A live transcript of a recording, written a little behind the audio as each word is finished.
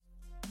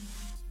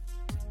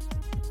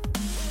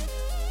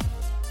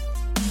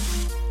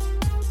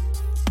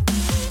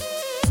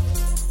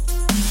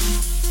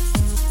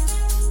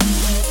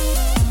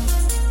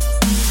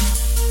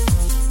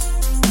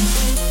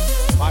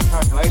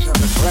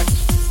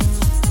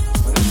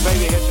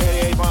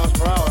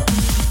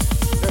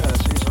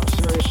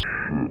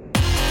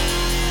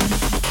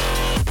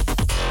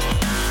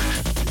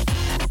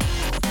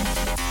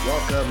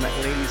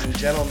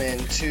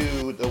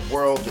to the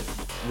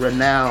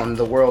world-renowned,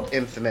 the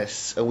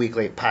world-infamous A Week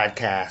Late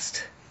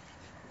podcast.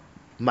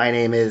 My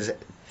name is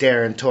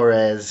Darren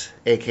Torres,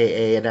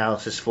 a.k.a.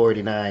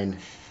 Analysis49.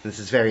 This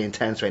is very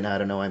intense right now. I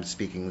don't know why I'm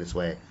speaking this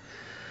way.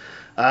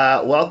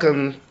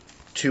 Welcome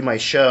to my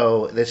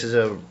show. This is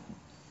a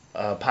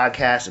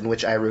podcast in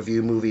which I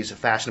review movies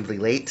fashionably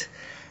late.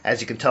 As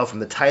you can tell from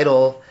the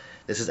title,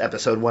 this is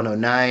episode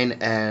 109,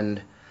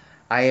 and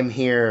I am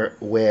here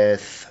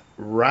with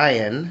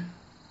Ryan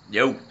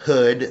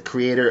Hood,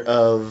 creator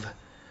of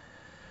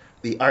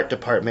the Art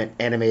Department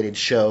animated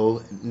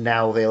show,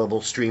 now available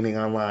streaming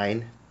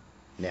online.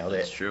 Nailed it.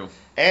 That's true.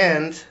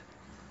 And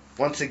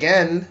once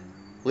again,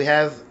 we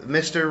have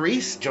Mr.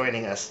 Rhys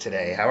joining us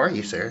today. How are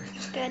you, sir?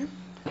 Good.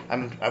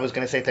 I was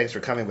going to say thanks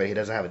for coming, but he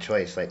doesn't have a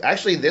choice.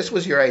 Actually, this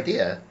was your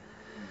idea.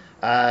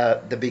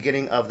 The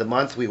beginning of the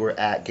month, we were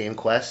at Game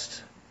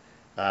Quest,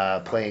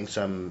 playing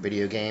some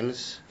video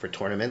games for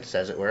tournaments,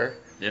 as it were.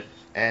 Yep.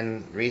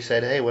 And Rhys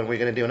said, hey, when are we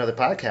going to do another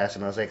podcast?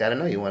 And I was like, I don't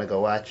know. You want to go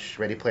watch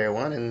Ready Player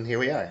One? And here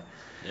we are.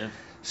 Yeah.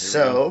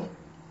 So,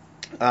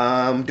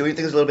 doing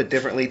things a little bit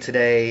differently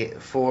today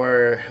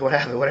for... What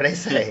happened? What did I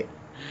say?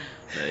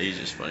 He's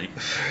just funny.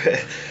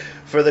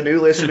 For the new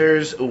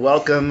listeners,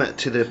 welcome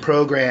to the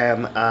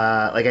program.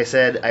 Like I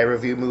said, I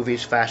review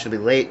movies fashionably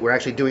late. We're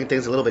actually doing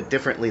things a little bit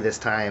differently this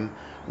time.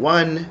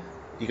 One,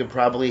 you can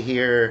probably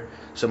hear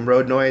some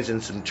road noise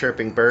and some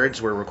chirping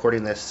birds. We're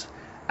recording this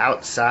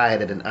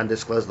outside at an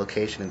undisclosed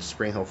location in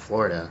Spring Hill,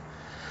 Florida.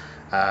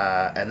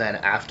 And then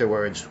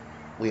afterwards,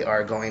 we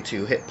are going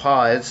to hit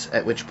pause,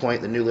 at which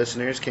point the new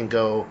listeners can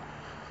go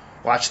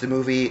watch the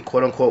movie,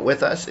 quote-unquote,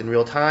 with us in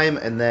real time,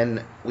 and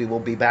then we will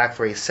be back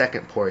for a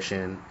second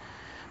portion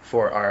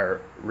for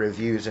our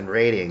reviews and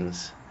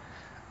ratings.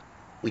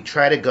 We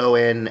try to go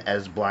in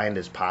as blind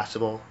as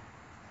possible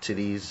to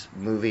these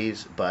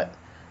movies, but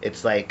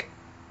it's like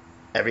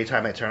every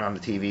time I turn on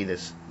the TV,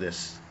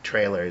 this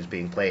trailer is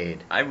being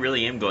played. I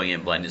really am going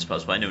in blind as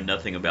possible. I know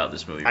nothing about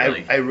this movie,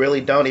 really. I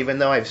really don't. Even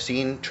though I've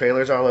seen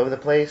trailers all over the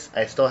place,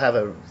 I still have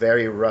a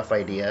very rough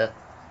idea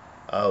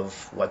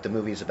of what the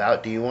movie's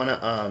about. Do you want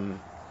to... I'm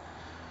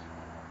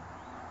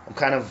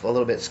kind of a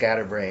little bit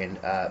scatterbrained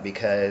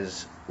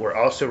because we're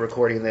also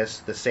recording this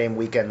the same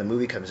weekend the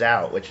movie comes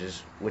out, which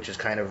is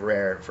kind of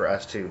rare for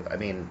us to... I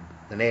mean,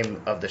 the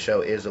name of the show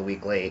is A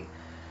Week Late.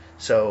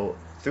 So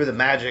through the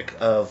magic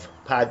of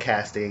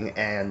podcasting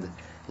and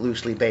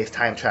loosely based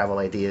time travel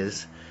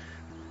ideas,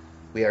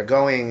 we are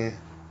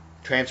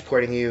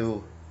transporting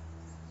you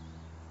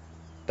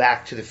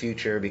back to the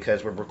future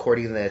because we're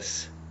recording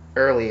this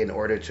early in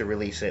order to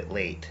release it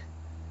late.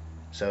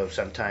 So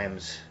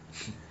sometimes,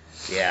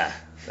 yeah,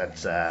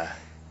 that's...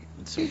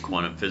 It's some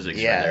quantum physics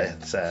right yeah, there.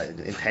 it's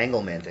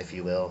entanglement, if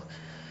you will.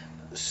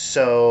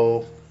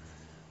 So,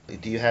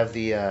 do you have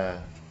the...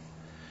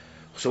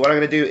 So what I'm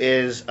going to do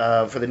is,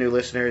 for the new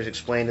listeners,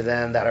 explain to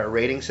them that our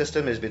rating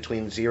system is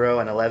between 0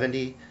 and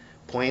 11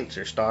 points,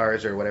 or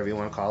stars, or whatever you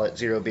want to call it.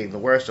 0 being the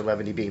worst,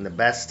 11 being the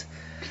best.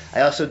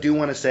 I also do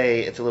want to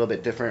say it's a little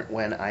bit different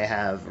when I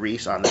have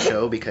Rhys on the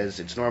show, because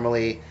it's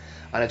normally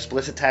an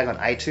explicit tag on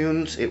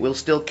iTunes. It will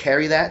still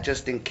carry that,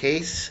 just in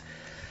case,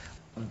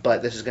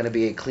 but this is going to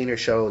be a cleaner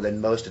show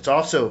than most. It's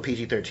also a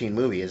PG-13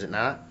 movie, is it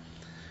not?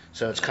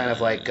 So it's kind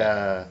of like,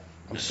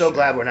 I'm so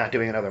glad we're not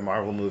doing another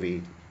Marvel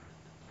movie.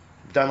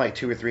 We've done like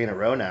 2 or 3 in a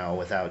row now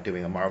without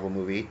doing a Marvel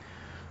movie,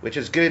 which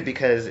is good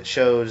because it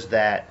shows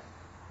that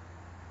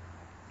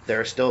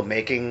they're still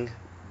making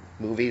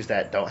movies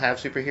that don't have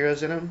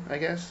superheroes in them, I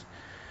guess.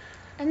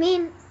 I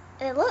mean,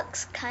 it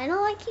looks kind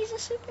of like he's a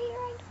superhero,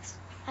 I guess.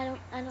 I don't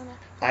know.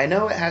 I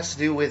know it has to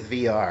do with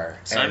VR.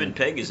 Simon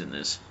Pegg is in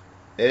this.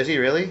 Is he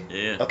really?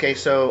 Yeah. Okay,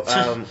 so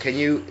do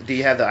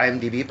you have the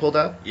IMDb pulled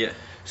up? Yeah.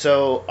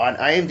 So on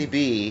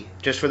IMDb,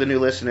 just for the new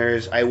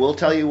listeners, I will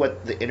tell you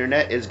what the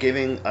internet is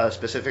giving a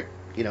specific,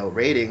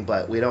 rating,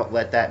 but we don't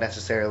let that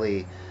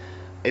necessarily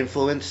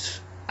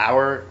influence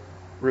our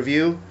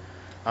review.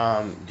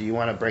 Do you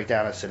want to break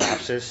down a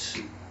synopsis?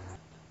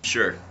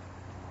 Sure.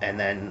 And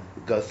then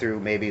go through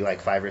maybe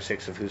like 5 or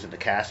 6 of who's in the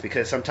cast?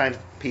 Because sometimes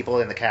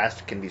people in the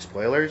cast can be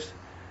spoilers.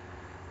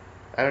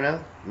 I don't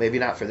know. Maybe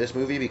not for this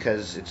movie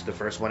because it's the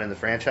first one in the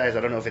franchise. I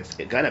don't know if it's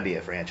going to be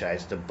a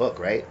franchise. It's a book,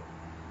 right?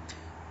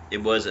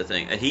 It was a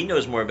thing. He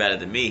knows more about it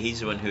than me.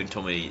 He's the one who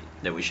told me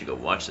that we should go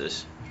watch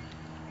this.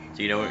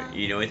 Do you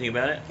know anything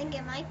about it? I think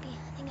it might be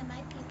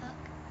a book.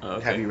 Oh,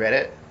 okay. Have you read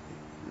it?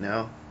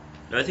 No?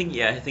 No, I think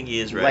he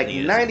is right. Like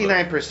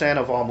 99%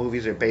 of all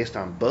movies are based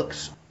on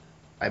books.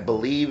 I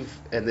believe,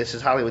 and this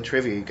is Hollywood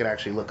trivia, you can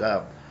actually look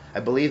up. I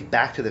believe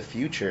Back to the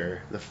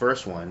Future, the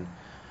first one,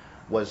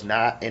 was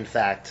not, in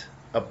fact,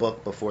 a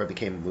book before it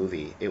became a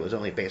movie. It was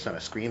only based on a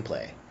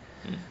screenplay.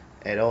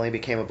 It only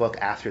became a book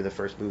after the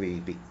first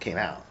movie came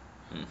out,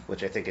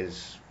 which I think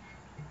is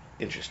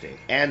interesting.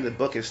 And the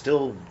book is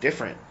still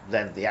different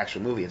than the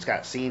actual movie. It's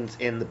got scenes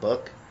in the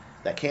book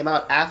that came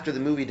out after the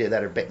movie did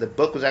that are the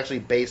book was actually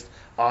based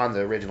on the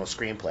original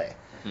screenplay.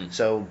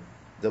 So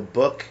the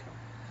book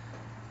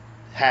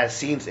has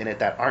scenes in it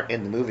that aren't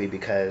in the movie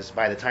because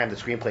by the time the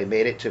screenplay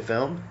made it to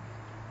film,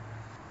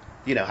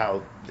 you know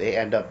how they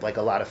end up, like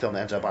a lot of film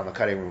ends up on the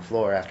cutting room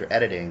floor after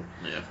editing.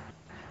 Yeah.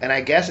 And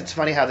I guess it's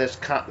funny how this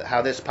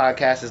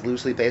podcast is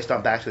loosely based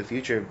on Back to the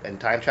Future and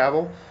time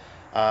travel,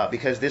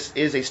 because this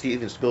is a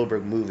Steven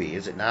Spielberg movie,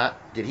 is it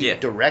not? Did he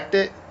direct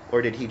it,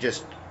 or did he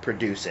just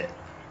produce it?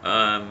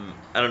 I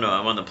don't know.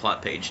 I'm on the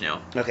plot page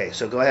now. Okay,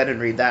 so go ahead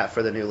and read that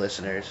for the new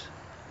listeners.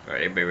 All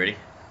right, everybody ready?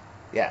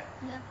 Yeah.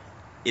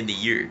 In the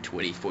year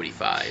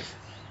 2045,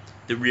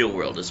 the real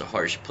world is a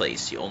harsh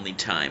place. The only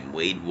time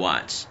Wade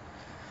Watts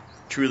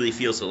truly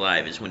feels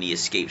alive is when he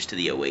escapes to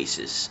the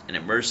Oasis, an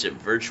immersive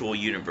virtual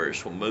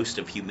universe where most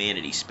of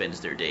humanity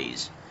spends their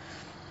days.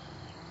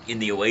 In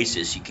the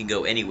Oasis, you can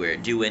go anywhere,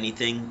 do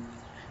anything,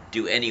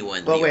 do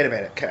anyone. Well, wait a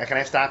minute. Can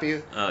I stop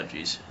you? Oh,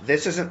 jeez.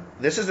 This isn't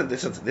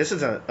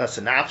a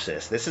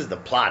synopsis. This is the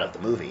plot of the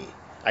movie.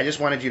 I just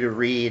wanted you to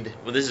read.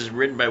 Well, this is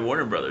written by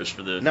Warner Brothers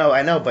for the. No,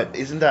 I know, but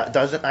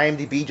doesn't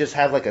IMDb just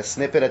have like a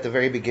snippet at the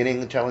very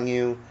beginning telling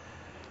you?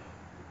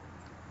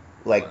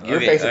 Like, you're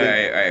basically,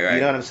 all right.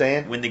 You know what I'm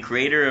saying? When the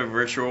creator of a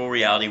virtual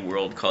reality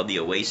world called the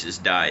Oasis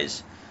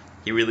dies,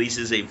 he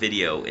releases a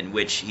video in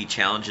which he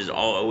challenges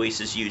all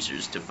Oasis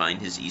users to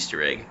find his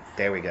Easter egg.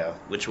 There we go.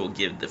 Which will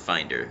give the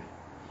finder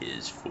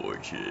his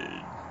fortune.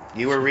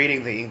 You were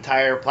reading the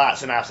entire plot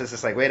synopsis.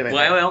 It's like, wait a minute.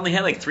 Well, I only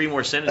had like 3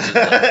 more sentences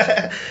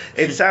left.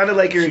 It sounded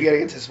like you were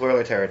getting into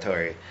spoiler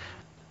territory.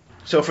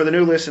 So for the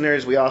new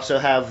listeners, we also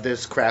have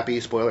this crappy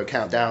spoiler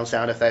countdown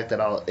sound effect that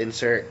I'll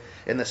insert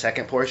in the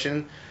second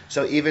portion.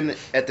 So even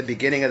at the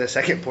beginning of the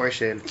second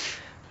portion,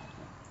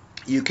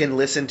 you can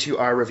listen to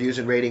our reviews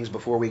and ratings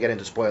before we get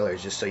into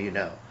spoilers, just so you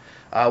know.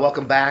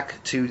 Welcome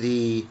back to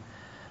the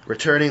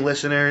returning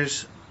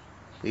listeners.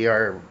 We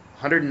are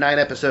 109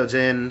 episodes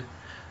in,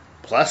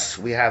 plus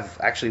we have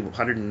actually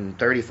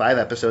 135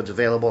 episodes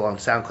available on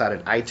SoundCloud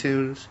and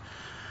iTunes.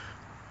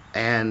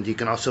 And you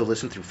can also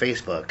listen through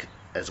Facebook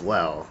as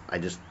well.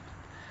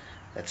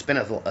 That's been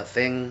a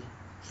thing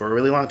for a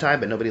really long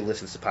time, but nobody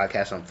listens to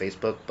podcasts on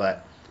Facebook.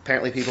 But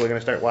apparently people are going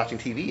to start watching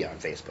TV on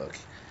Facebook.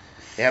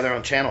 They have their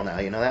own channel now,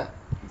 you know that?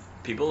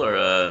 People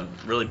are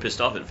really pissed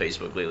off at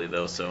Facebook lately,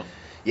 though, so...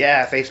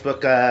 Yeah,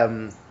 Facebook...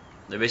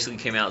 They basically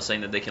came out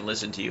saying that they can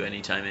listen to you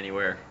anytime,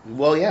 anywhere.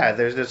 Well, yeah,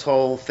 there's this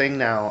whole thing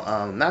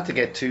now, not to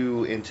get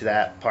too into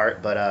that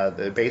part, but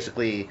they're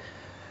basically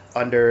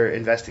under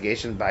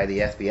investigation by the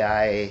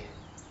FBI,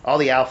 all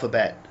the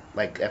alphabet,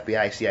 like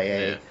FBI,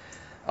 CIA,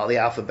 all the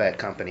alphabet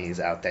companies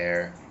out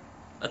there.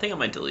 I think I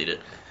might delete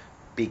it.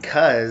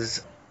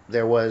 Because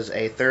there was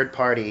a third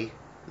party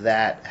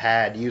that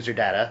had user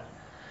data,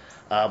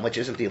 which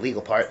isn't the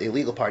illegal part. The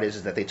illegal part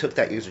is that they took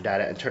that user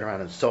data and turned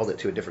around and sold it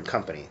to a different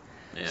company.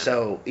 Yeah.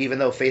 So even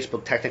though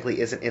Facebook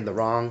technically isn't in the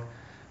wrong,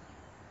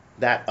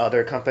 that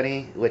other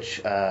company,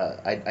 which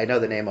I know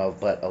the name of,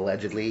 but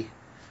allegedly,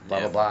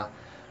 blah, blah,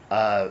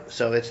 blah.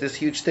 So it's this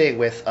huge thing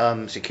with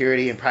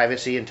security and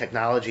privacy and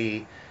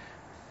technology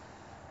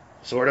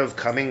sort of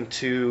coming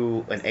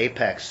to an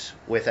apex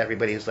with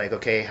everybody's like,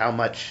 okay, how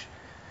much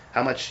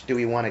do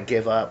we want to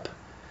give up?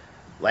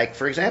 Like,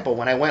 for example,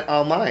 when I went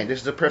online,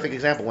 this is a perfect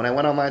example. When I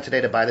went online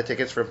today to buy the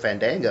tickets for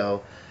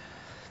Fandango,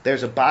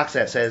 there's a box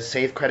that says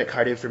save credit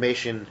card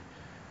information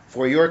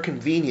for your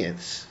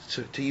convenience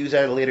to use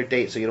at a later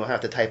date so you don't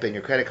have to type in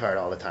your credit card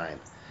all the time.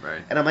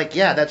 Right. And I'm like,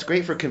 yeah, that's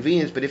great for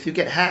convenience, but if you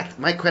get hacked,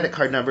 my credit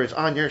card number is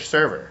on your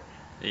server.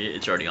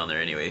 It's already on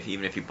there anyway,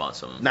 even if you bought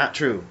something. Not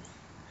true.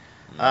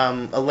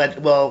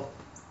 Well,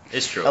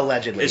 it's true.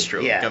 Allegedly. It's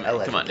true. Yeah,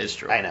 allegedly. Come on, it's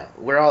true. I know.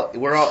 We're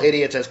all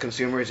idiots as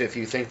consumers if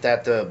you think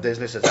that the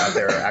businesses out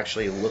there are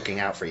actually looking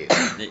out for you.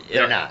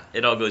 They're not.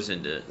 It all goes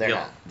into... They're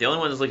not. The only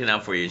one that's looking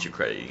out for you is your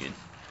credit union.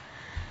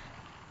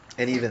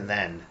 And even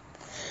then...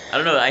 I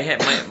don't know. I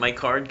had my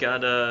card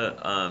got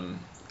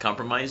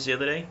compromised the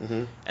other day,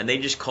 and they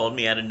just called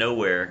me out of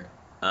nowhere,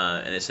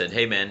 and they said,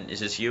 "Hey man, is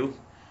this you?"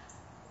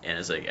 And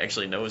it's like,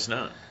 actually, no, it's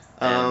not.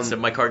 And so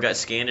my card got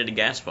scanned at a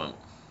gas pump.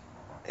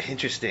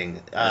 Interesting.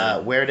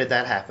 Where did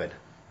that happen?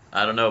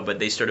 I don't know, but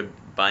they started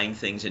buying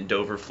things in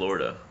Dover,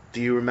 Florida.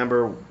 Do you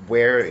remember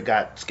where it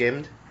got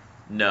skimmed?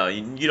 No,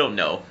 you don't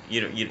know.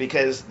 You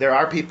because there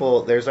are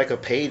people. There's like a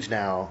page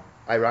now,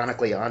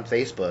 ironically, on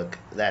Facebook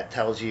that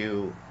tells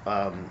you.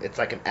 It's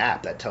like an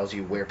app that tells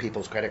you where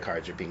people's credit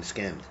cards are being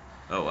skimmed.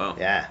 Oh wow.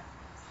 Yeah.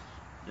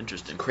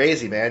 Interesting.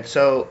 Crazy, man.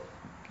 So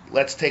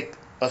let's take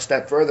a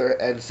step further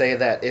and say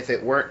that if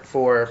it weren't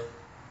for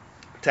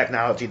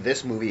technology,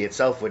 this movie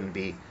itself wouldn't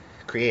be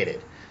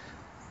created.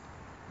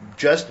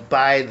 Just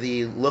by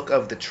the look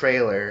of the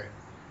trailer,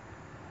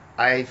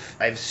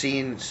 I've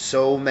seen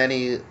so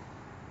many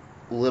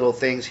little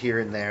things here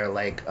and there,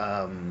 like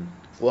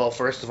well,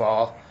 first of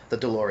all, the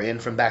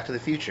DeLorean from Back to the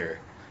Future.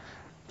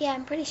 Yeah,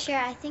 I'm pretty sure.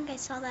 I think I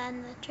saw that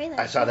in the trailer.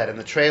 I saw that in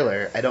the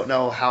trailer. I don't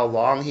know how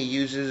long he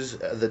uses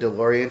the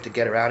DeLorean to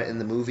get around in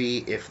the movie,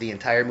 if the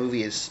entire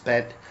movie is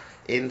spent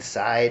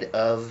inside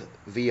of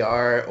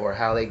VR, or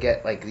how they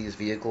get like these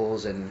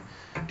vehicles and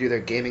do their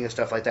gaming and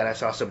stuff like that. I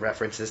saw some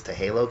references to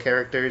Halo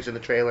characters in the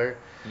trailer.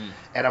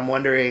 And I'm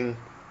wondering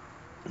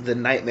the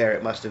nightmare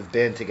it must have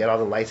been to get all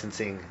the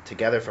licensing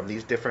together from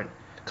these different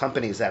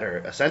companies that are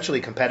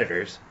essentially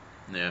competitors.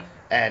 Yeah.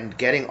 And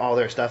getting all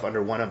their stuff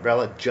under one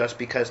umbrella just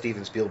because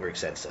Steven Spielberg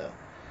said so.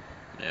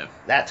 Yeah.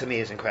 That to me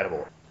is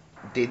incredible.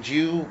 Did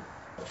you,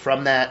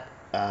 from that,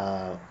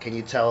 can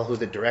you tell who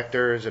the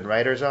directors and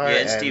writers are? Yeah,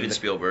 it's Steven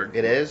Spielberg.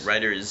 It is?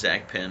 Writer is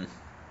Zak Penn.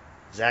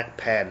 Zak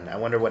Penn. I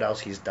wonder what else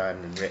he's done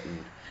and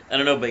written. I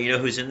don't know, but you know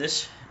who's in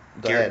this?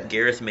 Go ahead.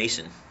 Gareth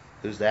Mason.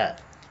 Who's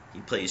that? He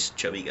plays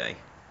Chubby Guy.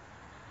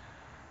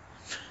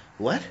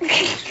 What?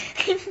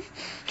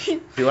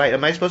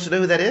 Am I supposed to know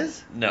who that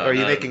is? No. Or are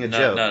you making a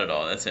joke? Not at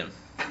all. That's him.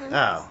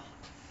 Oh.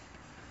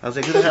 I was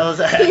like, who the hell is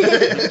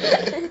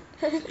that?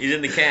 He's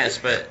in the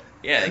cast, but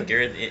yeah,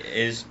 Gareth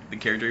is the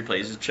character he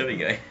plays is Chubby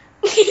Guy.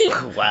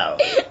 Wow.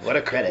 What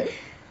a credit.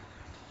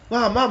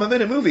 Wow, Mom, I'm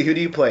in a movie. Who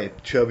do you play?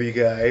 Chubby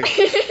Guy.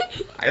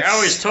 I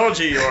always told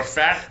you were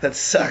fat. That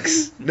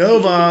sucks. No,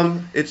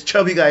 Mom. It's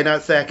Chubby Guy,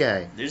 not Fat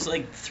Guy. There's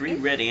like 3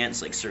 red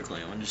ants like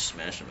circling. I'm gonna just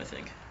smash them, I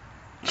think.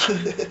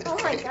 Oh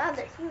my god,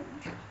 they're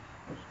huge.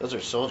 Those are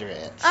soldier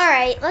ants.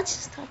 Alright, let's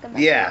just talk about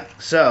Yeah,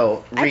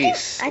 so, I think-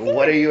 Rhys, I think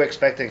what it- are you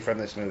expecting from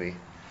this movie?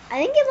 I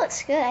think it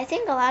looks good. I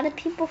think a lot of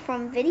people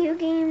from video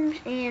games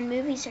and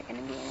movies are going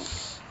to be in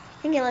it.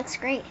 I think it looks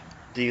great.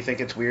 Do you think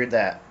it's weird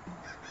that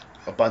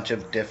a bunch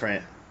of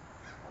different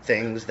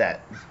things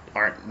that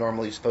aren't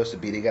normally supposed to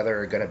be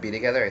together are going to be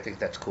together? I think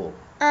that's cool.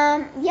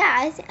 Yeah,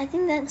 I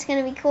think that's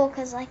going to be cool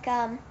because, like,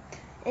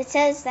 it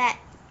says that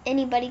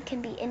anybody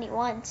can be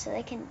anyone, so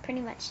they can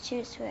pretty much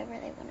choose whoever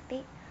they want to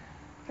be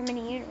from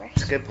any universe.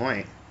 That's a good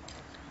point.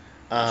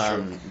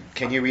 Sure.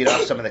 Can you read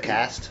off some of the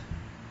cast?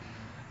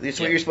 That's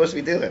what Yeah. you're supposed to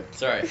be doing.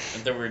 Sorry, I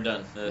thought we were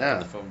done. Put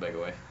the phone back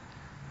away.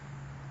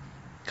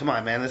 Come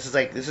on, man. This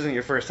isn't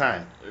your first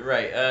time.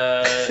 Right.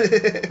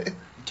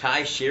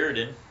 Tye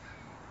Sheridan.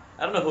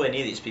 I don't know who any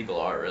of these people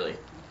are really,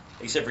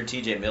 except for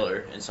T.J.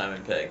 Miller and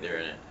Simon Pegg. They're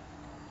in it.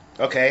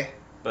 Okay.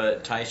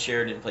 But Tye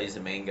Sheridan plays the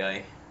main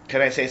guy.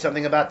 Can I say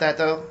something about that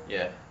though?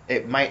 Yeah.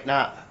 It might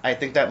not. I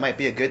think that might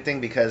be a good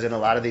thing because in a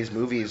lot of these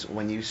movies,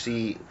 when you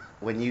see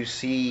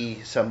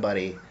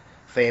somebody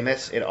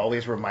famous, it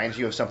always reminds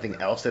you of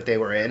something else that they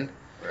were in.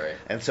 Right.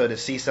 And so to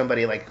see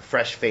somebody like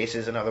fresh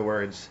faces, in other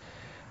words,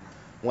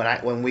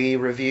 when we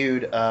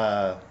reviewed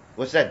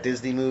what's that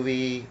Disney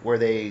movie where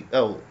they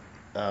A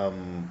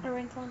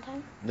Wrinkle in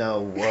Time?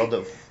 no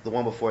the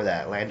one before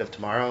that, Land of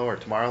Tomorrow or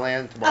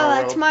Tomorrowland?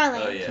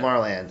 Tomorrowland. Oh yeah.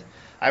 Tomorrowland.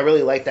 I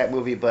really liked that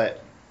movie,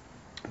 but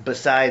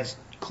besides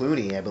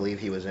Clooney, I believe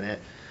he was in it,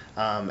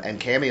 and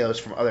cameos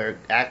from other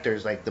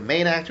actors, like the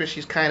main actress,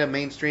 she's kind of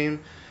mainstream,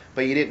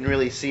 but you didn't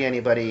really see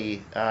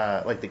anybody,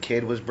 like the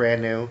kid was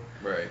brand new.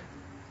 Right.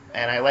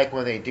 And I like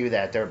when they do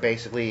that. They're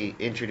basically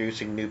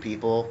introducing new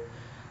people,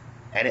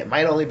 and it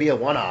might only be a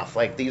one-off.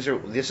 Like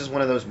this is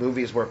one of those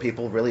movies where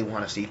people really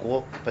want a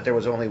sequel, but there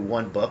was only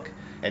one book,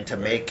 and to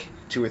make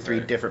 2 or 3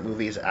 different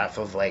movies off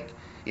of like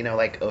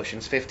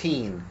Ocean's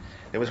 15,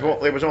 there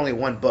was only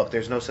one book.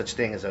 There's no such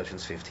thing as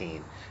Ocean's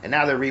 15, and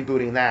now they're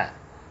rebooting that.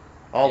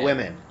 All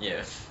women.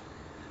 Yeah.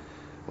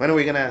 When are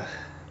we gonna?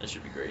 That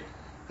should be great.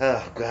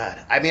 Oh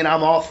God! I mean,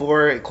 I'm all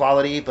for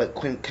equality, but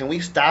can we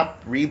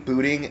stop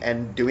rebooting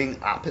and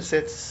doing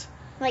opposites?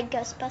 Like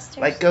Ghostbusters.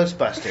 Like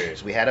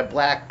Ghostbusters, we had a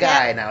black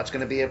guy. Now it's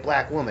going to be a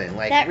black woman.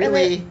 Like that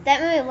really? That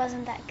movie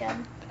wasn't that good.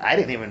 I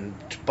didn't even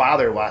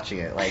bother watching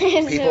it. Like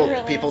It people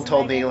really wasn't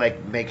told that me good.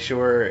 like make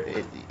sure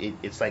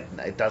it's like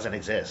it doesn't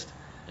exist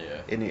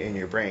Yeah. in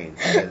your brain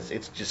because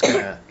it's just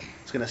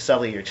gonna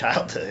sully your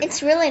childhood.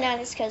 It's really not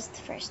as good as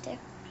the first 2.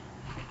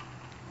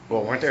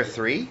 Well, weren't there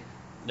 3?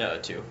 No,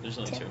 2. There's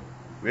only 2.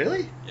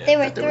 Really? Yeah. They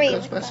were I thought there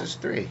 3. Ghostbusters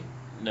 3.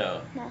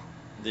 No. No.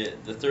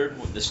 The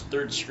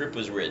third script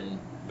was written,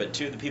 but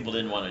 2 of the people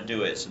didn't want to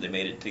do it, so they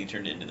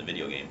turned it into the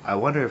video game. I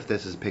wonder if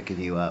this is picking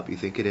you up. You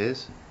think it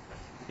is?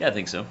 Yeah, I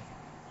think so.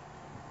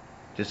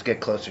 Just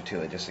get closer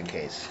to it, just in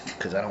case,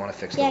 because I don't want to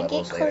fix the Yeah,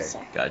 levels get later.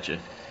 closer. Gotcha.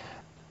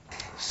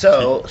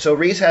 So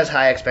Rhys has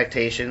high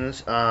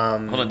expectations.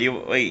 Hold on,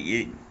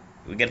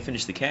 we gotta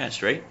finish the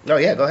cast, right? Oh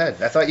yeah, go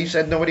ahead. I thought you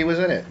said nobody was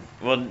in it.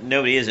 Well,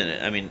 nobody is in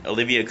it. I mean,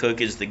 Olivia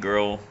Cooke is the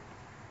girl.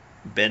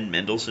 Ben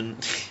Mendelsohn.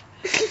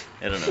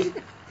 I don't know.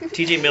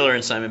 T.J. Miller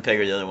and Simon Pegg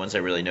are the other ones I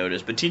really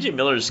noticed. But T.J.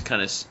 Miller's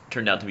kind of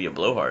turned out to be a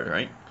blowhard,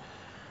 right?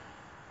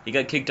 He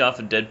got kicked off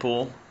of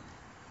Deadpool.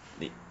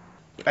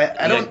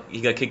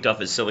 He got kicked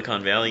off of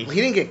Silicon Valley. He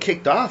didn't get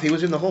kicked off. He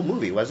was in the whole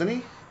movie, wasn't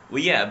he?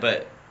 Well, yeah,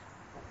 but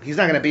He's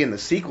not going to be in the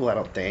sequel, I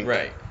don't think.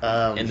 right.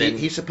 And then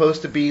he's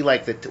supposed to be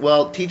like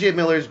T.J.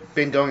 Miller's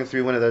been going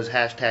through one of those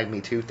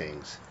 #MeToo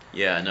things.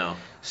 Yeah, I know.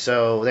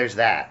 So there's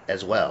that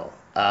as well.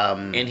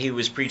 And he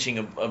was preaching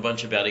a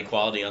bunch about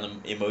equality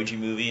on the Emoji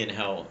Movie and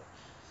how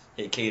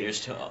it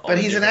caters to all But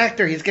the he's an different-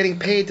 actor. He's getting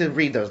paid to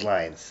read those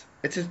lines.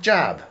 It's his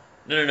job.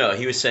 No.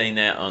 He was saying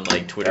that on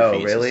like Twitter Oh,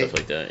 feeds really? and stuff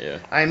like that. Yeah.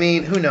 I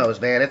mean, who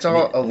knows, man? It's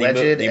all alleged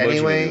the Emoji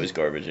anyway. Movie was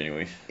garbage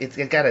anyway.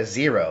 It got a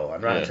 0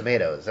 on Rotten Yeah.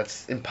 Tomatoes.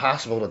 That's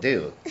impossible to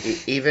do.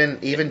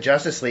 Even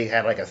Justice League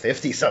had like a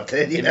 50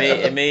 something.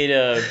 It made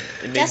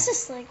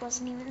Justice League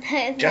wasn't even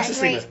that Justice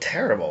great. League was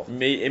terrible.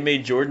 it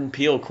made Jordan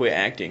Peele quit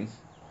acting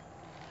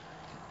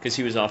because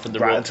he was offered the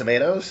Rotten role.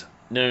 Tomatoes.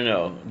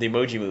 No. The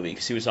Emoji Movie,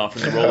 because he was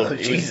offered the role of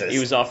Jesus. he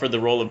was offered the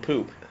role of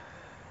Poop.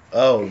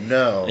 Oh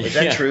no, is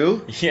that Yeah.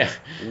 true? Yeah.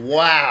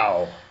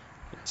 Wow.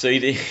 So he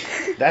did.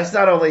 That's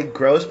not only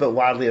gross but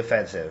wildly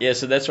offensive. Yeah,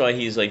 so that's why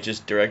he's like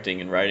just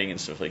directing and writing and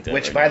stuff like that.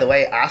 Which, right by now. the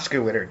way,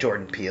 Oscar winner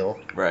Jordan Peele.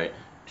 Right.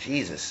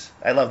 Jesus,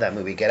 I love that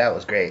movie. Get Out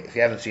was great. If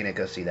you haven't seen it,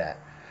 go see that.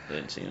 I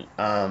didn't see it.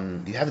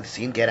 You haven't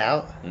seen Get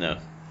Out? No.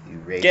 You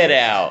racist. Get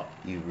out.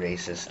 You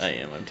racist. I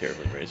am. I'm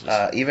terribly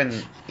racist.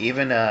 Even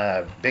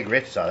Big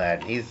Rich saw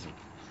that. And he's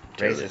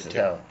Totally racist as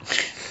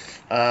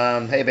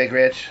hell. Hey, Big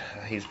Rich.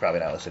 He's probably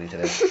not listening to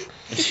this.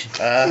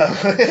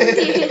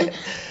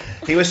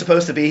 He was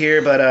supposed to be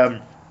here,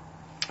 but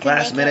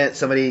last minute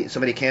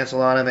somebody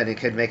canceled on him, and he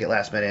couldn't make it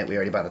last minute. We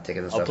already bought a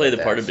ticket and stuff. I'll play like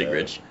the part that, of Big so-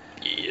 Rich.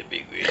 Yeah,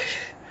 Big Rich.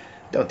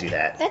 Don't do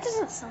that. That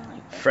doesn't sound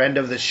like that. Friend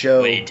of the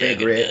show, What are you Big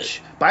talking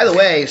Rich. By the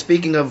way,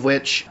 speaking of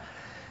which,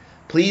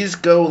 please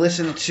go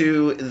listen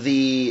to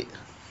the...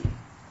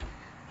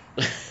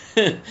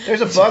 There's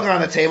a bug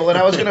on the table, and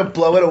I was going to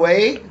blow it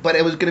away, but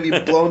it was going to be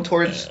blown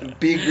towards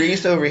Big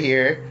Rhys over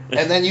here,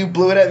 and then you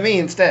blew it at me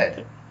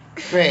instead.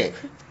 Great.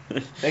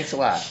 Thanks a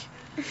lot.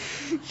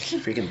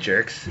 Freaking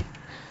jerks.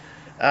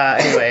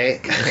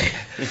 Anyway,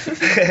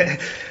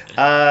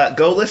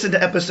 go listen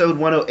to episode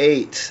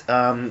 108.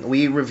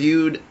 We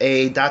reviewed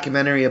a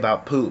documentary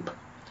about poop.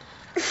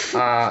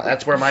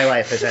 That's where my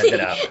life has ended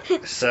up.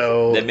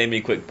 So That made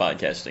me quit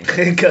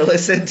podcasting. go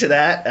listen to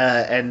that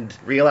and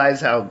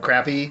realize how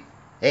crappy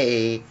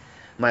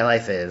my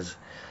life is.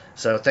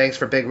 So thanks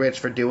for Big Rich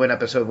for doing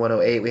episode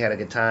 108. We had a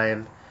good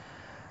time.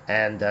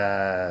 And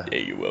Yeah,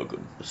 you're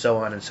welcome. so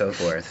on and so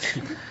forth.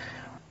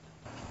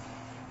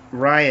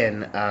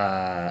 Ryan,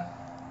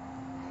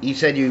 you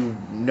said you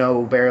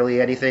know barely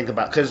anything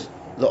about... Because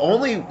the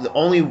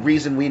only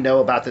reason we know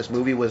about this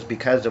movie was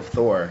because of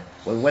Thor.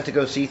 When we went to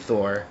go see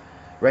Thor,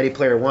 Ready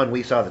Player One,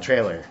 we saw the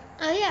trailer.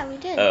 Oh yeah, we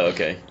did. Oh,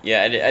 okay.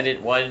 Yeah, I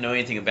didn't know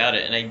anything about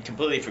it, and I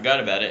completely forgot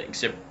about it,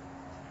 except...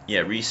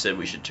 Yeah, Rhys said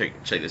we should check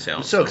this out.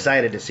 I'm so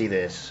excited to see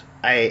this.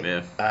 It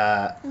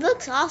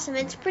looks awesome.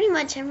 It's pretty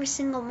much every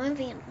single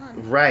movie in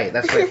one. Right,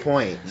 that's my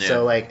point. Yeah.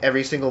 So like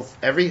every single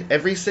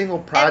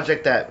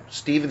project that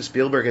Steven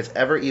Spielberg has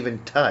ever even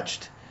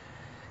touched,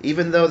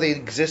 even though they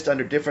exist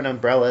under different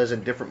umbrellas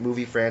and different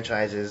movie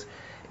franchises,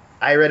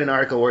 I read an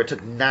article where it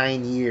took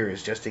 9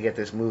 years just to get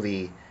this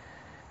movie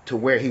to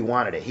where he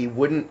wanted it. He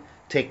wouldn't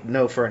take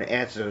no for an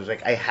answer. It was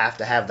like, I have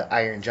to have the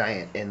Iron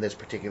Giant in this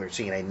particular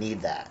scene. I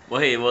need that.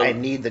 I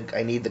need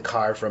the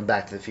car from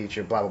Back to the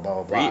Future. Blah blah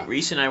blah blah blah.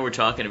 Rhys and I were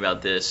talking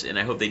about this, and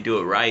I hope they do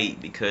it right,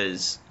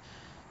 because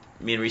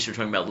me and Rhys were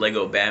talking about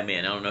Lego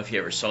Batman. I don't know if you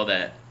ever saw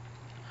that,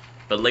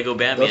 but Lego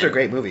Batman. Those are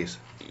great movies.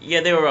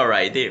 Yeah, they were all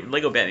right.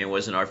 Lego Batman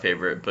wasn't our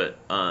favorite, but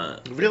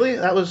Really,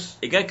 that was.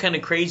 it got kind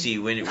of crazy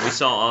when we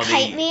saw all the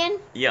Kite Man?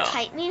 Yeah.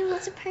 Kite Man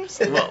was a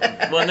person?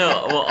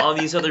 all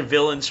these other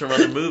villains from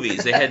other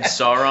movies. They had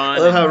Sauron. I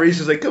love how Rhys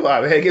was like, "Come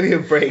on, man, give me a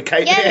break."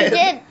 Kite Yeah, Man. they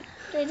did.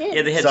 They did.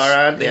 Yeah, they had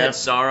Sauron, They yeah. had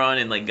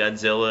Sauron and like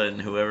Godzilla and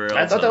whoever else.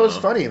 I thought that don't was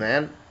know. funny,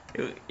 man.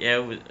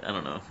 It was, I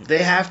don't know. They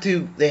have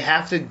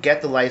to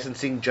get the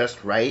licensing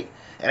just right,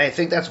 and I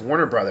think that's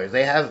Warner Brothers.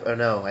 They have. Oh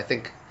no, I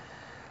think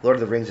Lord of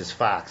the Rings is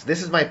Fox.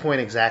 This is my point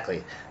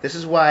exactly. This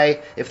is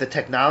why if the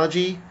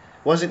technology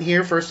wasn't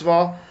here, first of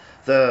all,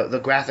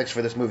 the graphics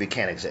for this movie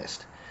can't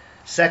exist.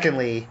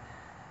 Secondly,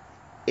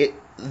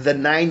 the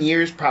 9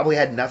 years probably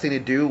had nothing to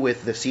do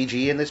with the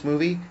CG in this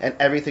movie and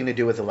everything to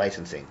do with the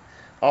licensing.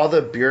 All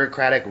the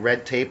bureaucratic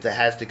red tape that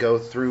has to go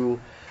through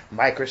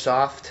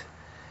Microsoft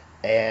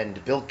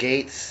and Bill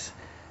Gates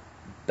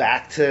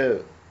back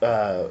to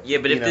Yeah,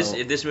 but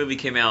if this movie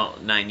came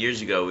out 9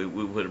 years ago, we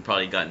would have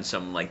probably gotten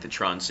something like the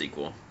Tron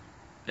sequel,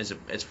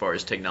 as far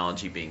as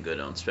technology being good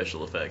on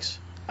special effects.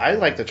 I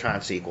liked the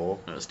Tron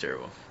sequel. That was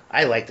terrible.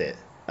 I liked it.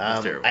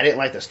 That's terrible. I didn't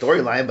like the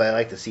storyline, but I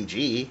liked the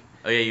CG.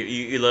 Oh yeah,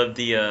 you loved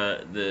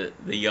the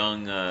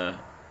young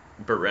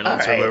Burt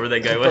Reynolds, All or right. whoever that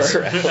guy was.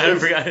 Burt Reynolds. I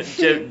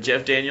forgot.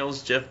 Jeff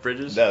Daniels, Jeff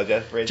Bridges. No,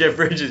 Jeff Bridges. Jeff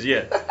Bridges,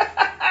 yeah.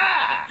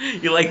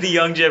 You like the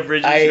young Jeff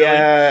Bridges?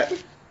 Really?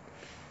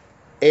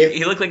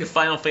 He looked like a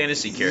Final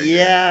Fantasy character.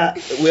 Yeah,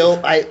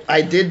 Will,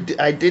 I did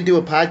do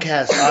a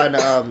podcast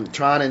on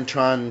Tron and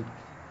Tron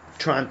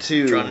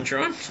 2. Tron and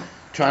Tron.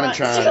 Tron and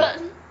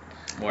Tron.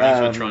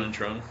 Mornings with Tron and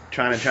Tron.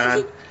 Tron and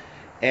Tron.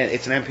 And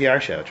it's an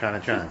NPR show, Tron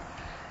and Tron.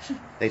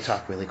 They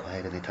talk really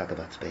quiet and they talk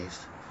about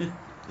space.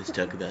 Let's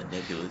talk about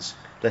nebulas.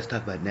 Let's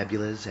talk about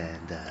nebulas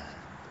and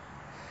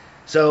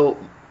so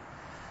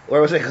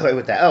where was I going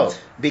with that? Oh,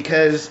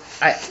 because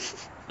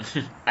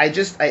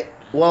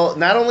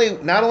not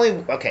only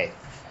okay.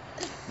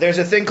 There's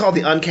a thing called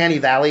the Uncanny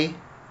Valley,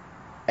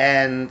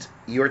 and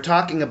you're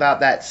talking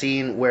about that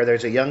scene where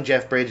there's a young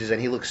Jeff Bridges and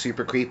he looks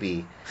super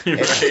creepy.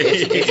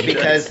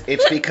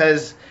 It's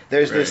because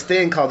there's this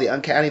thing called the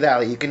Uncanny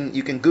Valley. You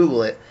can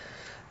Google it,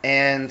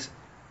 and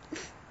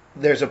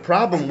there's a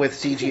problem with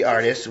CG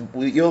artists.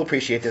 You'll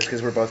appreciate this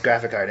because we're both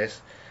graphic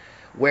artists,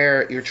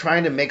 where you're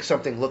trying to make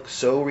something look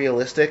so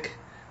realistic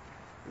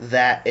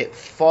that it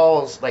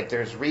falls, like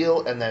there's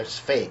real and there's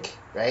fake,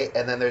 right?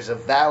 And then there's a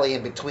valley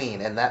in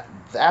between, and that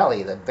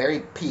valley, the very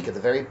peak at the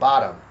very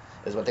bottom,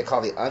 is what they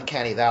call the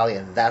uncanny valley,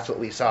 and that's what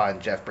we saw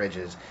in Jeff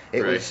Bridges.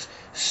 It was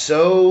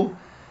so...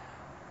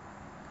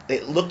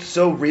 It looked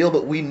so real,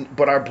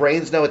 but our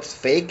brains know it's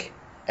fake,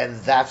 and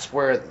that's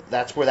where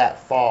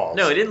that falls.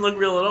 No, it didn't look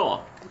real at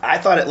all. I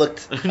thought it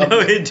looked... No,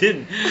 it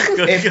didn't.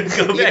 Go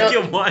back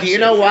and watch it. Do you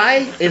know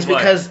why? It's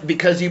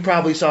because you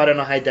probably saw it on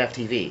a high-def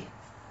TV.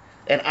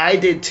 And I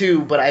did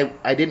too, but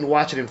I didn't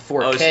watch it in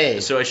 4K. Oh,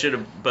 so I should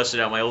have busted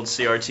out my old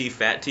CRT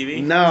fat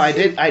TV? No, I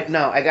did. I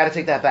got to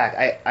take that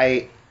back.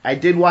 I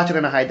did watch it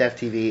on a high-def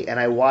TV, and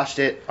I watched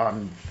it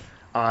on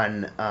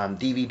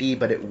DVD,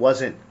 but it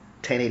wasn't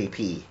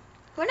 1080p.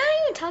 We're not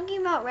even talking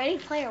about Ready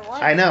Player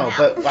One. I know, now.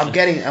 but I'm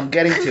getting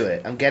to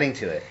it. I'm getting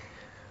to it.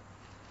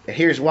 And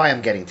here's why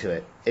I'm getting to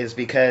it. Is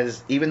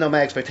because even though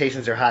my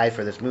expectations are high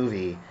for this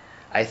movie,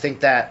 I think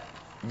that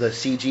the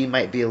CG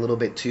might be a little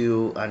bit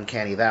too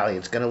uncanny valley.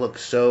 It's going to look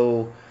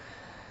so...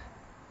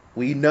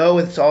 We know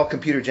it's all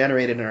computer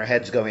generated in our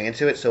heads going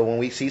into it, so when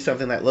we see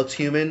something that looks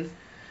human,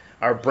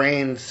 our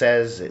brain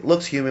says it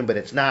looks human, but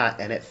it's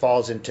not, and it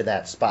falls into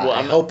that spot. Well,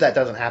 I hope that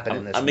doesn't happen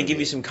in this movie. I'm going to give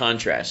you some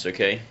contrast,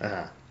 okay?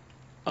 Uh-huh.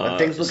 When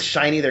things look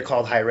shiny, they're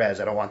called high res.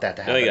 I don't want that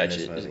to happen in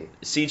this movie.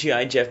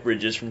 CGI Jeff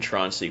Bridges from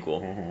Tron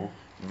sequel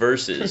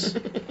versus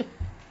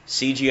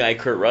CGI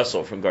Kurt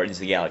Russell from Guardians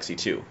of the Galaxy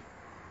 2.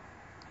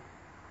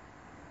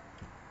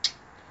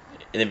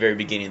 In the very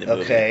beginning of the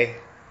movie. Okay. In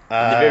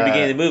the very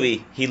beginning of the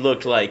movie, he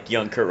looked like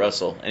young Kurt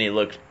Russell, and he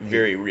looked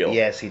very real.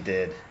 Yes, he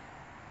did.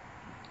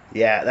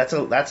 Yeah,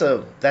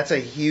 that's a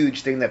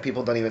huge thing that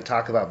people don't even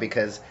talk about,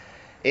 because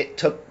it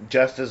took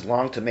just as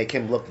long to make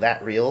him look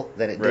that real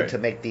than it did to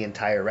make the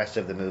entire rest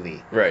of the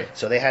movie. Right.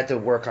 So they had to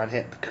work on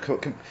him.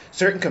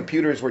 Certain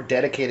computers were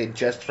dedicated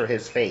just for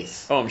his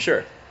face. Oh, I'm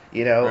sure.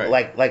 You know,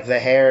 like the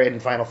hair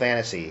in Final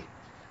Fantasy.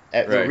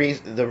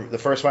 The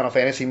first Final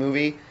Fantasy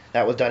movie,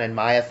 that was done in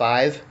Maya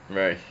 5.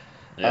 Right.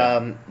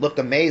 Yeah. Looked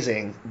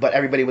amazing, but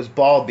everybody was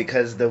bald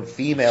because the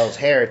female's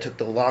hair took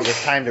the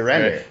longest time to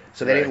render. Right.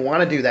 So they didn't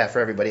want to do that for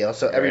everybody else.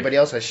 So everybody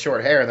else has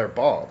short hair and they're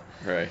bald.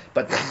 Right.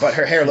 But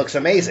her hair looks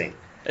amazing.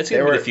 It's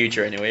going to be the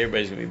future anyway.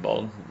 Everybody's going to be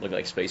bald, look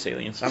like space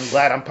aliens. I'm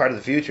glad I'm part of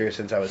the future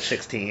since I was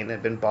 16.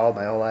 I've been bald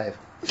my whole life.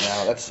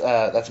 No,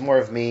 that's more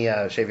of me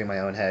shaving my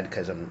own head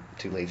because I'm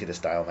too lazy to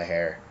style my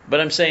hair. But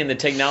I'm saying the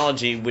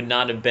technology would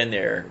not have been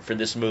there for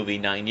this movie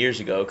 9 years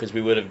ago, because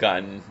we would have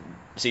gotten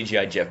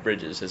CGI Jeff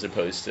Bridges as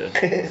opposed to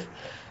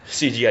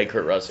CGI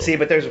Kurt Russell. See,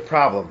 but there's a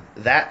problem.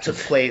 That took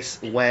place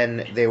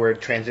when they were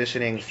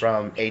transitioning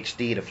from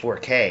HD to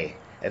 4K.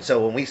 And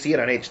so when we see it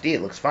on HD,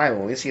 it looks fine.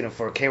 When we see it in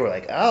 4K, we're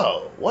like,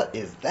 oh, what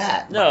is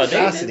that? No,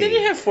 they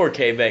didn't have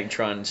 4K back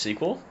Tron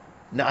sequel.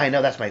 No, I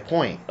know, that's my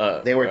point.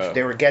 They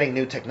were getting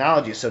new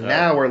technology. So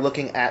now we're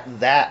looking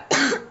at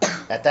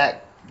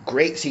that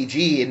great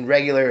CG in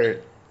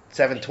regular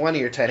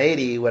 720 or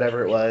 1080,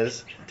 whatever it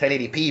was,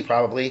 1080p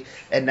probably,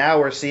 and now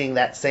we're seeing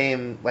that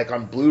same, like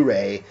on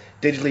Blu-ray,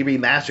 digitally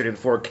remastered in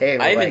 4K.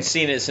 I haven't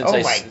seen it since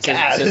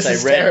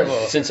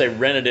since I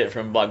rented it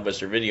from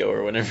Blockbuster Video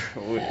or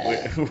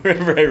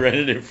wherever I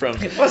rented it from.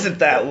 It wasn't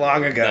that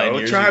long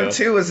ago. Tron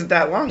 2 wasn't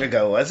that long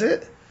ago, was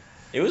it?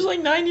 It was like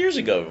 9 years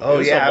ago.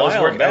 Oh yeah, I was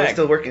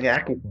still working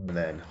at Acquicom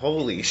then.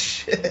 Holy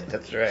shit,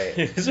 that's right.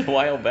 It was a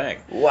while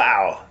back.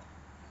 Wow.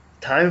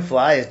 Time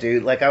flies,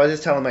 dude. Like, I was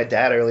just telling my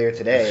dad earlier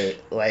today,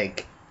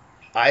 like,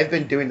 I've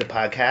been doing the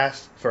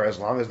podcast for as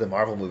long as the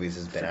Marvel movies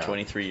has been out.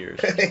 23 years.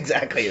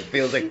 Exactly. It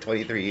feels like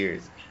 23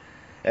 years.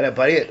 And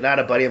not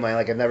a buddy of mine,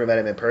 like, I've never met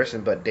him in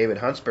person, but David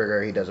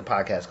Huntsberger, he does a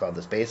podcast called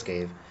The Space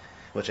Cave,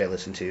 which I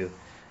listen to.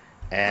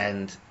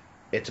 And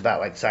it's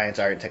about, like, science,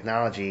 art, and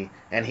technology.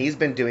 And he's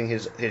been doing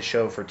his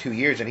show for 2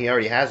 years, and he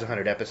already has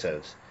 100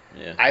 episodes.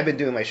 Yeah. I've been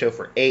doing my show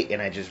for 8,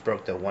 and I just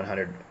broke the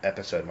 100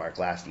 episode mark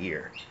last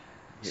year.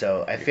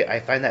 So I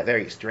find that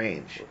very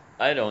strange.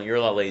 I don't. You're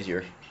a lot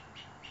lazier.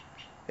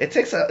 It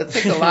takes a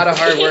lot of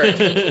hard work.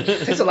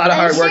 It takes a lot of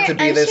hard work to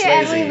be this lazy.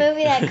 I'm sure every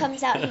movie that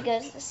comes out, he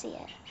goes to see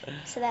it.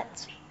 So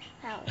that's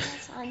how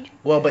it's on.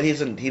 Well, but he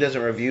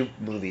doesn't review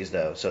movies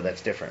though, so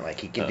that's different. Like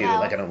he can do it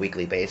like on a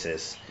weekly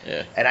basis.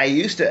 Yeah. And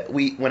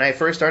when I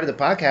first started the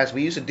podcast,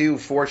 we used to do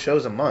 4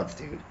 shows a month,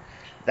 dude.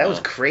 That was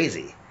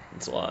crazy.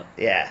 That's a lot.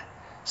 Yeah.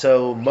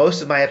 So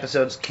most of my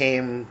episodes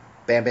came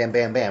bam, bam,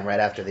 bam, bam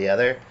right after the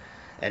other.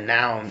 And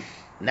now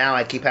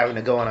I keep having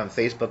to go on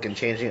Facebook and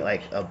changing it,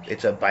 like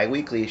it's a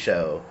bi-weekly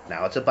show.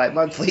 Now it's a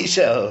bi-monthly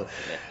show.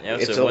 Yeah,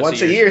 it's a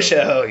once-a-year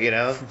show, you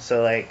know?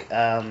 So, like,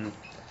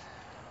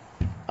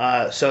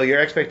 so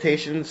your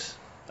expectations?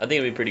 I think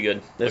it'll be pretty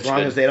good. As long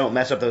as they don't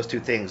mess up those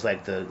two things,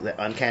 like the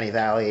Uncanny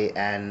Valley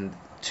and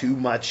too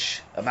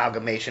much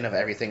amalgamation of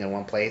everything in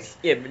one place.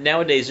 Yeah, but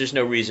nowadays there's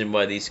no reason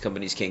why these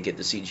companies can't get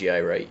the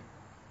CGI right.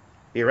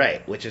 You're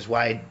right, which is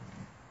why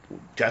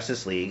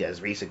Justice League,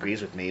 as Rhys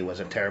agrees with me, was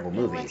a terrible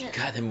movie.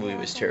 God, that movie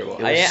was terrible.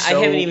 I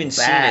haven't even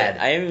seen it.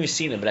 I haven't even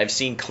seen it, but I've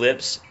seen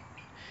clips.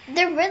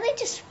 They're really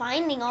just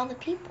finding all the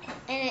people,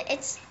 and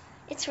it's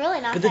It's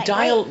really not But that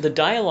great. the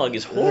dialogue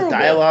is horrible. The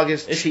dialogue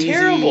is it's cheesy.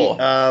 terrible.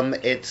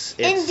 It's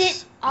And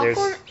there's-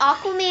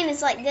 Aquaman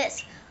is like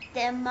this.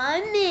 They're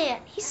my man.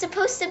 He's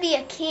supposed to be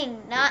a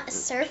king, not a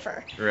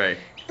surfer. Right.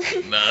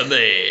 My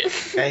man.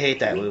 I hate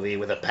that movie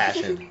with a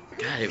passion.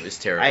 God, it was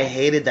terrible. I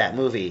hated that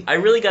movie. I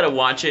really got to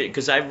watch it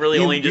because I've really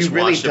only just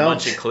watched a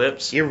bunch of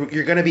clips.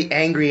 You're gonna be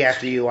angry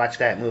after you watch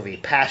that movie.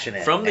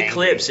 Passionate. From the angry.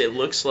 clips, it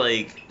looks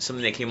like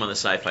something that came on the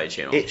Sci-Fi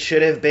channel. It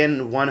should have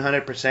been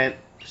 100%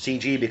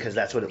 CG because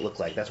that's what it looked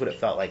like. That's what it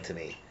felt like to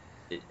me.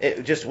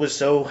 It just was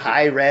so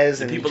high res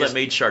the and people just, that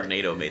made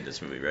Sharknado made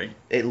this movie, right?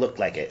 it looked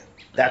like it.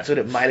 That's what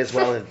it might as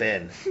well have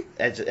been.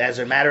 As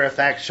a matter of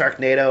fact,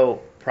 Sharknado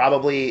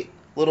probably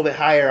a little bit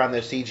higher on the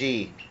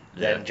CG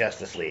than Yeah.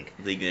 Justice League.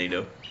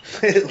 League-Nado.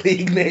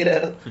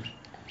 League-Nado.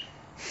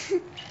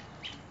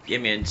 Yeah,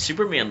 man,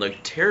 Superman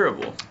looked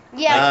terrible.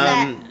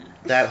 Yeah,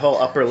 That whole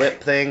upper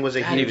lip thing was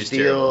a God, he huge was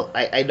deal.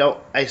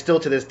 I still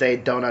to this day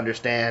don't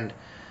understand.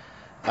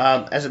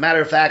 As a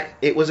matter of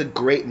fact, it was a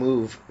great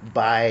move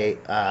by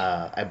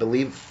I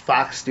believe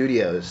Fox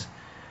Studios.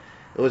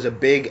 It was a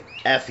big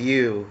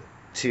FU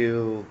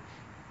to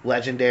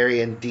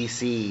Legendary and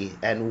DC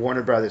and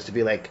Warner Brothers to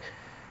be like,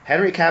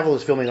 Henry Cavill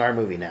is filming our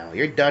movie now.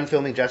 You're done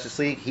filming Justice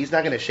League. He's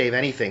not going to shave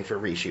anything for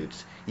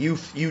reshoots. You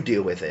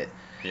deal with it.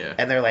 Yeah.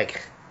 And they're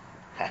like,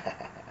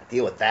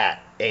 deal with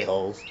that,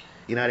 a-holes.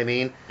 You know what I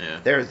mean? Yeah.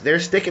 They're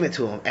sticking it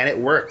to him, and it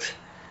worked.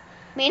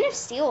 Man of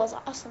Steel was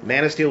awesome.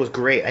 Man of Steel was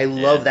great. I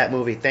love that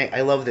movie.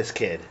 I love this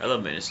kid. I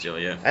love Man of Steel,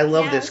 yeah. I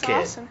love Yeah, this it was kid.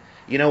 awesome.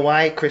 You know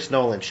why? Chris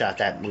Nolan shot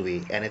that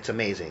movie, and it's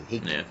amazing.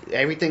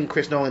 Everything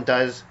Chris Nolan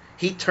does,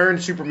 he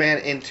turned Superman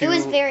into. It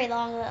was very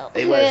long though.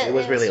 It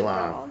was really super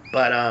long,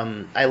 but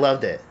I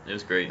loved it. It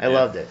was great. I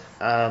loved it.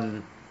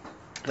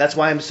 That's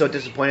why I'm so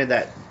disappointed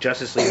that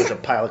Justice League was a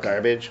pile of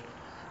garbage.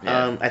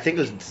 Yeah. I think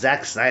it was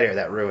Zack Snyder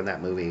that ruined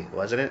that movie,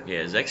 wasn't it?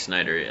 Yeah, Zack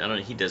Snyder,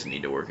 he doesn't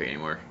need to work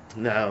anymore.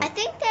 No. I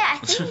think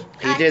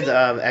He did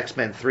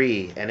X-Men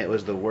 3, and it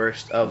was the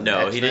worst of No,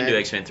 X-Men. he didn't do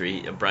X-Men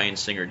 3. Bryan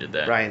Singer did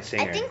that. Bryan I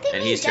Singer. think they And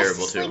made he's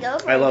Justice terrible, too.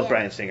 League over I love again.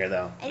 Bryan Singer,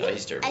 though.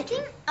 He's terrible, I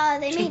think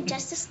they made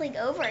Justice League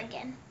over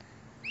again.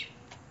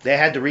 They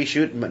had to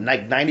reshoot,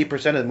 like 90%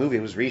 of the movie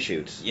was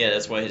reshoots. Yeah,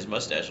 that's why his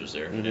mustache was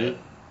there. Mhm.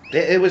 Yeah.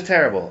 It was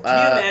terrible.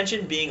 Can you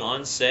imagine being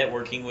on set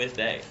working with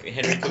that Henry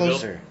Get Cavill?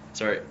 closer.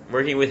 Sorry,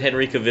 working with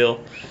Henry Cavill,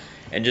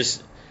 and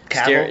just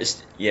Cavill?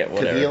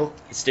 whatever. Cavill?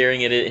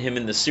 Staring at him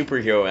in the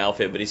superhero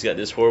outfit, but he's got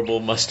this horrible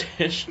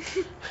mustache.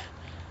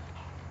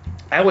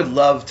 I would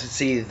love to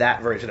see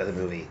that version of the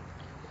movie.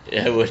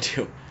 Yeah, I would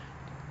too.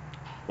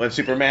 When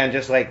Superman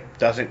just, like,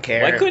 doesn't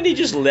care. Why couldn't he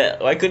just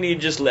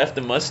left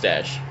the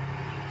mustache?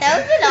 That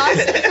would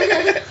have been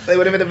awesome. It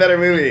would have been a better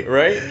movie.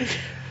 Right?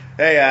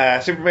 Hey,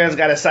 Superman's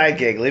got a side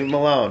gig. Leave him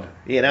alone.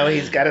 You know,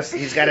 he's got a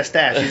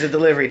stash. He's a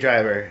delivery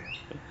driver.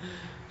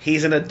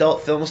 He's an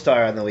adult film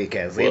star on the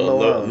weekends. Leave him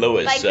alone.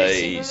 Lois,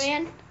 Biker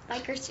Superman.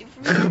 Biker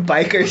Superman.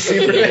 Biker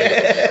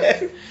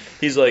Superman.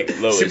 He's like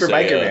Lois. Super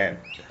Biker Man.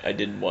 I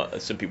didn't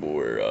want. Some people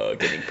were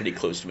getting pretty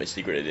close to my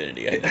secret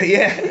identity. I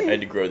Yeah. had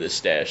to grow this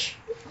stash.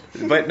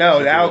 But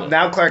no,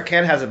 now Clark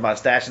Kent has a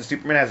mustache and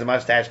Superman has a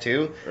mustache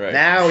too. Right.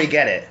 Now we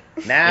get it.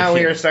 Now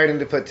we are starting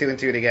to put two and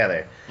two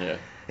together. Yeah.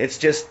 It's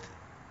just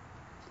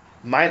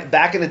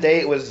back in the day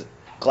it was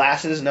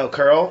glasses, no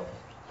curl.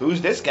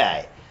 Who's this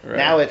guy? Right.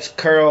 Now it's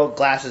curl,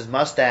 glasses,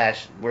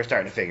 mustache. We're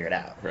starting to figure it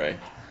out. Right.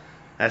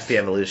 That's the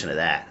evolution of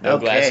that. No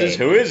Okay. glasses.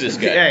 Who is this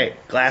guy? Hey,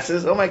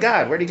 glasses. Oh my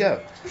God, where'd he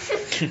go?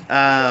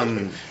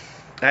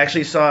 I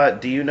actually saw.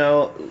 Do you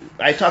know?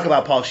 I talk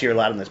about Paul Scheer a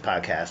lot on this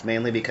podcast,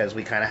 mainly because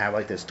we kind of have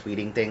like this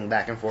tweeting thing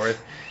back and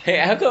forth. Hey,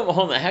 how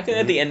come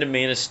at the end of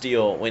Man of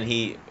Steel when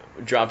he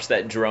drops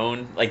that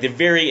drone, like the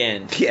very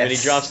end, Yes. when he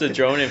drops the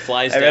drone and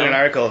flies I down, read an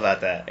article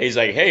about that. he's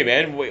like, "Hey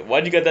man,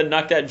 why'd you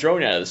knock that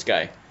drone out of the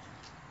sky?"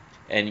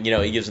 And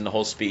he gives him the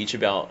whole speech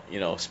about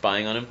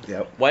spying on him.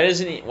 Yep. Why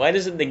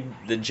doesn't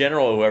the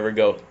general or whoever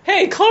go,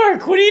 "Hey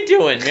Clark, what are you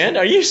doing, man?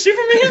 Are you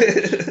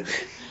Superman?"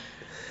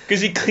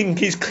 Because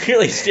he's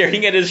clearly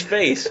staring at his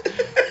face.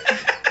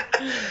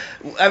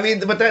 I mean,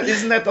 but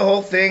isn't that the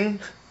whole thing?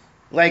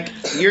 Like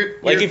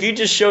if you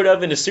just showed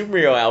up in a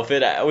superhero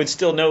outfit, I would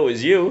still know it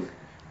was you.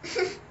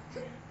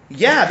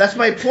 Yeah, that's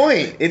my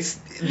point. It's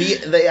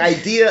the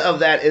idea of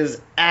that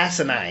is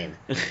asinine.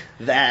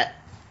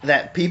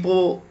 that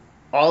people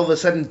all of a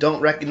sudden don't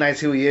recognize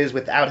who he is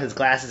without his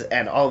glasses,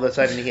 and all of a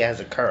sudden he has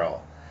a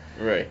curl.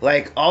 Right.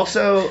 Like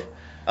also,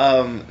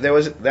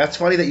 that's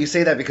funny that you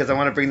say that because I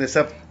want to bring this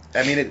up.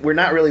 I mean, we're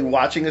not really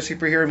watching a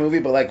superhero movie,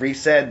 but like Rhys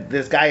said,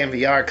 this guy in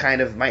VR kind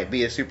of might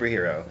be a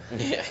superhero.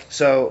 Yeah.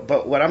 So,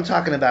 but what I'm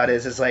talking about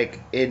is like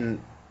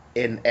in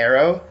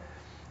Arrow.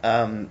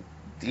 Do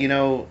you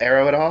know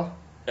Arrow at all?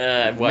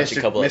 I've watched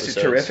a couple Mr. episodes.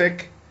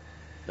 Terrific.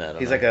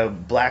 He's like a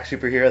black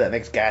superhero that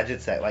makes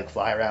gadgets that like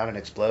fly around and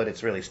explode.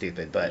 It's really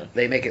stupid, but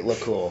they make it look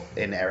cool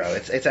in Arrow.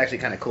 It's actually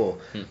kind of cool.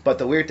 But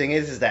the weird thing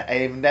is that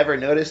I've never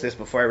noticed this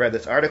before I read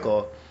this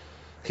article.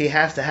 He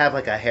has to have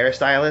like a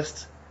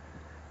hairstylist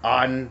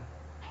on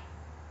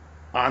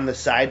the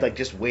side, like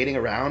just waiting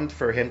around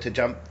for him to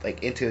jump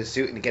like into his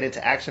suit and get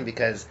into action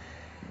because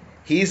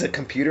he's a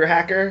computer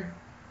hacker,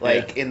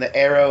 like in the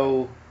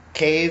Arrow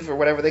cave or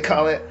whatever they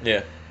call it.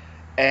 Yeah.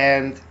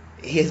 And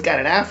he's got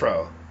an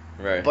afro.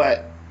 Right.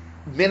 But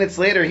minutes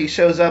later, he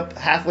shows up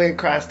halfway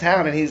across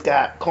town and he's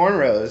got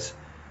cornrows.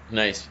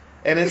 Nice.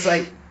 And it's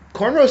like,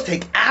 cornrows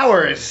take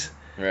hours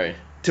Right.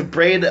 to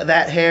braid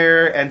that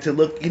hair and to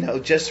look,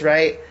 just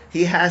right.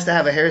 He has to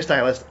have a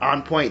hairstylist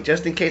on point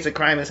just in case a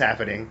crime is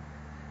happening.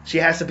 She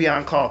has to be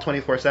on call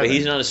 24/7. But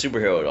he's not a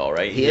superhero at all,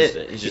 right?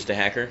 He's just a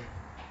hacker?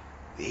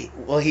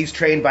 He's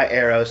trained by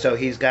Arrow, so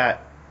he's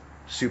got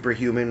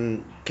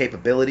superhuman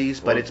capabilities,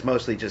 but it's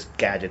mostly just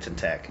gadgets and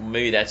tech.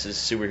 Maybe that's his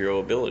superhero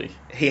ability.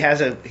 He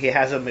has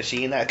a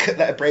machine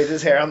that braids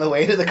his hair on the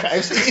way to the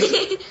crime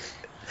scene.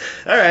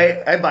 All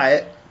right, I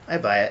buy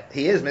it.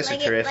 He is Mr.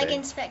 Terrific. Like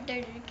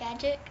Inspector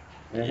Gadget.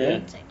 Mm-hmm.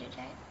 Inspector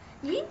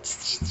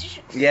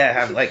Gadget. Yeah,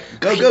 have like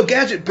go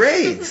gadget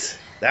braids.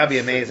 That would be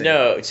amazing.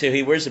 No, so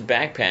he wears a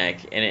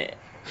backpack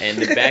and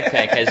the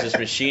backpack has this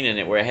machine in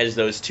it where it has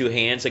those two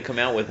hands that come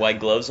out with white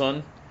gloves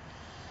on.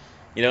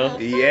 You know?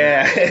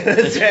 Yeah,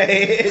 that's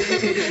right.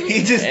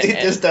 He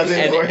just does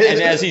it for him.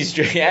 And as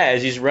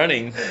he's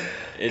running,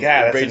 it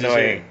that's braids his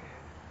annoying. hair.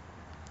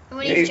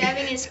 When he's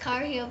driving his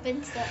car, he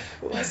opens the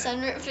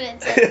sunroof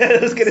and it's like... I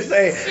was gonna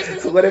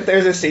say, what if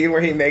there's a scene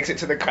where he makes it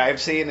to the crime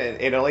scene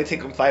and it only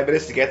takes him 5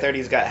 minutes to get there and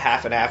he's got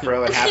half an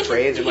afro and half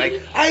braids and like,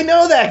 I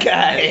know that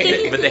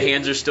guy. But the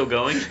hands are still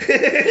going.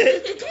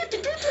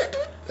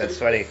 That's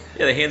funny.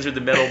 Yeah, the hands are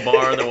the metal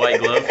bar and the white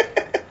glove.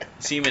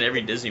 See him in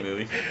every Disney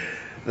movie.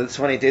 That's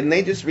funny. Didn't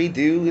they just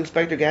redo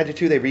Inspector Gadget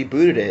 2? They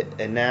rebooted it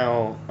and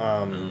now,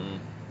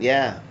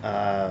 yeah.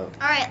 All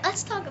right,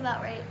 let's talk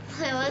about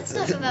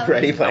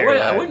Ready Player One.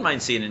 I wouldn't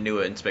mind seeing a new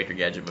Inspector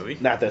Gadget movie.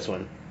 Not this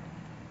one.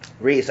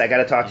 Rhys, I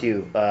gotta talk to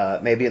you.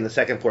 Maybe in the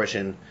second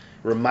portion.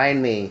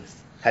 Remind me.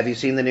 Have you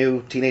seen the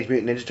new Teenage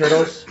Mutant Ninja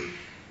Turtles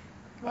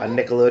on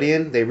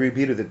Nickelodeon? They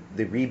rebooted the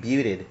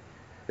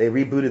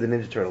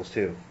Ninja Turtles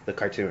too, the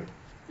cartoon.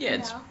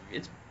 Yeah,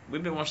 it's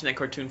we've been watching that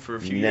cartoon for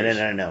a few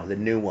years. No, the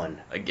new one.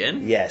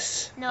 Again?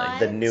 Yes, No,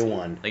 the new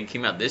one. Like it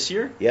came out this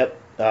year? Yep.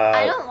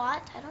 I don't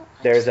watch.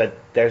 There's a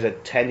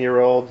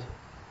 10-year-old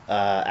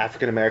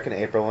African American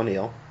April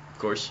O'Neil. Of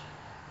course.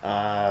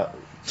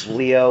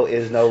 Leo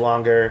is no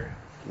longer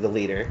the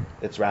leader.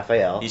 It's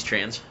Raphael. He's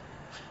trans.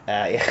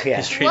 Yeah.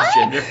 He's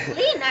transgender.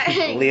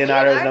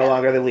 Leonardo is no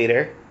longer the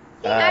leader.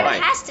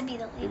 Leonardo has to be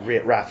the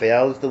leader.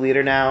 Raphael is the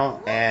leader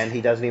now, and he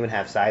doesn't even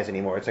have size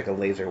anymore. It's like a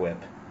laser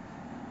whip.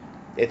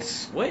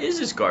 What is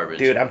this garbage?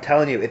 Dude, I'm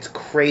telling you, it's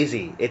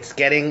crazy. It's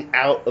getting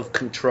out of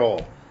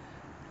control.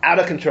 Out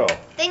of control.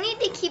 They need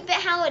to keep it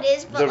how it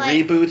is, but the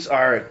reboots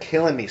are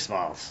killing me,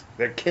 Smalls.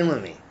 They're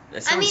killing me.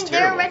 That sounds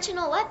terrible. Their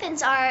original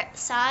weapons are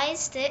size,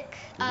 stick,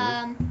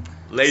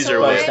 laser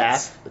bow whip.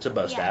 staff. It's a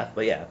bow staff,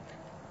 but yeah.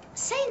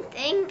 Same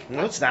thing.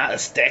 No, it's not a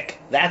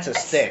stick. That's a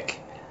stick.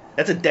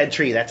 That's a dead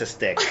tree. That's a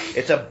stick.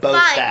 It's a bow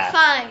staff.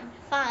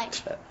 Fine.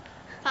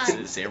 This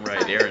is Samurai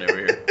Darren over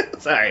here.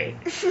 Sorry.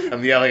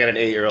 I'm yelling at an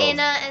 8-year-old.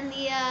 And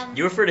the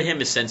You refer to him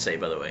as Sensei,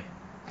 by the way.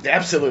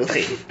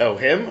 Absolutely. Oh,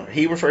 him?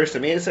 He refers to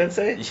me as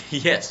Sensei?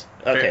 Yes.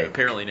 Okay.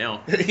 Apparently now.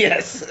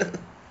 Yes. And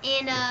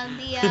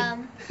the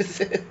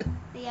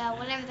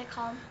whatever they're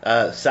called.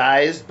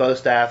 Size, bow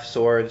staff,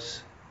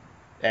 swords,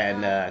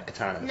 and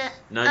katanas.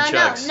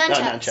 Nunchucks.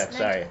 Nunchucks,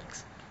 sorry.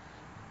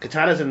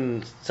 Katanas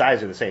and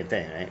size are the same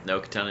thing, right? No,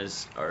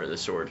 katanas are the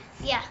sword.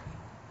 Yeah.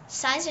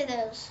 Size are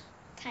those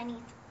tiny.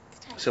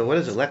 So what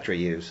does Electra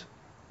use?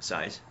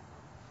 Size.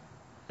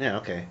 Yeah,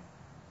 okay.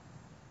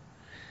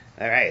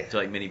 All right. So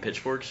like mini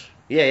pitchforks?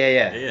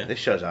 Yeah. This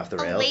show's off the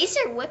A rails.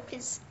 laser whip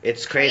is...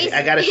 It's crazy.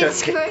 I gotta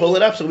pull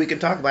it up so we can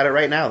talk about it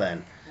right now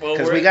then.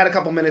 Because we got a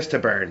couple minutes to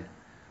burn.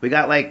 We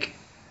got like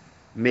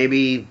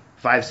maybe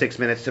 5-6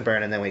 minutes to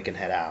burn and then we can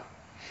head out.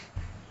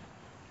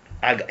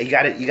 You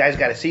guys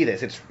gotta see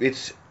this.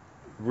 It's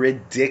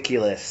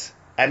ridiculous.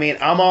 I mean,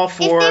 I'm all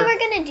for... If they were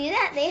gonna do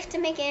that, they have to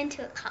make it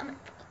into a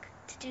comic book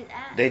to do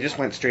that. They just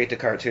went straight to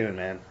cartoon,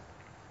 man.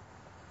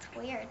 It's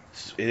weird.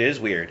 It is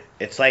weird.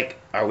 It's like,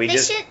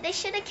 They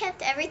should have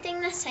kept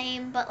everything the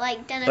same, but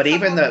like done a But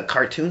even the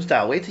cartoon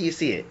style, wait till you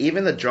see it.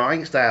 Even the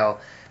drawing style,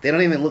 they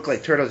don't even look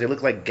like turtles. They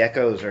look like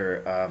geckos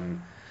or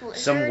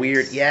some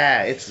weird...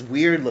 Yeah, it's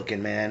weird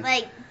looking, man.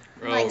 Like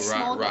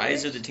small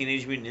Rise gators. of the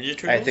Teenage Mutant Ninja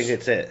Turtles? I think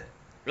it's it.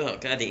 Oh,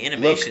 God, the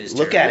animation is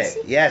terrible. Look at it.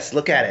 Yes,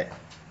 look at it.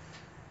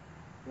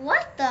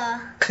 What the?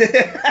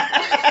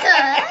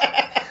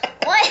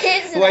 What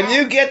is When that?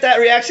 you get that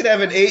reaction of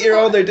an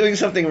 8-year-old, they're doing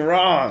something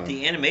wrong.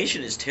 The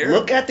animation is terrible.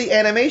 Look at the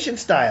animation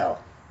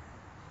style.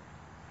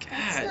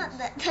 God.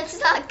 That's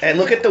not good. And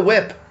look at the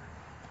whip.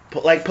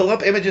 Pull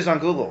up images on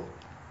Google.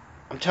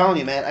 I'm telling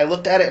you, man. I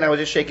looked at it and I was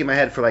just shaking my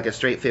head for like a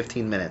straight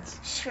 15 minutes.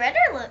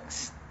 Shredder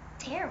looks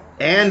terrible.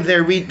 And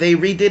they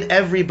redid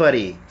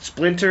everybody.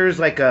 Splinter's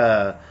like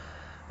an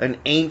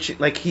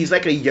ancient, like he's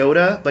like a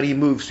Yoda, but he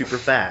moves super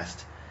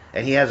fast.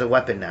 And he has a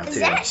weapon now, too. Is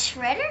that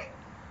Shredder?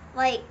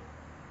 Like...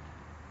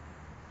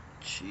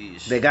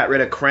 Jeez. They got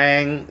rid of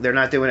Krang. They're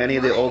not doing any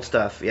of the old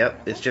stuff.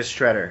 Yep, it's just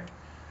Shredder.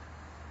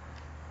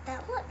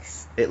 That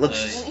looks It looks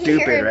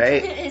stupid,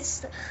 right?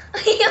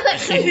 He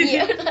looks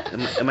weird.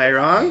 Am I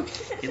wrong?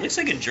 He looks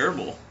like a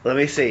gerbil. Let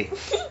me see.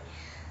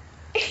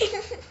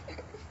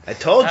 I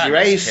told you,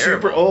 right? He's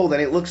terrible. super old,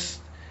 and it looks.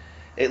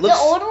 The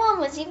older one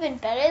was even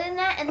better than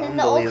that, and then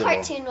the old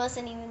cartoon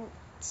wasn't even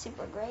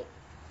super great.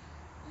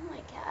 Oh my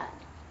god.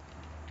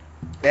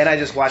 And I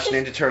just watched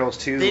Ninja Turtles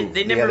 2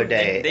 the other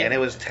day, they- and it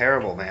was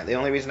terrible, man. The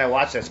only reason I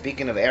watched that,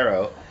 speaking of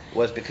Arrow,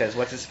 was because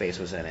what's-his-face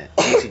was in it?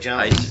 Casey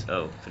Jones. Ice.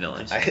 Oh,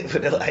 Vanilla Ice.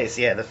 Vanilla Ice,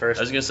 yeah, the first.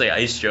 I was gonna say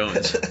Ice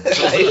Jones. And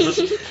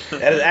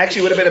it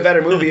actually would have been a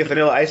better movie if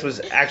Vanilla Ice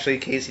was actually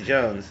Casey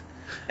Jones.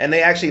 And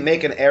they actually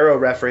make an Arrow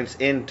reference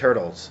in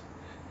Turtles.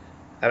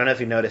 I don't know if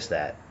you noticed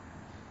that.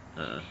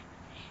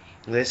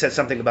 They said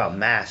something about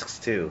masks,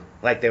 too.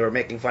 Like, they were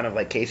making fun of,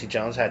 like, Casey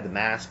Jones had the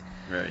mask.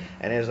 Right.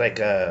 And it was like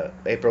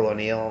April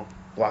O'Neil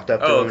walked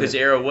up to him. Oh, because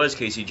Arrow was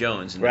Casey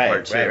Jones in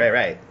part 2.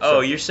 Right. Oh, So-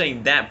 you're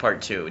saying that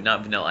part 2,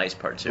 not Vanilla Ice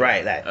part 2.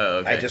 Right, that. Oh,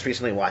 okay. I just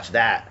recently watched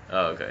that,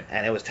 Oh, okay.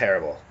 and it was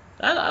terrible.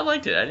 I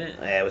liked it. I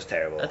didn't. Yeah, it was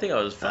terrible. I think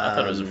I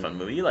thought it was a fun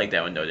movie. You liked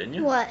that one though, didn't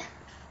you? What?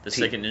 The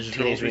second Ninja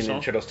Teenage Turtles we Mutant saw.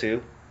 Ninja Turtles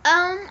 2?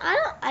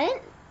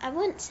 I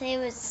wouldn't say it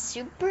was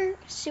super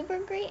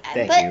great,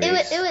 Thank but you,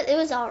 it Rhys.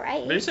 was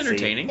alright. But it's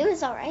entertaining. It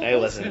was alright. It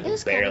wasn't It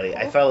was barely. kinda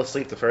I cool. fell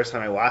asleep the first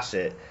time I watched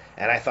it,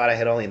 and I thought I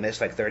had only missed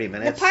like 30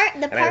 minutes.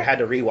 And I had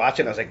to rewatch it,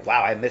 and I was like,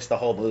 wow, I missed the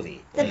whole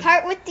movie. The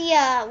part with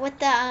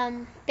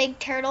the big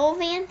turtle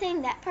van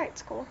thing, that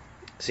part's cool.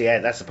 See,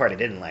 that's the part I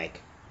didn't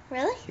like.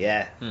 Really?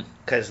 Yeah,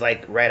 because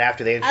like right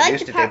after they I like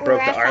introduced the it, they part broke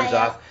where the arms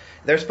Raphael- off.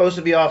 They're supposed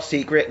to be all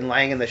secret and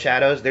lying in the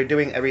shadows. They're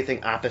doing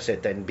everything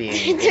opposite than being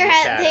in the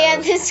shadows. They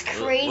have this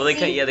crazy. Well,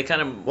 they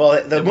kind of.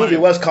 Well, the movie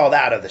was called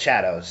Out of the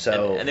Shadows,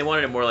 so And they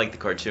wanted it more like the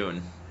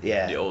cartoon.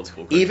 yeah, The old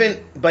school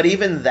cartoon.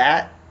 Even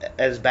that,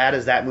 as bad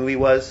as that movie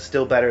was,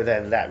 still better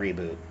than that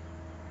reboot.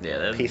 Yeah,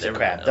 that Piece of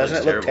crap. that Doesn't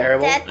looks it look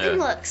terrible? That Yeah. thing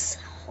looks.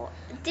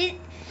 Thank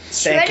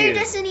Shredder you.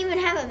 doesn't even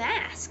have a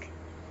mask.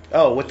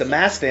 Oh, with the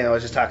mask thing I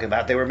was just talking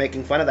about, they were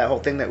making fun of that whole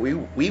thing that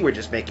we were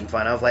just making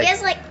fun of. Like He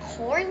has like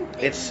horn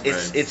things.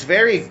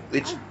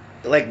 it's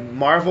like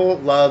Marvel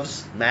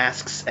loves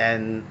masks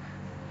and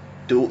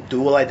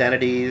dual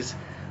identities.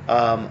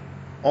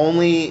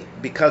 Only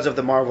because of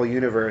the Marvel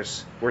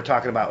universe, we're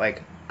talking about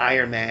like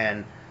Iron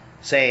Man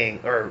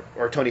saying or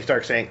Tony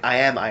Stark saying I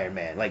am Iron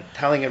Man, like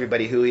telling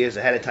everybody who he is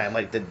ahead of time.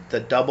 Like the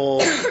double,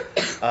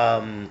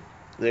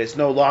 there's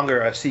no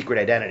longer a secret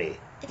identity.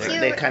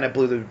 They kind of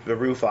blew the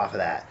roof off of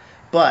that.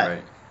 But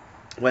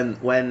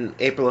when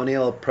April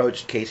O'Neil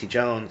approached Casey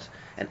Jones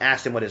and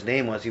asked him what his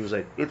name was, he was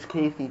like, "It's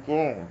Casey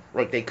Jones."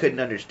 Like they couldn't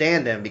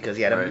understand him because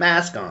he had a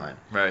mask on.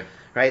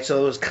 Right.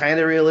 So it was kind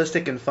of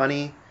realistic and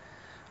funny.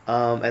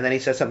 And then he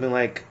said something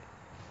like,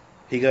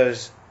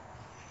 he's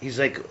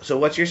like, "So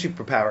what's your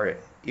superpower?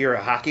 You're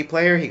a hockey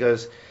player?" He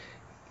goes,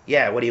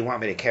 "Yeah, what do you want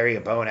me to carry,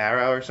 a bow and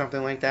arrow or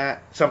something like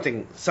that?"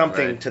 Something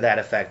to that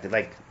effect,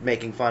 like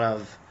making fun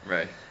of.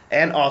 Right.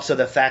 And also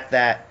the fact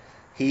that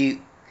he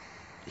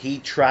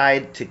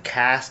tried to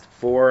cast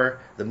for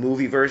the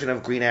movie version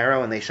of Green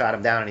Arrow and they shot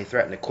him down and he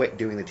threatened to quit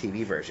doing the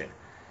TV version.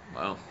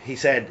 Wow. He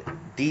said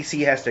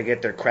DC has to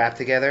get their crap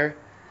together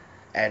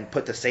and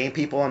put the same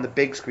people on the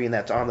big screen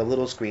that's on the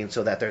little screen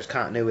so that there's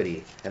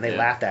continuity. And they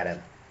laughed at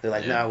him. They're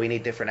like, "No, we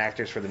need different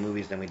actors for the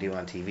movies than we do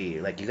on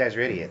TV. Like, you guys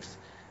are idiots."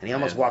 And he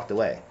almost walked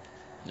away.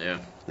 Yeah.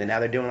 And now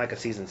they're doing like a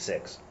season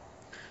 6.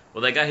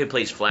 Well, that guy who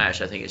plays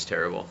Flash, I think, is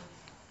terrible.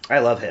 I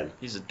love him.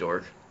 He's a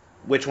dork.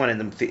 Which one,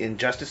 in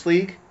Justice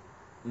League?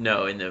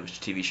 No, in the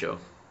TV show.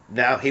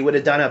 No, he would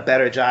have done a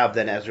better job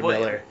than Ezra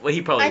Miller. Well,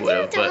 he probably would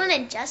have. I think the one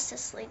in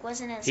Justice League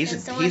wasn't as good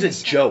as the one He's in a the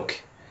show. joke.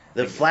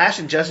 The Flash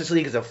in Justice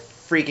League is a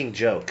freaking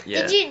joke.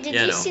 Yeah. Did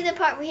you see the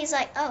part where he's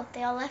like, "Oh,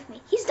 they all left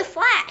me"? He's the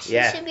Flash.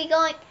 Yeah. He should be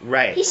going.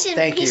 Right. He should.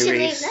 Thank he you, should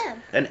Rhys. leave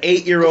them. An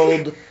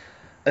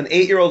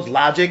 8-year-old's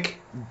logic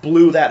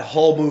blew that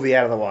whole movie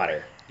out of the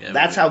water. Yeah,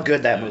 That's how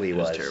good that movie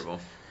was. It was terrible.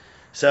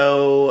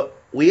 So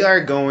we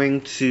are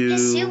going to.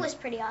 His suit was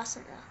pretty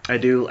awesome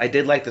though. I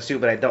did like the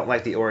suit, but I don't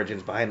like the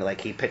origins behind it.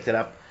 Like he picked it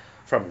up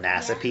from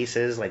NASA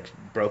pieces, like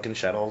broken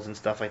shuttles and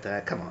stuff like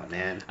that. Come on,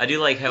 man. I do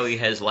like how he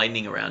has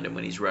lightning around him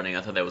when he's running.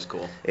 I thought that was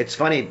cool. It's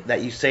funny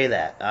that you say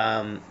that.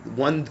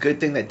 One good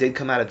thing that did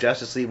come out of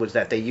Justice League was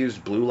that they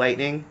used blue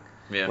lightning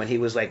when he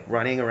was like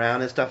running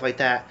around and stuff like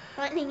that.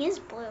 Lightning is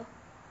blue.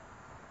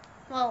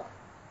 Well,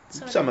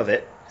 Some of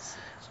it.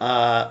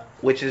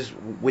 Which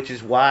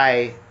is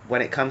why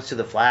when it comes to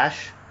the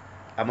Flash,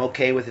 I'm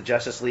okay with the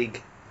Justice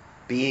League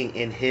being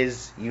in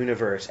his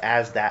universe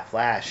as that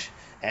Flash,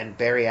 and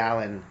Barry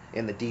Allen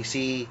in the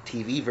DC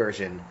TV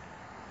version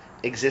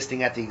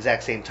existing at the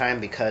exact same time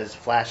because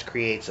Flash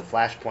creates a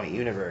Flashpoint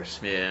universe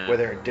where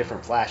there are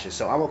different Flashes.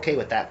 So I'm okay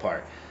with that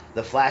part.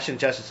 The Flash in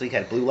Justice League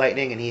had blue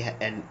lightning,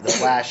 and the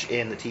Flash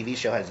in the TV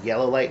show has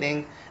yellow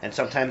lightning, and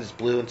sometimes it's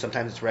blue and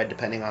sometimes it's red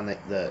depending on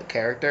the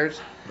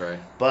characters. Right.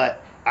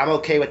 But I'm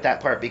okay with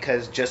that part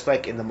because just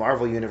like in the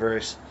Marvel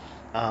universe,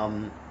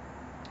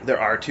 there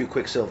are 2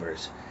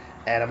 Quicksilvers.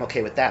 And I'm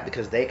okay with that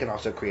because they can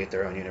also create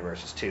their own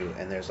universes too.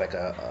 And there's like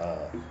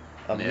a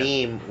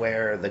meme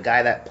where the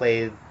guy that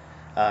played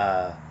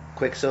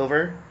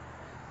Quicksilver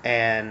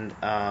and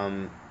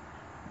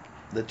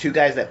the two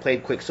guys that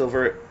played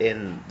Quicksilver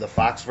in the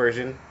Fox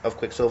version of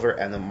Quicksilver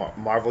and the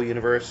Marvel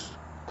Universe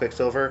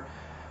Quicksilver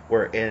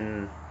were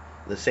in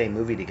the same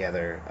movie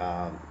together.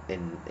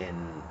 In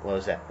what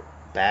was that?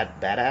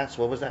 Badass?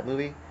 What was that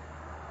movie?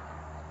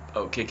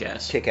 Oh,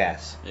 Kick-Ass.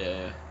 Kick-Ass.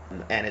 Yeah.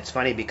 And it's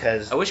funny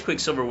because I wish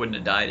Quicksilver wouldn't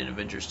have died in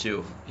Avengers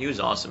 2. He was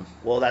awesome.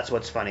 Well, that's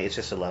what's funny. It's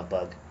just a love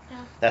bug. Yeah.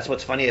 That's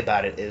what's funny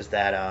about it is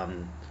that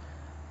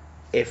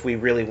if we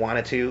really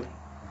wanted to,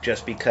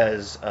 just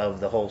because of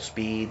the whole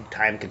speed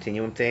time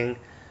continuum thing,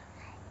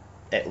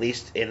 at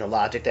least in the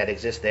logic that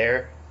exists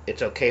there,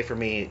 it's okay for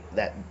me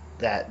that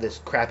this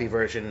crappy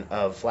version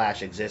of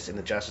Flash exists in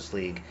the Justice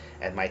League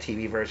and my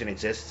TV version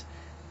exists.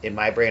 In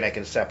my brain, I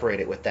can separate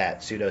it with that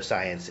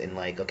pseudoscience in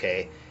like,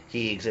 okay,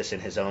 he exists in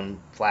his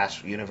own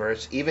Flash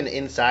universe, even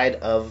inside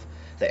of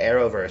the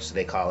Arrowverse,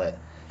 they call it.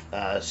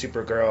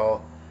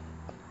 Supergirl,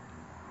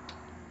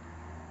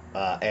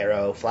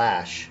 Arrow,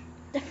 Flash.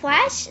 The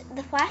Flash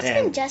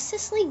And- in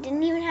Justice League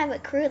didn't even have a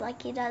crew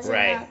like he does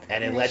Right,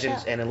 and in in the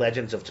Legends show. and in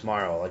Legends of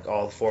Tomorrow, like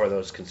all four of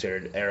those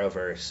considered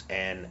Arrowverse,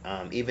 and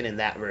even in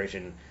that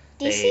version,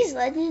 DC's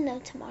Legend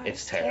of Tomorrow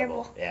it's is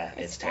terrible. Yeah,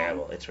 it's bad.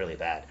 terrible. It's really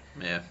bad.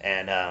 Yeah.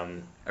 And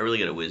I really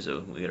gotta whiz though.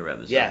 We gotta wrap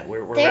this yeah, up.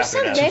 we're There's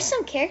wrapping it up. there's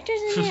some characters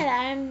in here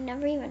that I've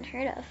never even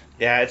heard of.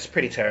 Yeah, it's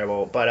pretty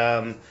terrible.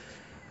 But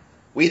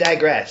we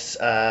digress.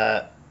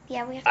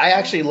 Yeah, we have to I go.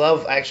 actually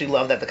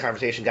love that the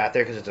conversation got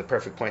there because it's a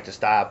perfect point to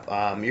stop.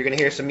 You're gonna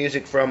hear some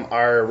music from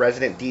our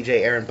resident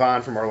DJ Aaron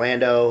Bond from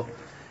Orlando,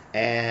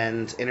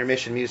 and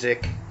intermission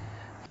music.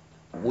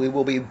 We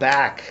will be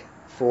back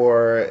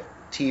for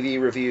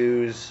TV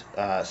reviews,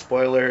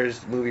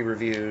 spoilers, movie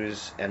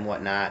reviews, and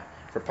whatnot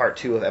for part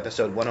 2 of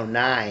episode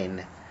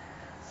 109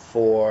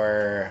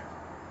 for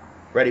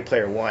Ready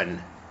Player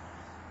One.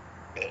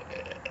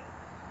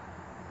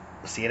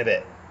 See you in a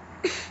bit.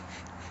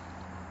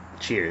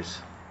 Cheers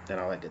and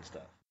all that good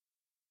stuff.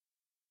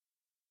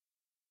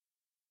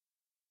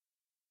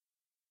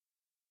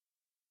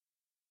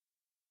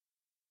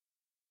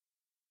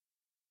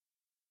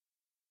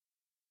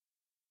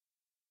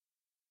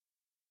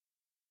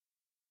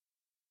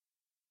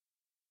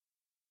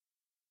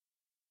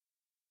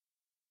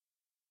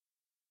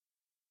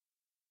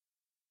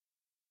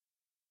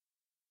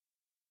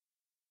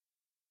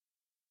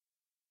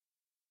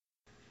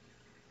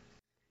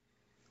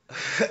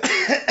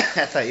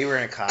 I thought you were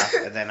gonna cough,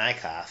 and then I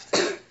coughed.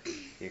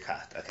 You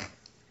coughed, okay.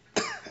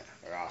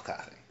 We're all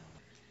coughing.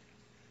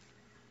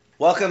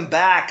 Welcome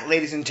back,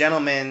 ladies and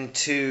gentlemen,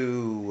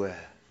 to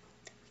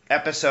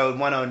episode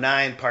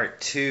 109,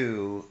 part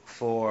 2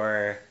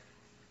 for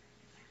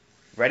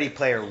Ready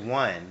Player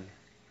One,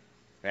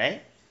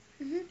 right?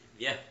 Mhm.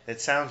 Yeah.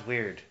 It sounds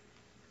weird.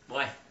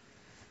 Why?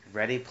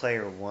 Ready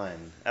Player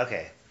One.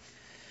 Okay.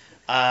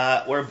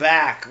 We're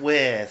back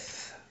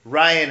with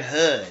Ryan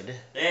Hood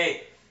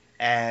Hey.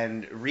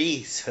 and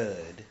Rhys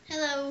Hood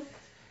Hello.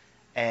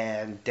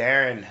 and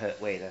Darren Hood.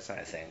 Wait, that's not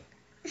a thing.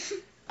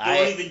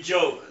 Don't even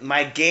joke.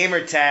 My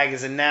gamer tag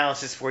is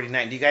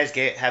Analysis49. Do you guys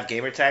have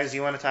gamer tags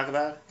you want to talk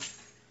about?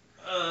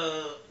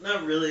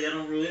 Not really.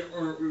 We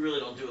really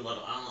don't do a lot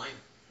of online.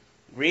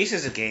 Rhys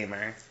is a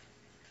gamer,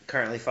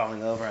 currently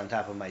falling over on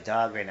top of my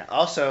dog right now.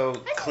 Also, I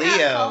did not fall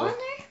Cleo. in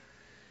there.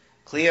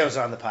 Cleo's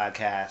on the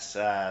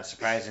podcast,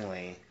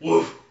 surprisingly.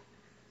 Woof.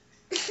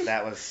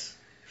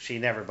 She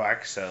never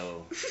barks,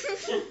 so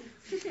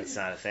it's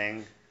not a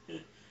thing.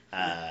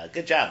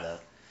 Good job, though.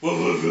 Woof,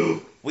 woof,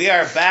 woof. We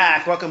are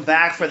back. Welcome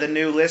back for the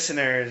new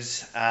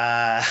listeners.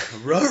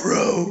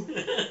 Ruh-roh.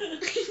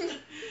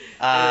 It's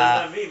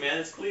not me, man.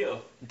 It's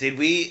Cleo. Did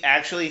we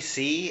actually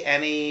see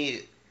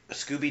any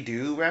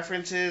Scooby-Doo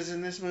references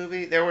in this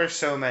movie? There were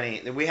so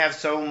many. We have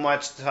so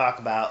much to talk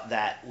about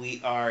that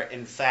we are,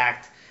 in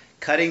fact,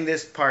 cutting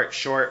this part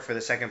short for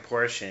the second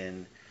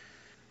portion.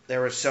 There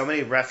were so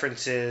many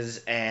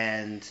references,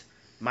 and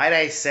might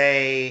I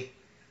say,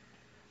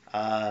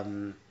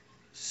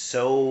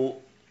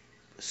 so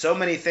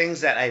many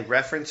things that I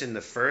referenced in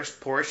the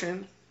first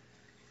portion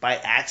by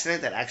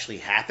accident that actually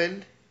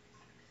happened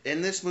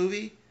in this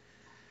movie,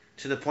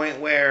 to the point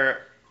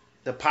where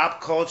the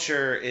pop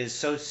culture is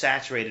so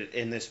saturated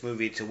in this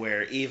movie to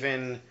where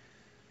even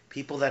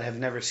people that have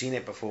never seen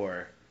it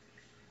before,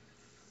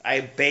 I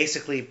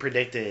basically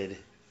predicted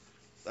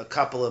a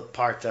couple of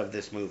parts of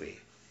this movie.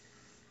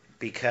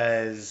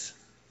 Because,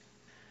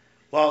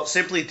 well,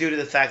 simply due to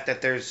the fact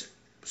that there's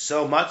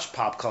so much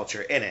pop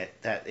culture in it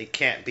that it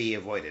can't be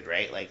avoided,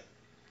 right? Like,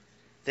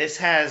 this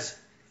has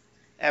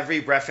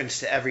every reference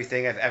to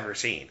everything I've ever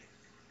seen,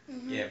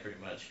 Mm-hmm. Yeah, pretty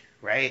much.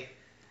 right?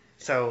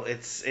 So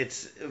it's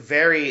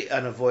very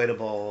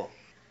unavoidable.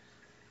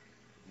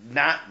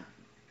 Not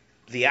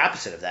the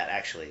opposite of that,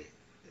 actually.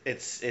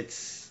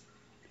 It's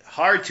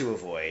hard to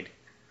avoid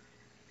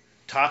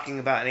talking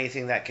about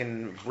anything that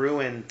can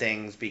ruin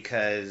things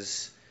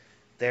because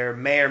there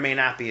may or may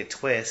not be a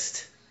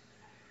twist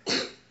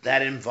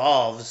that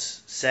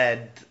involves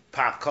said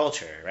pop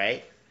culture,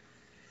 right?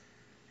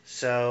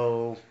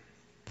 So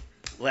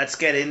let's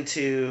get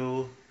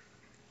into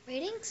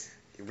Ratings?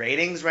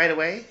 ratings right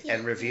away Yeah,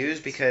 and reviews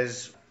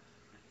because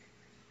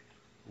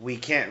we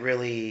can't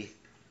really.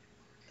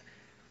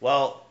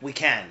 Well, we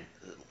can.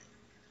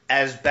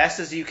 As best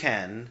as you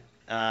can,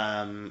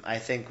 I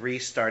think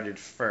Rhys started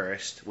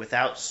first.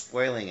 Without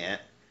spoiling it,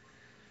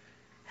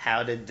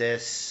 how did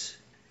this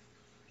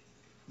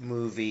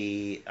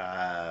movie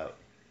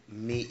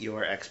meet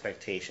your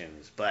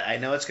expectations? But I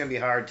know it's going to be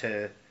hard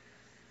to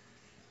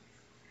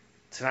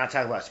not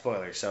talk about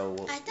spoilers, so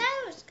I thought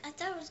it was good. I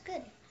thought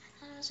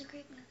it was a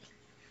great movie.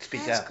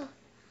 speak That's up. cool.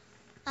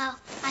 Oh,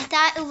 I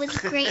thought it was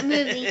a great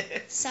movie.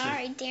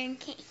 Sorry, Darren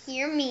can't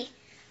hear me.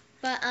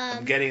 But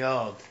I'm getting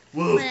old.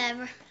 Woo.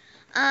 Whatever.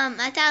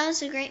 I thought it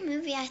was a great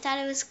movie. I thought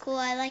it was cool.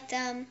 I liked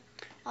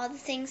all the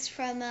things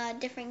from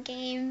different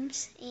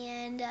games,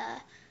 and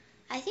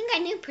I think I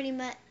knew pretty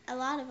much a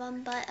lot of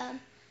them. But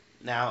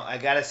Now I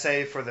gotta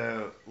say for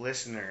the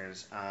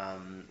listeners,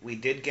 we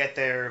did get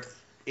there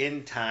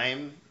in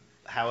time.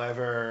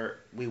 However,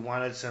 we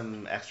wanted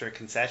some extra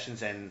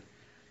concessions, and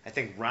I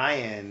think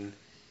Ryan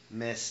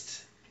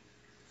missed.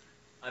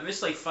 I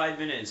missed like 5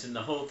 minutes, and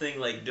the whole thing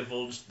like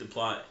divulged the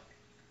plot.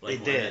 Like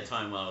It one did. at a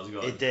time while I was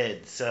going. It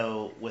did.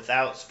 So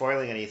without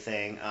spoiling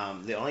anything,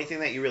 the only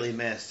thing that you really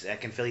missed, I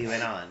can fill you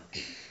in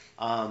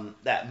on,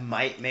 that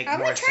might make are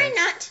more we trying sense.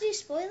 not to do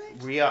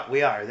spoilers?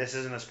 We are. This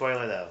isn't a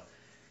spoiler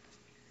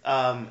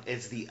though.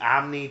 It's the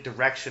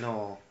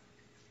omnidirectional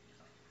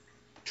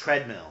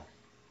treadmill.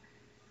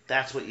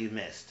 That's what you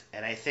missed,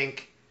 and I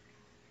think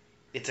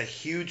it's a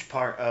huge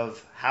part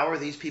of how are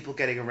these people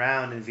getting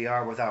around in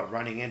VR without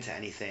running into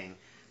anything.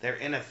 They're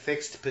in a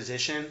fixed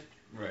position,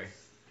 Right.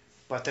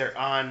 but they're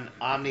on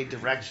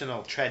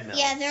omnidirectional treadmills.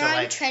 Yeah, they're So, on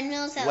like,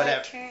 treadmills that whatever,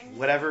 like turn.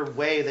 whatever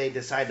way they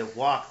decide to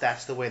walk,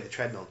 that's the way the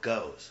treadmill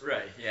goes.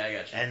 Right. Yeah, I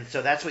got you. And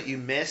so that's what you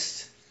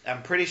missed.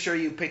 I'm pretty sure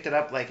you picked it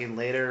up like in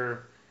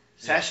later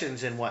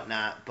sessions and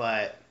whatnot,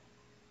 but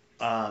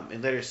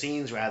in later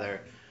scenes rather.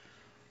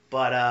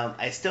 But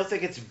I still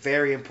think it's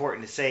very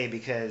important to say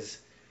because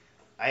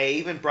I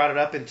even brought it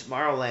up in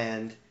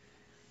Tomorrowland.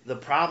 The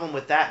problem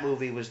with that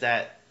movie was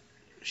that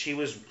she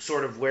was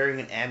sort of wearing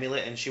an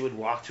amulet and she would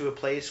walk to a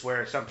place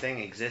where something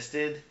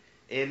existed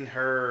in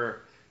her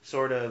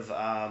sort of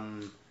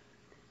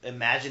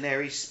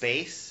imaginary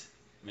space.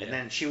 Yeah. And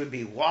then she would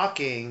be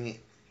walking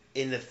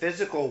in the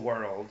physical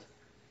world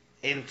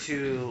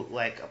into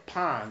like a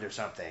pond or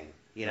something,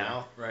 you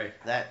know? Right.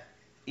 That,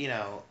 you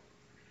know,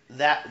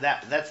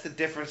 that's the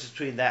difference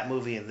between that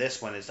movie and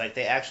this one. Is like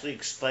they actually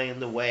explain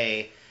the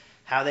way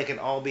how they can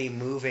all be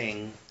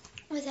moving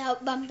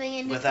Without bumping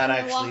into without them or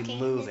actually walking.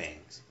 moving.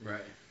 Right.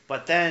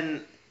 But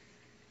then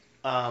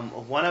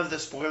one of the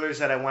spoilers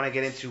that I want to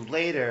get into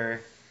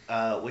later,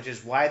 which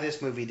is why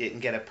this movie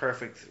didn't get a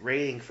perfect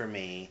rating for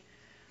me,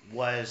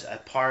 was a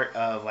part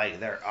of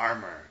like their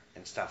armor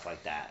and stuff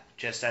like that.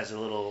 Just as a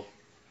little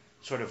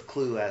sort of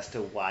clue as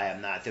to why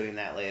I'm not doing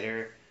that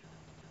later,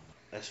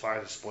 as far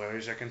as the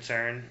spoilers are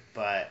concerned.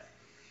 But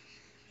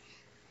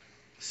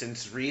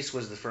since Rhys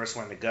was the first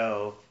one to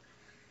go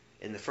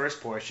in the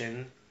first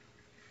portion,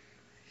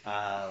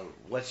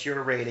 what's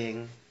your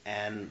rating?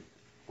 And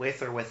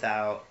with or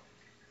without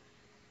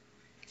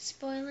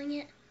Spoiling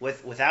it.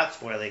 without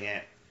spoiling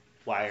it,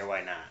 why or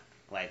why not?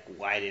 Like,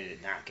 why did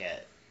it not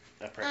get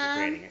a perfect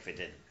rating if it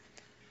didn't?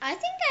 I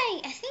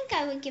think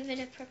I would give it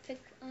a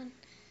perfect one.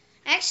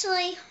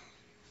 Actually,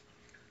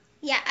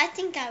 yeah, I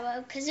think I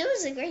would because it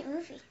was a great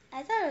movie.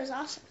 I thought it was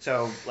awesome.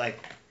 So, like,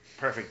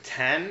 perfect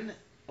 10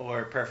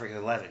 or perfect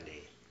 11D?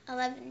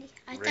 11.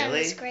 I thought Really?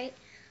 it was great.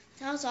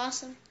 That was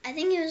awesome. I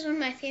think it was one of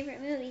my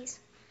favorite movies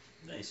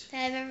Nice.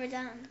 that I've ever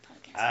done on the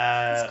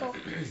podcast. It's cool.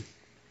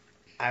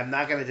 I'm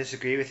not going to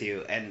disagree with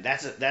you, and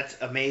that's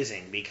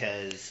amazing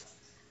because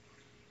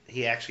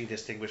he actually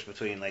distinguished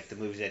between like the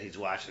movies that he's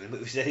watched and the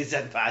movies that he's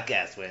done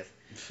podcasts with.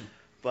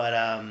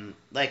 But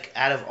like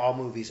out of all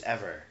movies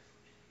ever,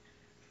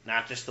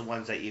 not just the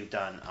ones that you've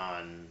done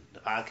on the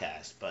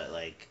podcast, but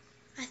like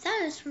I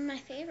thought it was one of my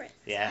favorites.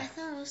 Yeah. I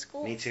thought it was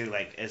cool. me too.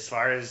 Like as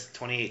far as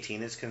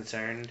 2018 is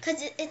concerned,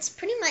 Because it's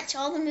pretty much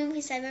all the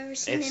movies I've ever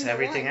seen. it's into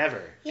everything one.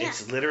 ever. Yeah.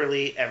 It's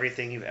literally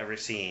everything you've ever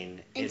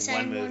seen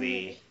Inside in one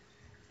movie.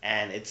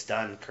 And it's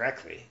done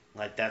correctly.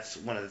 Like that's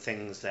one of the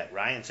things that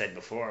Ryan said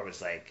before was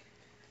like,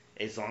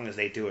 as long as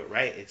they do it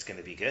right, it's going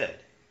to be good.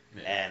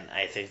 Yeah. And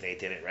I think they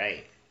did it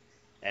right.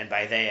 And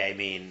by they, I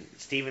mean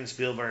Steven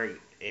Spielberg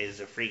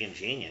is a freaking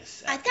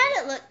genius. I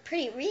thought it looked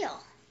pretty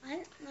real.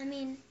 I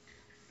mean,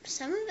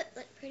 some of it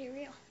looked pretty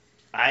real.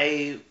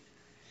 I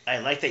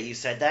like that you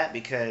said that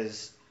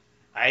because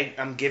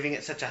I'm giving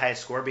it such a high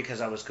score because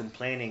I was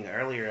complaining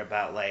earlier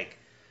about like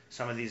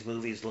some of these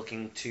movies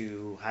looking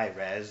too high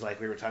res, like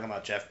we were talking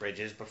about Jeff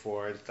Bridges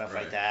before and stuff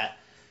like Right. that.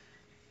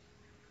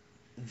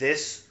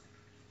 This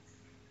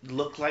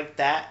looked like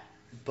that,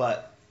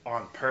 but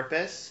on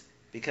purpose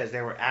because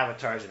there were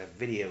avatars in a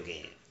video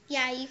game.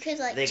 Yeah, you could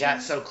like. They got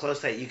change- so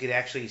close that you could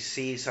actually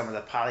see some of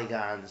the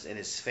polygons in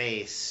his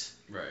face,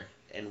 Right.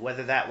 and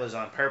whether that was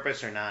on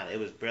purpose or not, it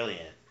was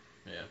brilliant.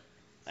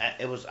 Yeah.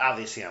 It was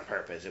obviously on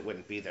purpose. It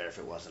wouldn't be there if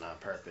it wasn't on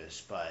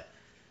purpose, but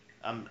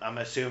I'm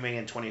assuming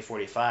in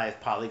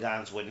 2045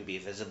 polygons wouldn't be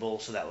visible,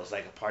 so that was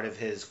like a part of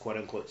his quote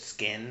unquote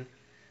skin,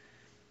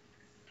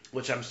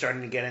 which I'm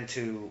starting to get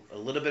into a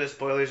little bit of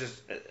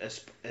spoilers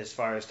as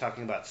far as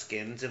talking about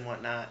skins and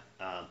whatnot,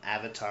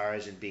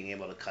 avatars and being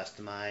able to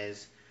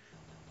customize.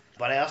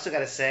 But I also got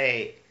to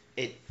say,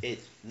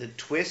 the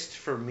twist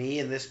for me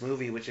in this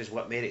movie, which is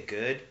what made it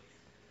good,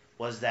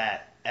 was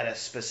that at a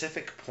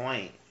specific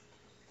point,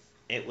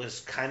 it was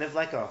kind of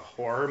like a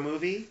horror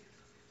movie.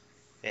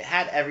 It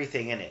had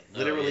everything in it,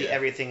 literally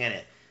everything in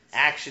it.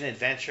 Action,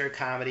 adventure,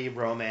 comedy,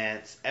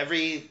 romance,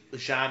 every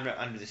genre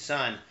under the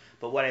sun.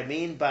 But what I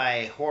mean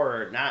by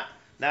horror, not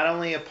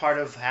only a part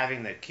of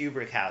having the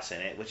Kubrick house in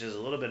it, which is a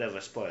little bit of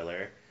a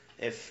spoiler,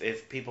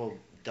 if people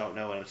don't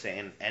know what I'm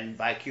saying. And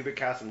by Kubrick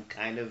house, I'm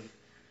kind of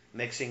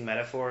mixing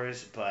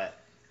metaphors, but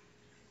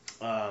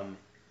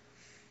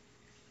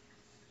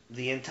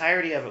the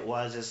entirety of it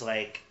is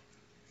like,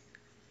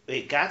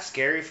 it got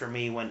scary for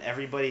me when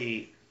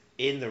everybody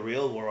in the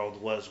real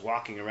world was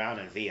walking around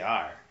in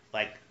VR.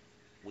 Like,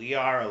 we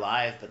are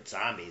alive but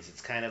zombies.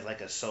 It's kind of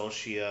like a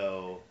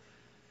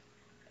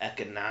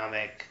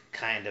socio-economic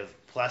kind of,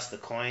 plus the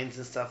coins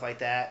and stuff like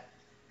that.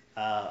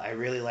 I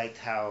really liked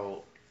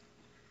how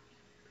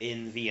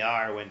in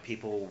VR, when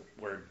people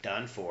were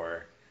done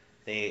for,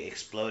 they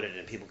exploded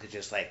and people could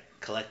just like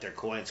collect their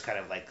coins, kind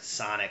of like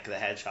Sonic the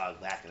Hedgehog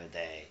back in the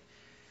day.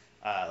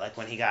 Like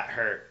when he got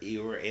hurt,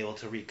 you were able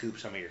to recoup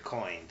some of your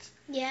coins.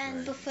 Yeah,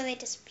 and before they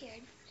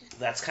disappeared.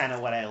 That's kind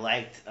of what I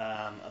liked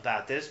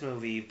about this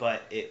movie,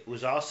 but it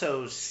was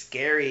also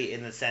scary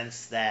in the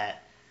sense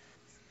that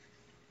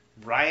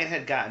Ryan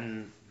had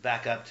gotten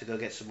back up to go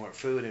get some more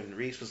food, and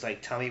Rhys was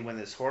like, tell me when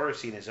this horror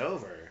scene is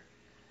over.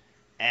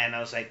 And I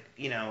was like,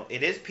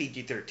 it is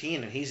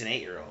PG-13, and he's an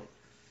 8-year-old.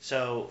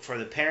 So for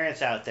the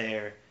parents out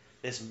there,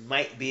 this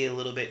might be a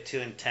little bit too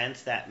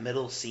intense, that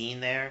middle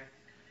scene there,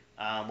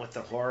 with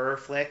the horror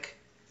flick,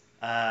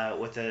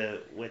 with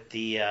the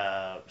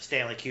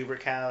Stanley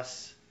Kubrick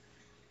house,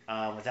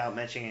 without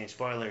mentioning any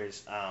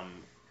spoilers.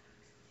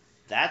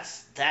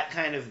 That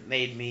kind of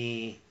made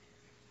me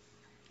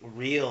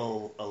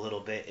reel a little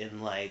bit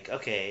in like,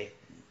 okay,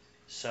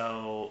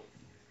 so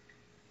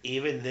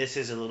even this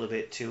is a little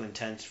bit too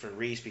intense for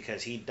Rhys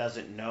because he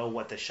doesn't know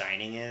what The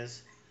Shining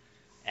is,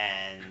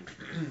 and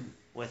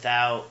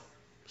without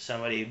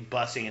somebody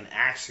busting an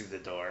axe through the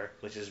door,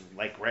 which is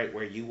like right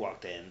where you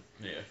walked in,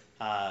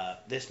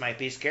 this might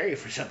be scary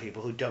for some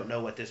people who don't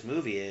know what this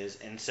movie is.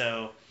 And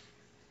so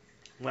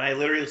when I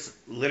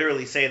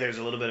literally say there's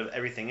a little bit of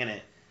everything in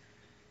it,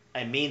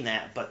 I mean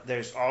that, but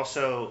there's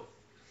also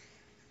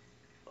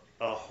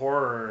a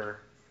horror,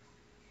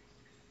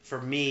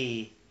 for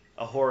me,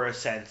 a horror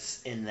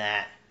sense in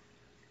that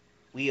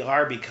we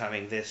are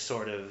becoming this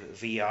sort of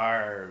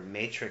VR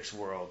Matrix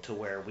world to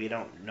where we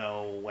don't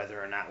know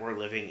whether or not we're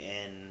living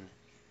in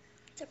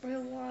the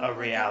real world, a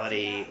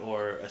reality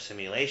or a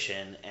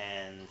simulation,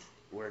 and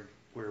we're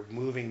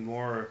moving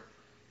more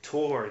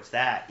towards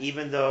that,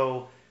 even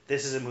though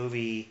this is a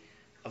movie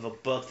of a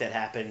book that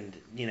happened,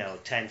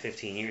 10,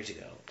 15 years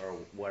ago, or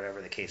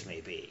whatever the case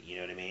may be. You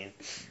know what I mean?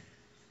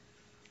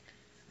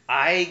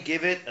 I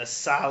give it a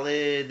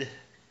solid...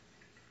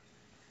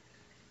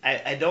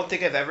 I don't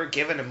think I've ever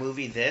given a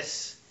movie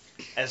this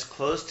as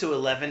close to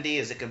 11D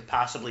as it can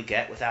possibly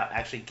get without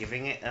actually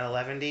giving it an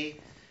 11D.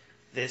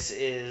 This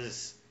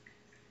is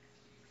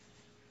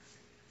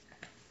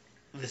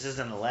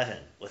an 11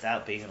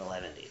 without being an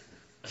 11D.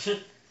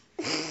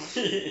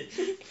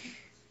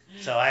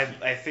 So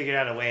I figured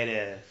out a way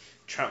to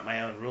trump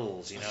my own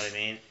rules, you know what I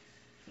mean?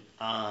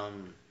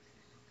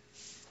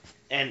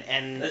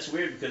 And that's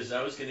weird because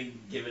I was going to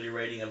give it a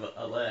rating of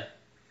a le.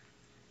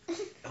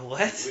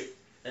 What?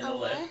 An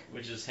le,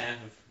 which is half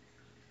of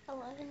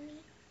 11.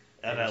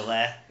 An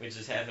le, which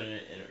is half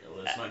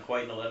it's not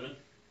quite an 11.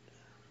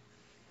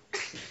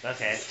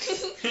 Okay.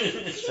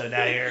 So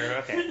now you're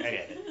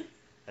okay.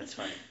 That's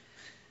fine.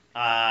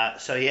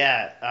 So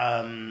yeah,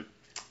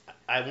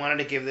 I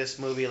wanted to give this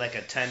movie like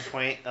a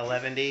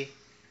 10.11D.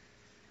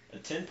 A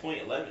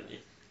 10.11D.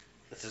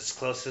 It's as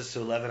closest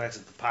to 11 as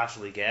it could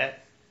possibly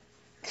get.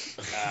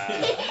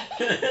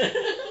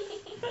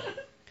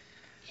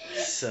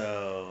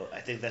 So I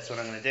think that's what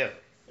I'm gonna do.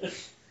 I'm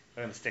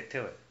gonna stick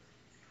to it.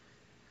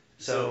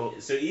 So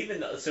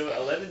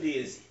 11D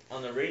is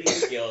on the rating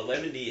scale.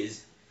 11D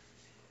is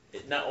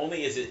not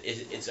only is it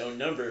its own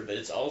number, but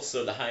it's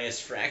also the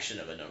highest fraction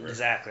of a number.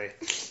 Exactly.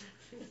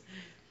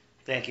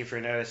 Thank you for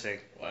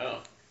noticing.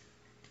 Wow.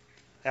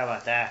 How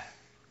about that?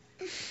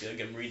 I feel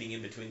like I'm reading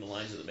in between the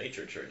lines of the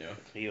Matrix right now.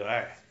 You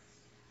are.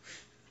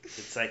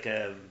 It's like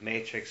a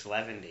Matrix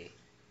 11D.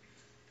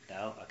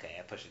 No? Okay,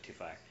 I pushed it too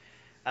far.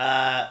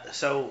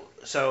 So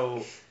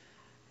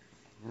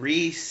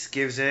Rhys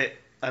gives it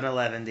an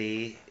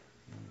 11D.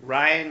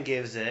 Ryan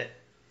gives it...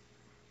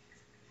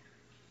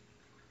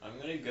 I'm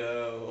going to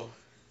go...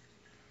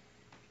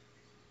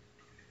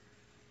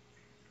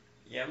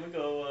 Yeah, I'm going to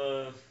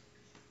go...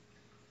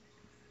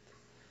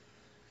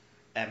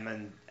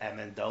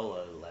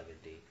 Amendola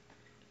 11D.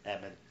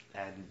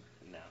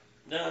 No.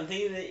 No, I'm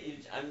thinking that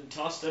I'm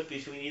tossed up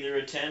between either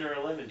a 10 or a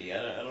 11.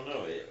 I don't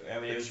know.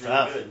 It was really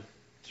tough. good.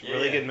 It's a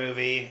really good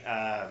movie.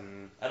 I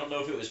don't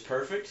know if it was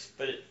perfect,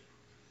 but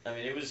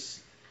it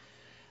was.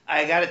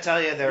 I gotta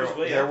tell you, there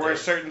were there.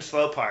 certain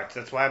slow parts.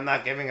 That's why I'm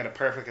not giving it a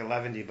perfect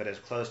 11, but as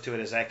close to it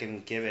as I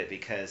can give it,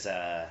 because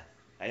I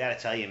gotta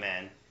tell you,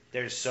 man,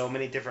 there's so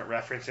many different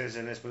references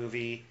in this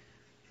movie.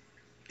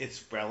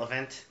 It's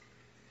relevant.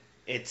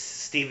 It's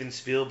Steven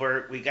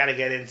Spielberg. We gotta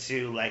get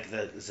into like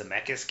the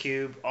Zemeckis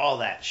cube, all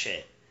that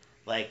shit.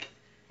 Like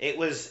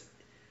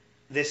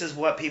this is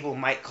what people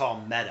might call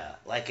meta.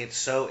 Like it's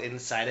so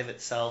inside of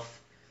itself.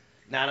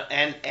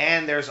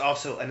 And there's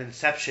also an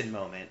Inception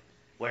moment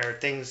where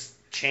things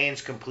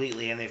change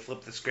completely and they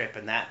flip the script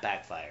and that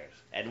backfires.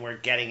 And we're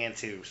getting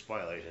into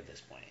spoilers at this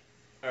point.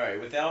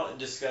 Alright, without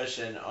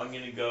discussion, I'm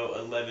going to go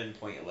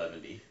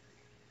 11.11.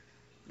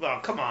 Well,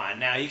 come on,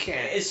 now you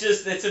can't.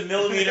 It's a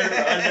millimeter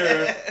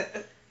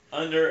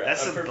under.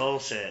 That's some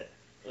bullshit.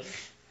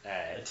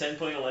 Alright. A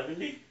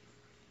 10.11?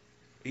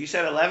 You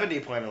said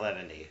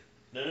 11.11.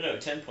 No,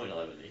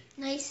 10.11.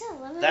 No, you said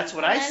 11. That's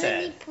what I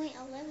said.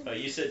 11.11. Oh,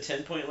 you said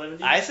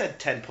 10.11? I said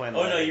 10.11.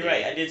 Oh, no, you're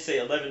right. I did say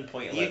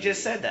 11.11. You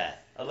just said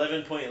that.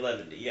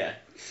 11.11, yeah.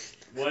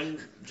 One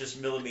just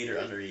millimeter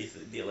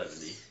underneath the 11.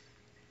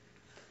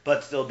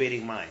 But still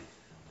beating mine.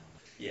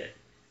 Yeah.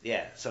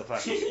 Yeah, so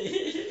fuck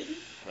you.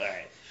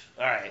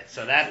 Alright,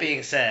 so that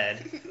being said,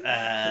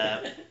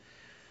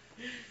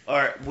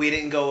 or we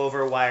didn't go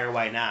over why or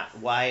why not.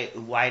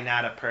 Why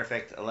not a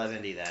perfect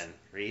 11 then,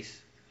 Rhys?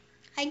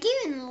 I gave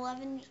it an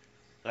 11.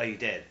 Oh, you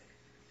did?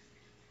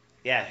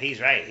 Yeah,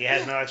 he's right. He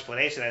has no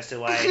explanation as to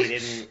why he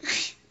didn't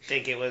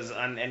think it was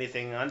on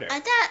anything under. I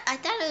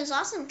thought it was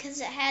awesome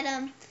because it had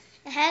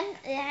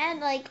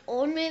like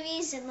old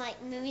movies and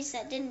like movies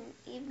that didn't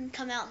even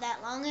come out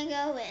that long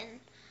ago and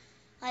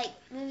like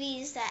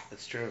movies that.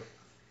 That's true.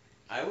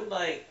 I would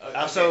like. Okay.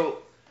 Also,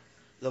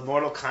 the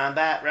Mortal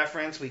Kombat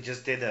reference. We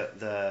just did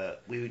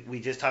we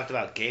just talked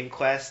about Game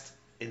Quest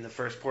in the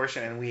first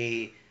portion, and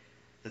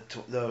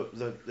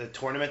the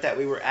tournament that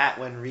we were at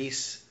when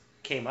Rhys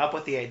came up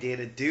with the idea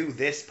to do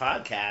this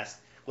podcast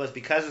was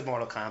because of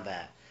Mortal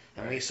Kombat,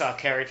 and we saw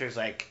characters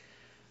like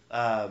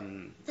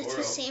The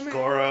two samurai.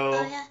 Goro.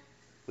 Oh yeah.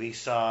 We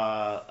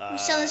saw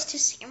those two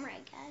samurai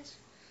guys.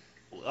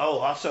 Oh,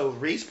 also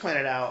Rhys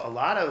pointed out a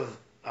lot of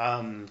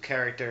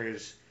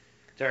characters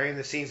during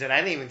the scenes that I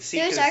didn't even see.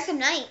 There's Arkham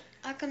Knight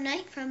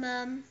from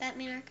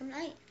Batman Arkham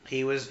Knight.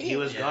 He was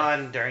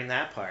gone during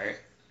that part.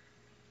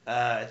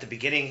 At the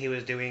beginning, he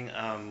was doing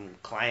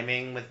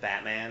climbing with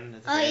Batman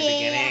at the very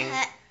beginning.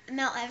 Yeah,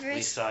 Mount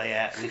Everest.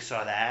 We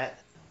saw that.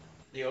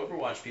 The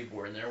Overwatch people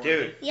were in there, weren't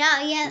Dude. they?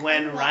 Yeah.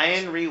 When Overwatch.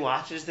 Ryan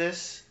rewatches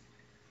this,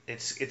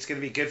 it's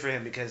gonna be good for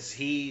him because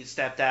he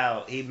stepped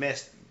out. He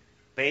missed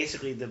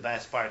basically the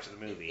best parts of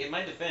the movie. In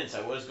my defense,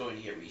 I was going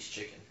to get Rhys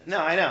chicken. No,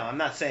 I know. I'm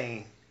not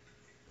saying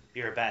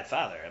you're a bad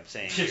father. I'm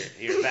saying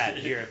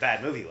you're a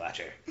bad movie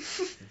watcher.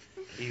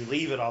 You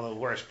leave it all the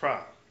worst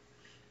prong.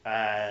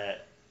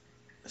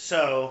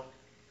 So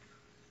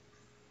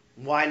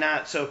why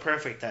not so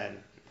perfect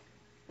then,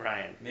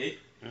 Ryan? Me?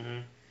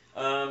 Mm-hmm.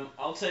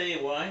 I'll tell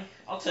you why.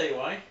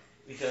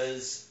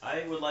 Because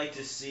I would like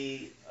to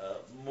see a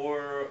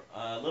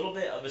little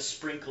bit of a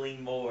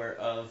sprinkling more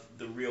of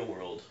the real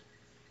world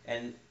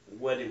and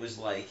what it was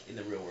like in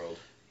the real world.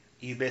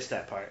 You missed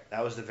that part.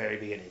 That was the very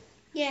beginning.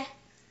 Yeah.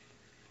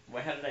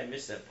 Why? How did I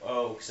miss that?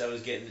 Oh, because I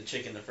was getting the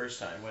chicken the first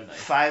time, wasn't I?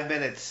 5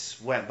 minutes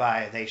went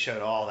by and they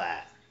showed all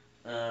that.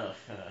 Yeah.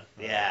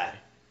 Okay.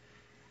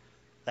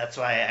 That's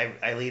why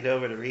I leaned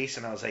over to Rhys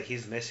and I was like,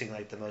 he's missing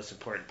like the most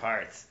important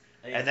parts.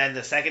 And then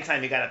the second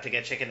time you got up to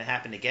get chicken, it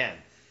happened again.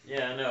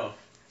 Yeah, I know.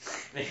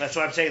 That's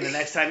what I'm saying. The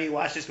next time you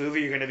watch this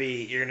movie, you're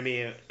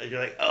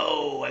like,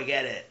 oh, I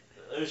get it.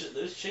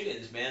 Those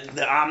chickens, man.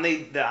 The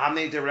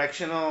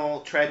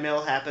omnidirectional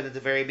treadmill happened at the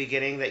very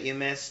beginning that you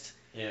missed.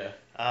 Yeah.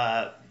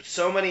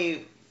 So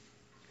many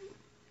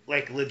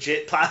like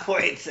legit plot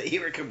points that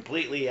you were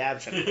completely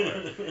absent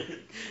for.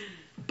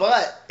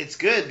 But it's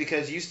good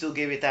because you still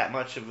gave it that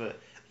much of a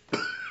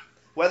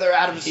whether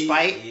out of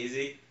spite.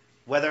 Easy.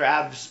 Whether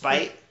out of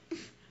spite.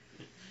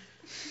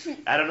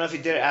 I don't know if you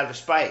did it out of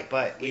spite,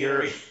 but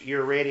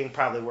your rating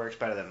probably works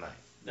better than mine.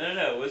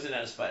 No, it wasn't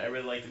out of spite. I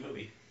really liked the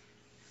movie.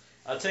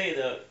 I'll tell you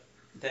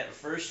that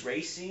first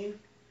race scene.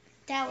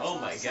 That was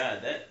awesome. My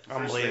god, that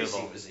first race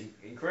scene was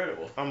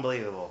incredible.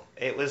 Unbelievable.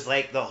 It was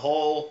like the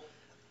whole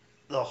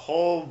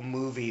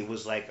movie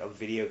was like a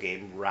video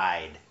game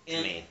ride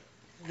to me.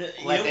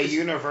 Like a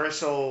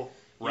universal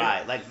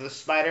ride, like the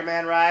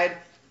Spider-Man ride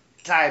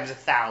times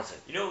 1,000.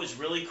 You know what was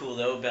really cool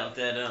though about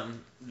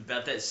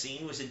that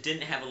scene was it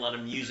didn't have a lot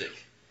of music.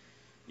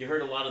 You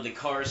heard a lot of the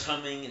cars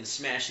humming and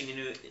smashing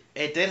into it.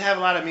 It did have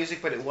a lot of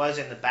music, but it was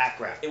in the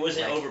background. It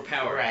wasn't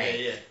overpowering. Right.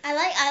 Yeah.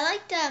 I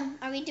liked.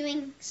 Are we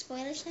doing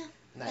spoilers now?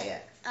 Not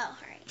yet. Oh, all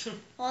right.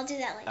 Well, I'll do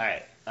that later. All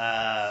right.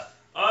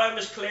 I'm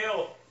Miss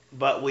Cleo.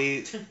 But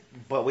we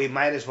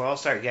might as well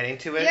start getting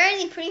to it. You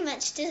already pretty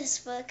much did a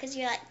spoiler because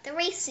you're like the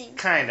race scene.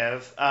 Kind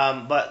of.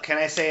 But can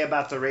I say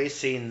about the race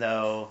scene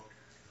though?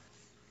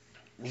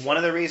 one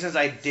of the reasons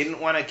I didn't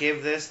want to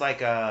give this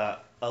like a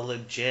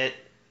legit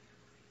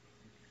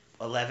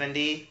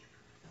 11D,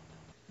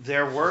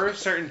 there were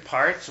certain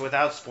parts,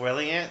 without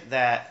spoiling it,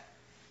 that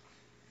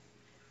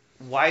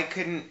why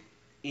couldn't,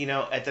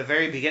 at the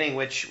very beginning,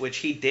 which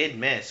he did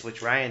miss,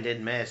 which Ryan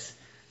did miss,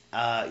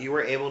 you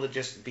were able to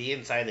just be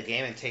inside the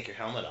game and take your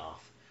helmet off.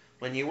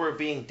 When you were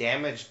being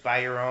damaged by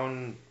your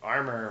own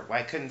armor,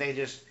 why couldn't they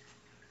just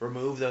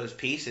remove those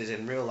pieces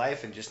in real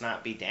life and just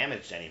not be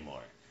damaged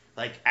anymore?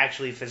 Like,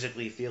 actually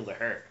physically feel the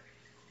hurt.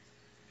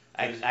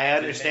 I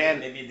understand.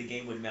 Maybe the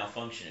game would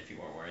malfunction if you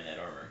weren't wearing that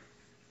armor.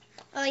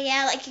 Oh,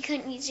 yeah, like you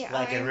couldn't use your arm.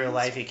 Like in real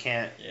life, you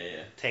can't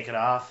take it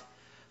off.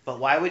 But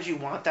why would you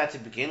want that to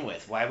begin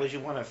with? Why would you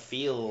want to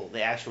feel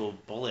the actual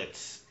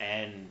bullets?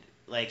 And,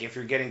 like, if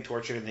you're getting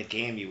tortured in the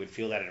game, you would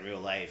feel that in real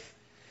life.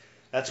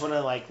 That's one of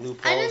the, like,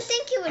 loopholes. I don't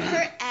think it would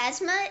hurt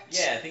as much.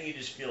 Yeah, I think you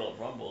just feel a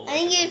rumble. I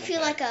think you'd feel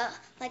like a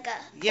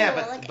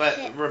yeah,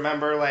 but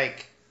remember,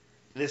 like,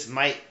 this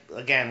might,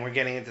 again, we're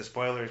getting into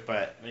spoilers,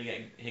 but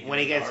when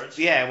he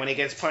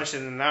gets punched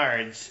in the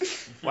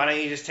nards, why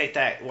don't you just take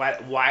that?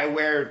 Why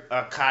wear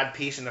a cod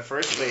piece in the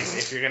first place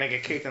if you're gonna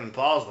get kicked in the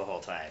balls the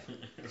whole time?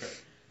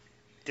 Right.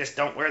 Just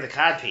don't wear the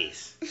cod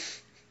piece.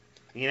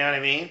 You know what I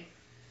mean?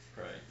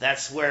 Right.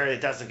 That's where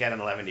it doesn't get an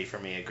 11D for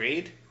me.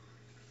 Agreed?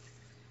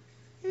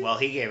 Well,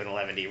 he gave it an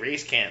 11D.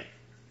 Rhys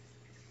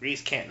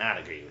can't not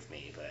agree with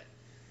me,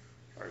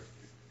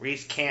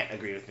 Rhys can't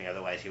agree with me,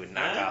 otherwise he would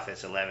knock off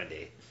this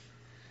 11D.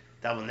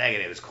 Double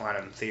negatives,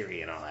 quantum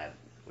theory, and all that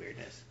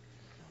weirdness.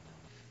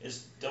 It's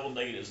double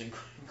negatives in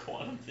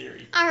quantum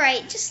theory. All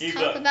right, just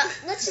talk about.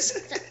 Let's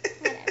just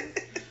whatever.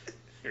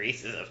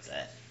 Rhys is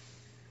upset.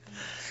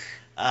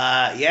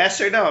 Yes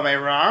or no? Am I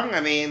wrong?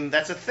 I mean,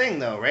 that's a thing,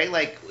 though, right?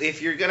 Like,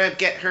 if you're gonna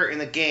get hurt in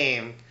the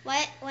game,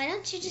 why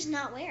don't you just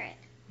not wear it?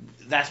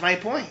 That's my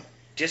point.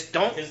 Just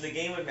don't. Because the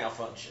game would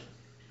malfunction.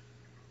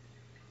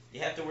 You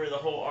have to wear the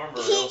whole armor,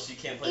 or else you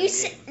can't play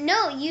the game.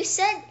 No, you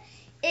said.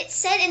 It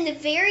said in the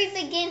very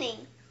beginning,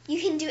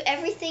 you can do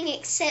everything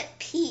except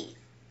pee.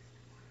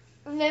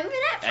 Remember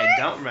that part? I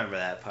don't remember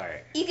that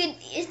part.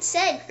 It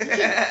said.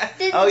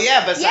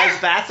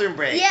 Besides bathroom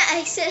breaks. Yeah,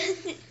 I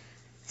said.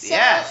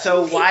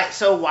 So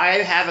why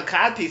have a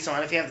codpiece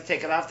on if you have to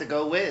take it off to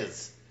go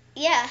whiz?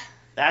 Yeah.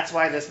 That's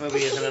why this movie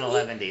isn't an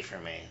 11D for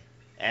me.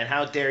 And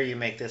how dare you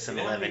make this an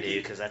 11D,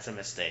 because that's a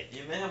mistake.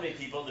 You know how many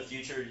people in the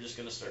future are just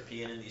going to start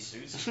peeing in these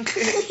suits?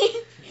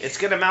 It's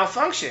going to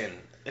malfunction.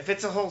 If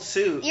it's a whole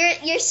suit.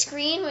 Your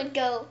screen would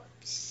go.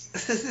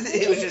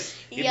 It would just,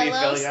 you'd be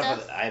filling up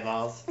with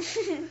eyeballs.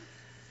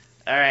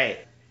 All right.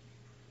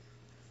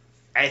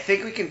 I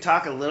think we can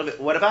talk a little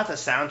bit. What about the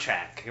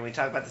soundtrack? Can we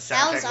talk about the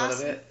soundtrack a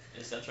little bit?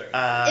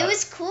 It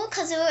was cool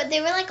because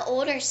they were like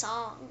older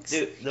songs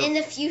in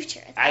the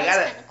future.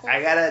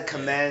 I gotta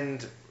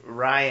commend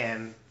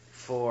Ryan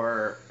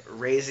for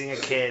raising a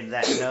kid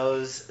that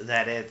knows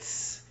that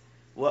it's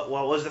what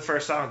was the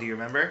first song? Do you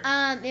remember?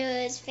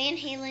 It was Van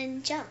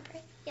Halen Jump,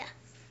 right? Yeah.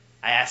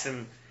 I asked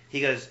him.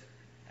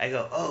 I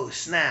go, oh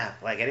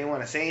snap! Like I didn't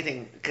want to say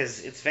anything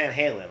because it's Van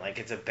Halen. Like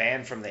it's a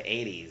band from the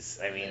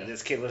 '80s. I mean,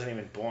 this kid wasn't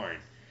even born,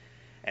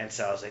 and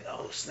so I was like,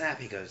 oh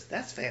snap! He goes,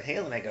 that's Van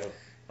Halen. I go,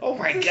 oh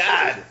my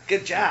god,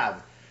 good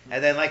job.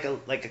 And then like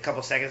a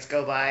couple seconds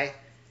go by,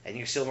 and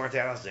you still weren't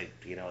there. I was like,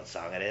 do you know what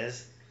song it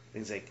is?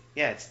 And he's like,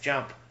 yeah, it's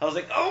Jump. I was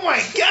like, oh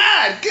my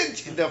god, good.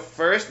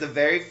 The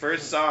very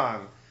first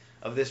song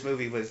of this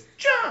movie was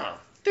Jump.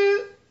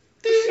 Do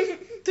do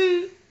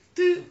do.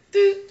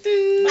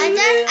 I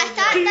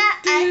thought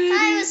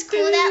it was cool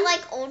that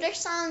like older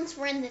songs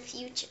were in the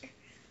future.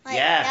 Like,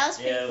 that was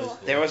pretty cool.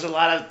 There was a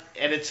lot of,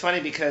 and it's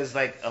funny because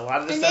like a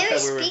lot of the stuff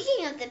that we were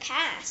speaking of the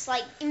past.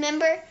 Like,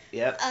 remember?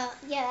 Yep.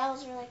 Yeah, that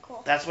was really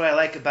cool. That's what I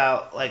like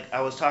about, like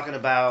I was talking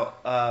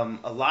about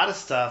a lot of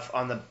stuff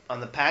on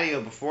the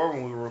patio before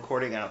when we were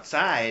recording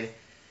outside.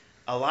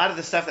 A lot of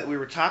the stuff that we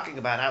were talking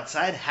about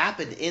outside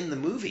happened in the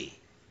movie.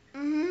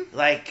 Mhm.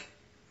 Like,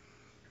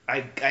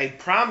 I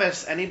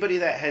promise anybody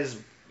that has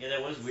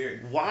that was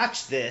weird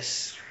watched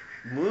this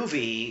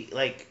movie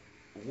like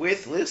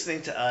with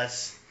listening to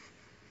us.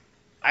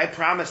 I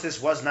promise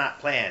this was not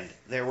planned.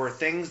 There were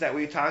things that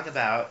we talked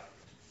about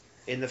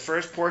in the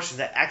first portion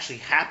that actually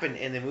happened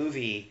in the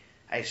movie.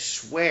 I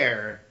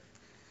swear.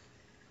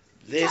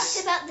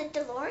 This. You talked about the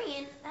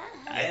DeLorean.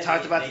 I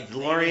talked about the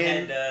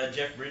DeLorean. They had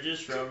Jeff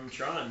Bridges from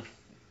Tron.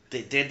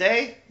 Did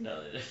they?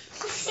 No, they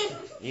didn't.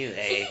 You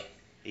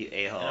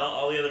a-hole. And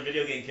all the other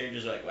video game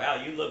characters are like,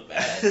 wow, you look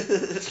bad.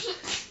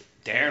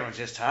 Darren was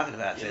just talking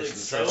about this. In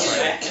so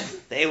bad.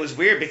 It was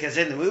weird because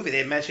in the movie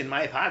they mentioned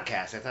my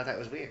podcast. I thought that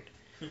was weird.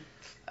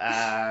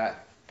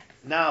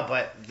 No,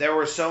 but there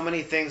were so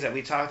many things that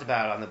we talked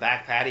about on the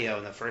back patio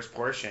in the first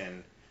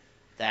portion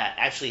that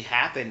actually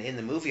happened in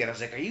the movie, and I was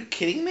like, "Are you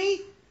kidding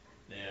me?"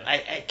 Yeah.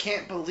 I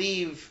can't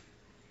believe.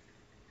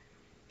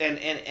 And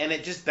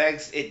it just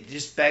begs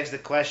the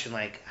question,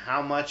 like,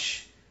 how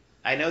much.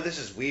 I know this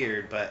is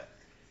weird, but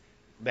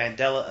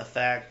Mandela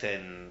effect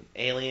and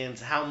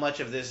aliens. How much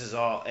of this is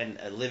all and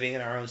living in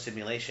our own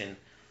simulation?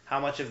 How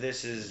much of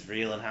this is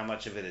real and how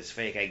much of it is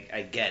fake?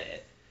 I get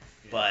it.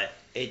 Yeah. But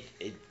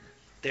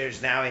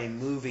there's now a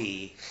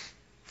movie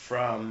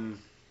from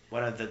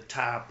one of the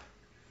top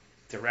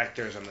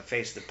directors on the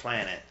face of the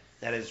planet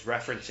that is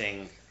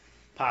referencing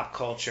pop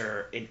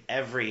culture in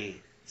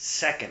every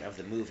second of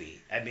the movie.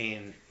 I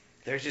mean,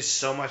 there's just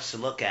so much to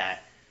look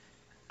at.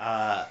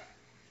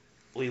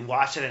 We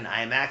watched it in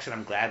IMAX, and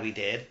I'm glad we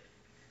did,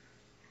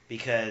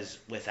 because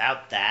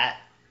without that,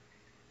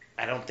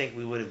 I don't think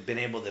we would have been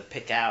able to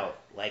pick out.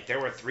 Like, there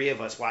were 3 of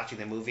us watching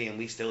the movie, and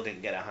we still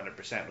didn't get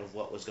 100% of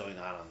what was going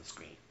on the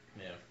screen.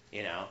 Yeah.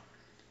 You know?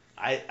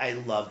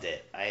 I loved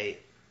it.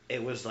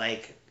 It was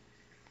like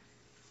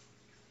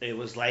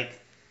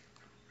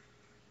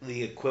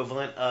the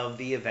equivalent of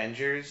the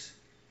Avengers.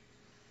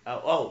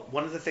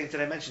 One of the things that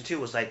I mentioned too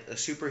was like a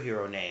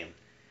superhero name.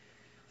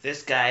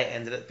 This guy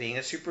ended up being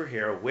a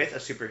superhero with a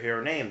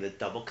superhero name, the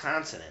double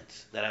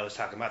consonants that I was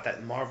talking about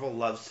that Marvel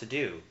loves to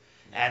do.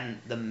 And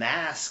the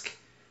mask,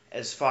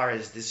 as far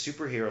as this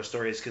superhero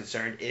story is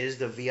concerned, is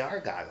the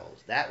VR goggles.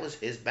 That was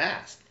his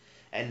mask.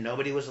 And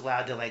nobody was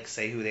allowed to like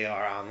say who they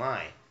are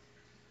online.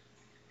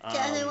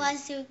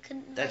 Otherwise you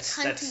could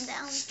hunt him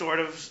down. Sort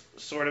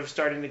of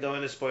starting to go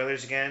into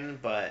spoilers again,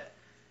 but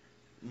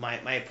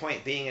my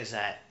point being is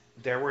that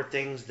there were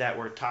things that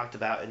were talked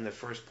about in the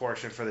first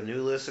portion for the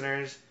new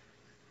listeners.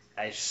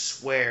 I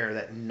swear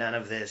that none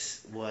of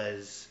this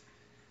was...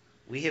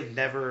 We have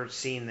never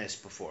seen this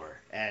before.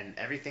 And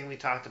everything we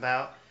talked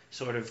about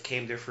sort of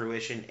came to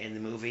fruition in the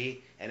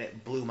movie, and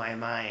it blew my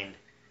mind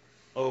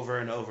over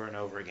and over and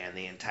over again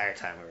the entire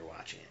time we were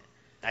watching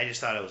it. I just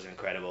thought it was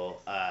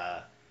incredible.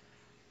 I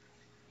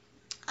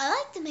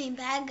like the main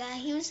bad guy.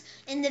 He was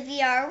in the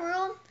VR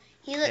world.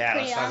 He looked pretty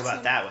awesome. Yeah, let's talk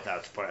about that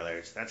without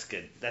spoilers. That's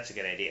good. That's a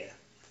good idea.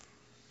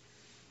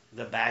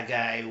 The bad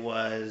guy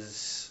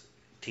was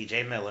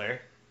T.J.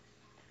 Miller,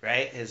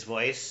 right? His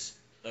voice.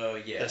 Oh,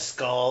 yeah. The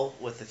skull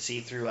with the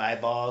see-through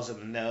eyeballs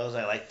and the nose.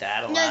 I like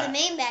that a lot. No, the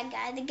main bad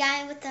guy. The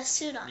guy with the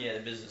suit on. Yeah, the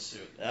business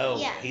suit. Oh,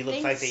 yeah, he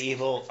looked like the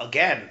evil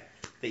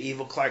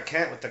Clark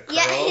Kent with the curls.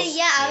 Yeah,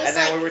 I was and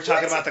then like, we were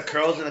talking about the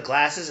curls and the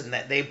glasses, and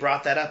that they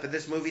brought that up in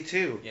this movie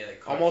too. Yeah,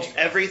 almost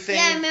everything.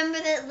 Yeah, I remember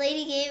that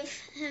lady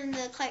gave him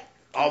the Clark.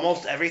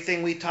 Almost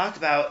everything we talked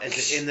about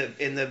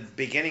in the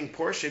beginning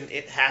portion,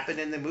 it happened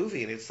in the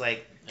movie, and it's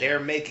like they're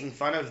making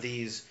fun of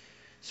these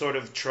sort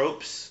of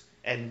tropes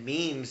and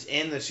memes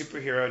in the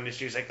superhero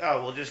industry. It's like,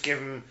 oh, we'll just give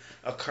him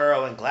a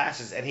curl and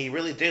glasses, and he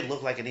really did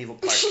look like an evil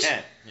Clark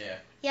Kent.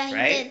 Yeah, he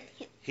right?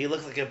 did. He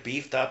looked like a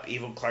beefed up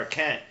evil Clark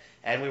Kent.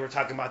 And we were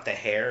talking about the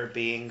hair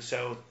being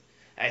so...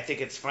 I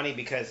think it's funny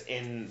because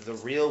in the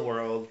real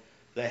world,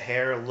 the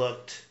hair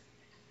looked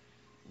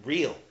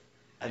real.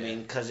 I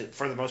mean, because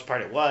for the most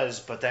part it was,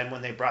 but then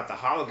when they brought the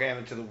hologram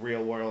into the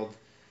real world,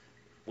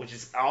 which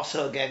is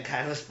also, again,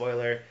 kind of a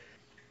spoiler,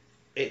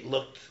 it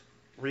looked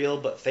real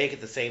but fake at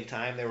the same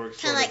time. They were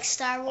kind of like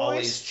Star Wars.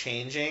 Always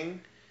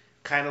changing,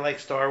 kind of like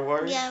Star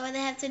Wars. Yeah, where they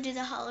have to do the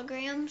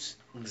holograms.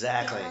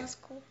 Exactly. Yeah, that was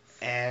cool.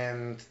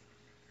 And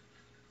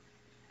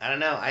I don't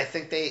know. I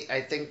think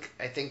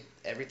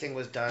everything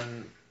was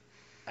done.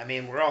 I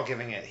mean, we're all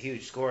giving it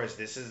huge scores.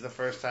 This is the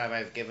first time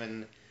I've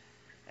given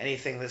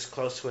anything this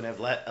close to an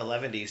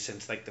 11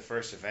 since like the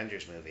first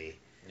Avengers movie.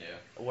 Yeah.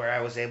 Where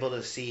I was able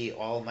to see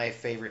all my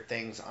favorite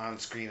things on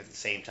screen at the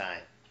same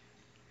time.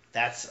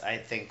 That's, I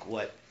think,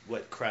 what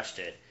crushed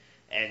it.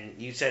 And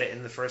you said it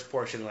in the first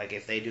portion, like,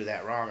 if they do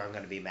that wrong, I'm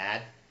going to be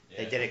mad.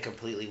 Yeah. They did it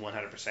completely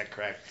 100%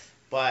 correct.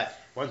 But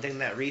one thing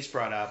that Rhys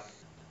brought up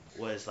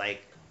was,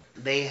 like,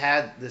 they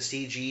had the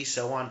CG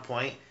so on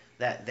point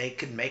that they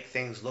could make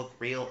things look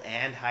real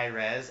and high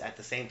res at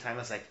the same time.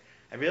 It's like,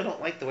 I really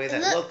don't like the way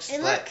that looks.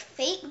 It looked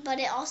fake, but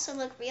it also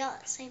looked real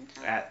at the same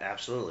time.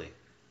 Absolutely.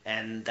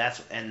 And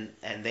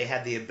they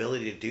had the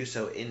ability to do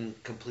so in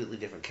completely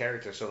different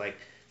characters. So, like,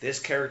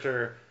 this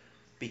character,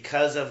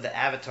 because of the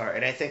avatar,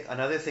 and I think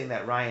another thing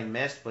that Ryan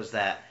missed was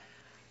that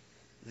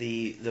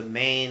the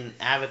main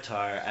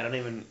avatar, I don't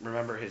even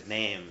remember his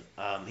name,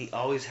 he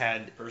always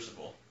had...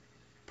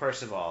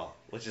 Percival,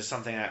 which is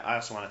something I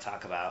also want to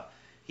talk about.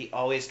 He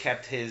always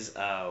kept his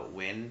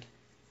wind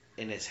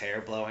in his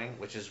hair blowing,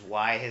 which is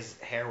why his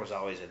hair was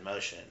always in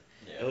motion.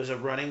 Yeah. It was a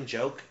running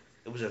joke.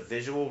 It was a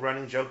visual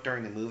running joke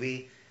during the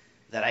movie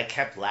that I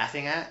kept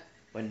laughing at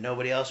when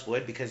nobody else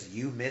would because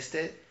you missed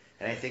it.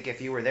 And I think if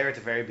you were there at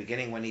the very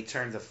beginning when he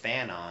turned the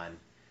fan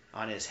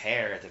on his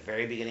hair at the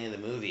very beginning of the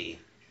movie,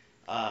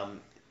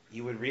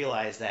 you would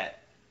realize that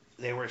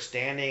they were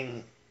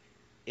standing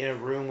in a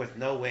room with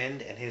no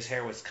wind and his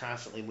hair was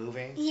constantly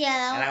moving.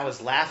 Yeah. And I was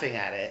laughing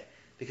at it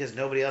because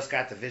nobody else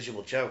got the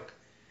visual joke.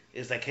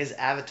 It's like his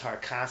avatar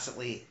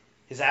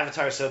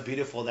is so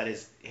beautiful that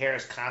his hair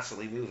is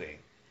constantly moving.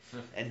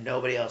 And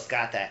nobody else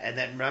got that. And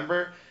then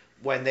remember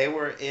when they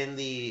were in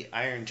the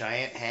Iron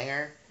Giant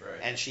hangar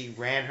and she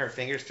ran her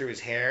fingers through his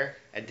hair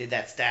and did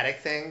that static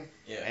thing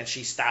and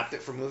she stopped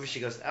it from moving, she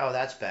goes, oh,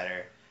 that's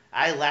better.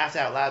 I laughed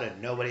out loud and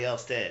nobody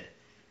else did.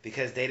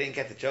 Because they didn't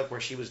get the joke where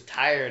she was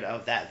tired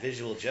of that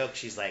visual joke.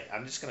 She's like,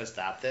 I'm just going to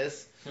stop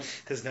this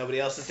because nobody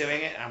else is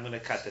doing it. I'm going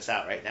to cut this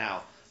out right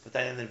now. but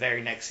then in the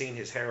very next scene,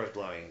 his hair was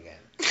blowing again.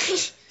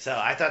 So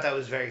I thought that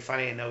was very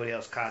funny, and nobody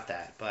else caught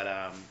that.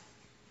 But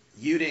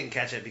you didn't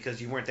catch it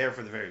because you weren't there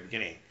for the very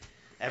beginning.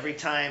 Every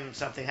time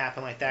something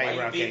happened like that, Why you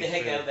were you out beat getting the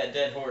heck food. out of that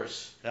dead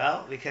horse?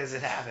 Well, because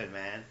it happened,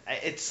 man.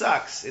 It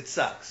sucks. It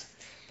sucks.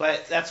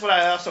 But that's what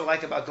I also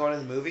like about going to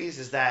the movies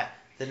is that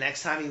the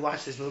next time you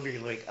watch this movie,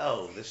 you're like,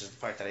 oh, this is the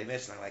part that I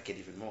missed, and I like it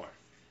even more.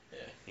 Yeah.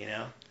 You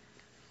know?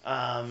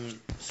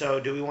 So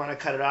do we want to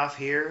cut it off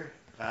here?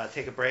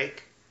 Take a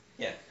break?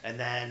 Yeah. And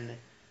then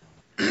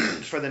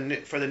for the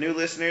new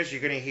listeners,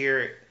 you're going to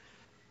hear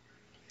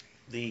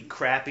the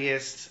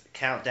crappiest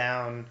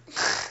countdown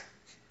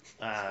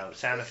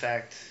sound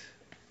effect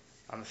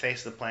on the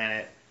face of the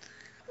planet.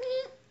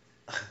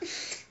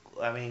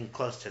 I mean,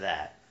 close to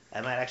that.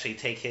 I might actually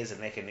take his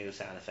and make a new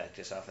sound effect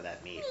just off of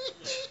that meat.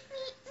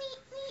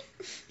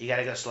 You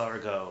gotta go slower.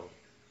 Go.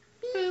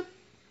 Boop,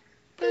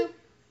 boop,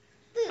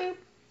 boop,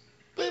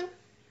 boop,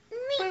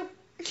 boop.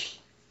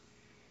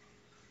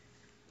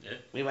 Yeah.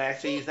 We might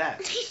actually use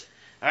that.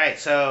 All right.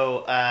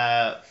 So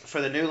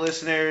for the new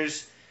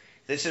listeners,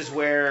 this is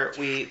where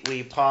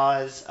we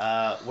pause.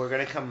 We're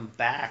gonna come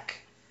back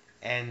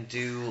and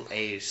do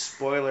a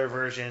spoiler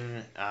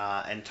version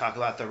and talk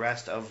about the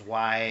rest of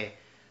why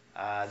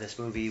this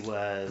movie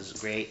was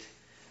great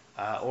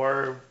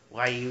or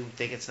why you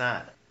think it's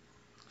not.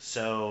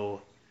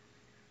 So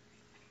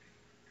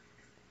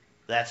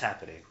that's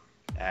happening.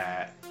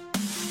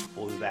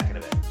 We'll be back in a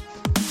bit.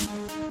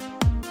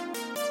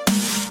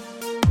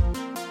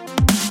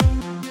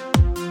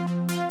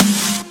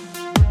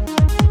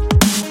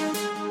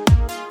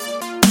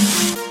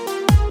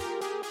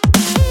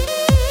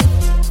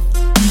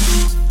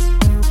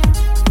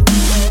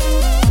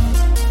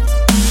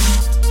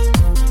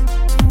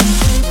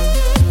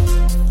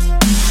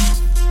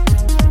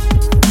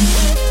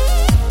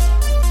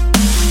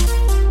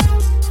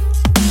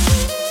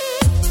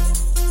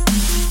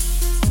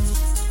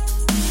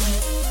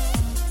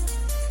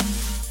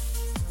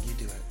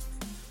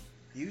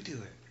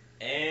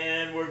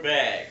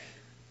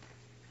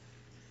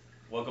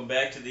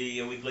 Back to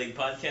the Week Late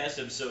Podcast,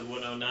 episode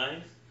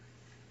 109.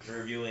 We're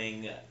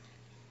reviewing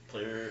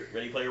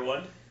Ready Player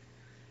One.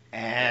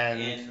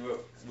 And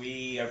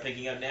we are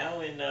picking up now,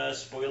 and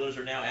spoilers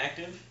are now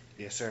active.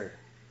 Yes, sir.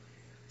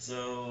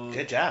 So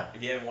good job.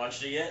 If you haven't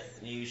watched it yet,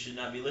 you should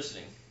not be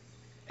listening.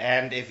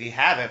 And if you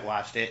haven't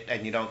watched it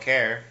and you don't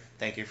care,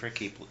 thank you for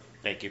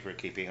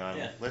keeping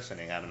on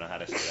listening. I don't know how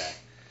to say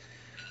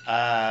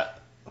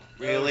that.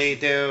 Really,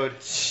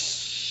 dude?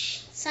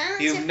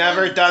 Silence. You've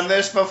never done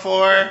this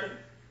before?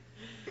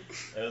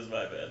 That was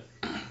my bad.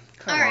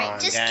 Come Alright, on,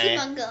 just guy. keep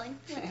on going.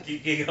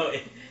 Keep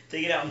going.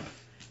 Take it out.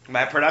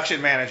 My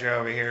production manager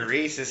over here,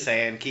 Rhys, is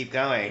saying keep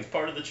going. It's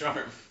part of the charm.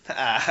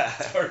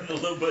 It's part of the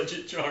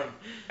low-budget charm.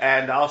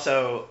 And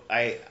also,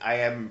 I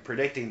am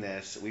predicting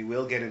this. We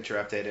will get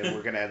interrupted, and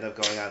we're going to end up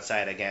going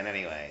outside again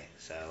anyway.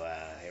 So,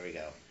 here we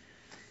go.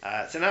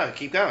 No,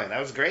 keep going. That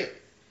was great.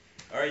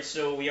 All right,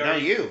 so we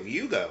already... No,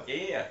 you go.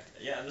 Yeah,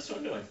 that's what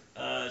I'm doing.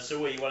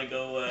 So what, you want to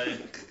go...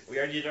 we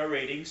already did our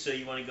ratings, so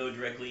you want to go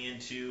directly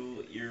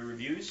into your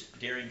reviews.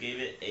 Darren gave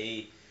it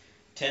a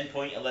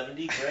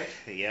 10.11D, correct?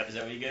 Yep. Is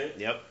that what you gave it?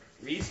 Yep.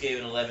 Rhys gave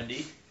it an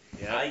 11D.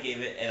 Yep. I gave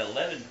it an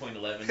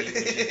 11.11D, which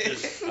is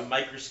just a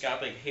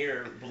microscopic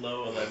hair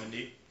below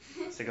 11D.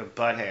 It's like a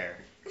butt hair.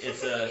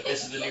 This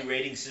is the new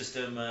rating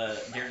system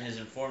Darren has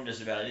informed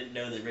us about. I didn't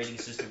know the rating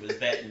system was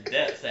that in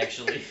depth,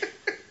 actually.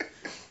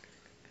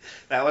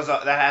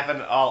 That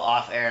happened all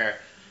off air,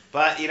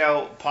 but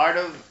part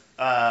of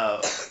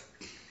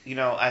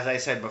as I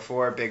said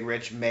before, Big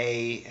Rich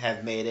may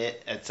have made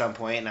it at some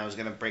point, and I was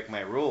gonna break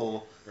my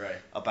rule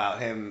about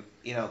him,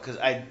 because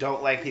I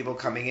don't like people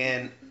coming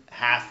in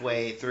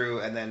halfway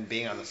through and then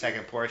being on the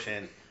second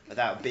portion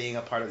without being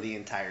a part of the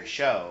entire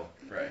show.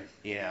 Right.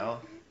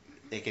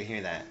 They can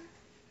hear that.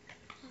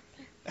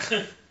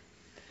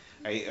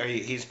 Are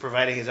you? He's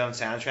providing his own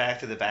soundtrack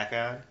to the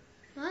background.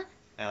 What?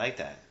 I like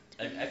that.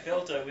 I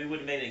felt we would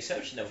have made an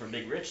exception, though, for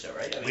Big Rich, though,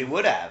 right? I mean, we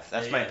would have.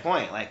 That's my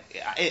point.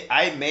 Like,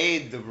 I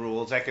made the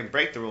rules. I can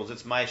break the rules.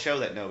 It's my show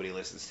that nobody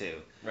listens to.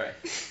 Right.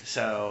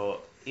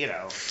 So,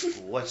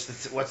 what's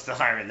the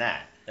harm in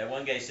that? That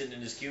one guy sitting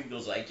in his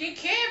cubicle's like, you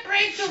can't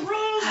break the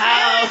rules,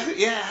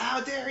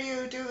 how dare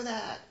you do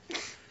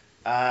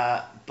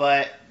that?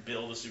 But...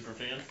 Bill, the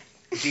superfan.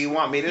 Do you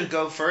want me to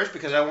go first?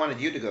 Because I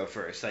wanted you to go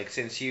first. Like,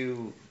 since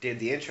you did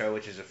the intro,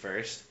 which is a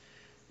first,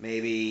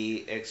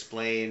 maybe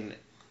explain...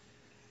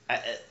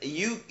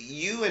 You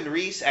and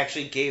Rhys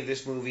actually gave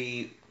this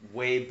movie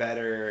way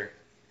better,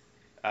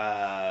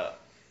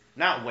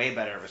 not way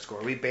better of a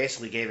score. We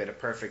basically gave it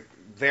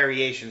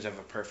variations of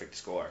a perfect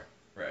score.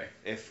 Right.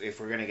 If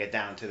we're gonna get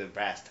down to the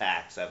brass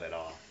tacks of it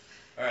all.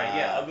 All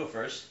right. I'll go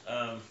first.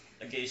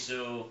 Okay,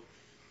 so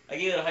I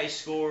gave it a high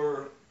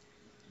score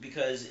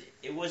because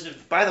it was a...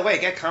 By the way,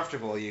 get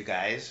comfortable, you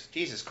guys.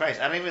 Jesus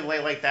Christ, I don't even lay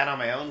like that on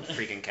my own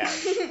freaking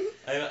couch.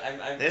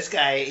 This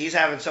guy, he's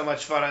having so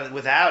much fun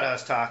without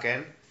us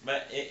talking.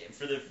 But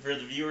for the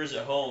viewers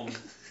at home,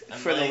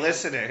 the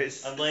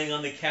listeners, I'm laying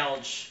on the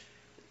couch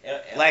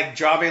Like,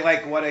 draw me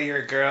like one of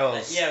your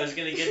girls. Yeah, I was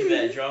gonna get to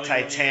that. Draw me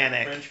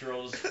Titanic. one of your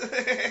French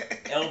girls.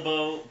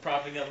 Elbow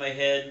propping up my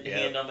head,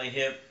 hand on my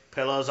hip.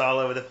 Pillows all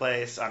over the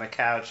place on a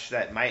couch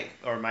that might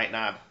or might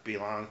not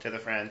belong to the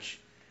French.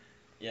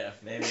 Yeah,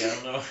 maybe, I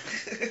don't know.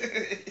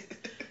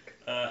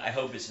 I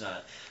hope it's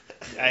not.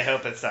 I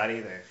hope it's not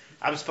either.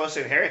 I'm supposed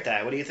to inherit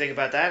that. What do you think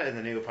about that in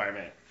the new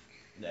apartment?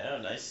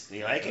 No, nice.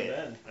 You like it?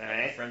 Bad. All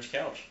right. French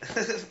couch.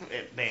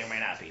 It may or may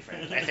not be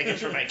French. I think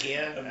it's from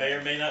IKEA. It may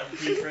or may not be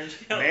French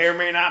couch. May or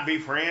may not be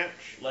French.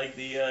 Like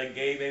the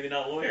gay, maybe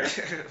not lawyer.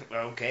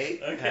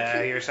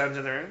 Okay. Your son's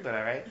in the room, but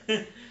all right.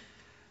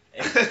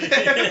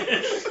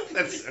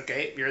 That's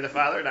okay. You're the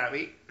father, not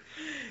me.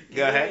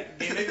 Go ahead.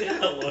 Gay, maybe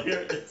not a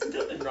lawyer. There's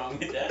nothing wrong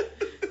with that.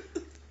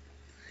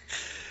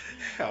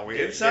 Are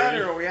we inside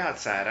or are we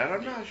outside?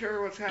 I'm not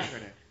sure what's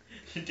happening.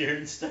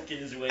 Darren's stuck in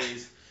his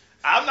ways.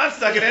 I'm not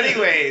stuck in any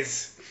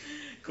ways.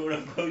 Quote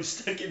unquote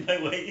stuck in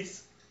my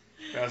ways.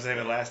 That was in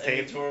the last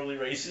tape. Totally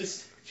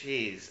racist.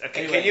 Jeez.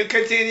 Okay, Anyway, can you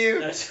continue?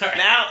 No, sorry.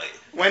 Now,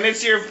 when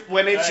it's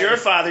your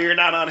father, you're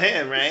not on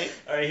him, right?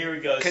 All right, here we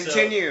go.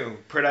 Continue,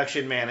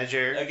 production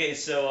manager. Okay,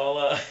 so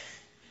I'll.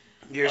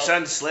 Your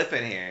son's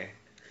slipping here.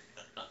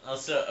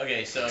 He's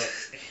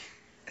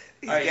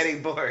He's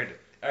getting bored.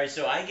 All right,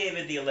 so I gave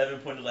it the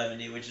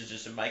 11.11, which is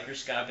just a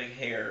microscopic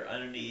hair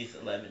underneath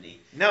 11.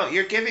 No,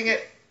 you're giving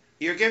it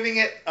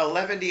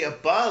 11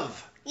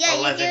 above. Yeah,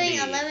 11. you're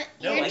giving 11.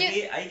 No,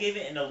 I gave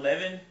it an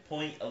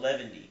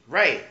 11.11.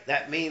 Right,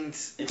 that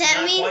means. It's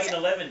not quite an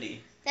 11.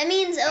 That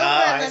means over 11.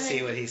 I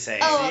see what he's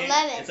saying. Oh, See?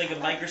 11. It's like a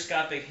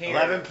microscopic hair.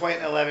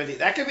 11.11.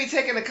 That could be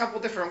taken a couple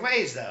different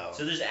ways, though.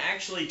 So there's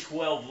actually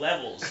 12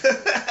 levels.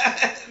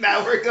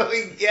 Now we're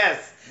going,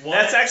 yes.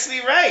 That's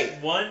actually right.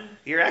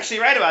 You're actually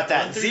right about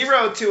that.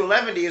 0 to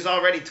 11 is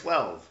already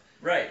 12.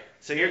 Right.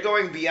 So you're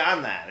going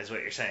beyond that, is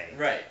what you're saying.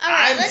 Right. All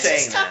right, I'm let's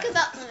saying just talk that.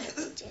 about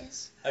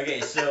languages.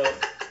 Okay, so...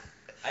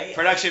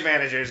 Production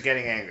manager is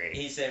getting angry.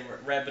 He's saying,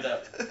 wrap it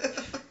up.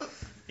 To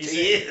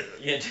saying,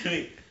 yeah, to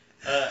me.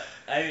 I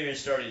haven't even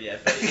started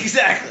yet. But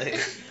exactly.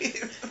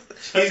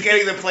 He's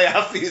getting the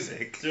playoff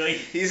music. So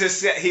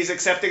He's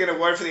accepting an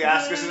award for the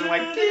Oscars and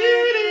like.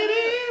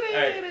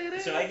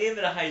 Alright, so I gave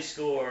it a high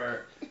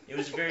score. It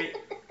was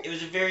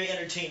a very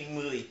entertaining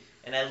movie,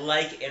 and I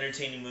like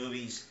entertaining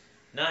movies.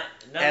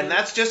 And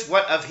that's just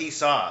what he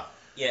saw.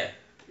 Yeah.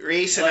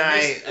 Rhys and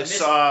I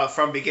saw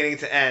from beginning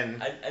to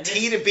end,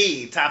 T to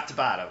B, top to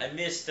bottom. I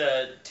missed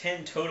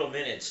 10 total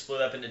minutes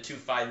split up into 2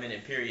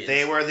 5-minute periods.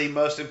 They were the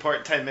most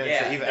important 10 minutes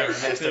that you've ever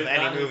missed of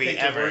any movie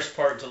ever. The worst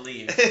part to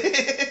leave.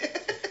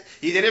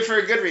 You did it for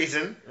a good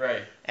reason.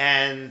 Right.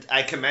 And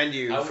I commend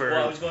you for...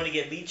 Well, I was going to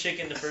get meat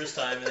chicken the first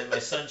time and then my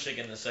son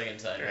chicken the second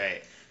time.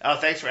 Right. Oh,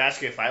 thanks for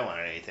asking if I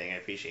wanted anything. I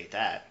appreciate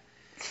that.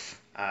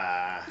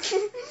 Wow. It's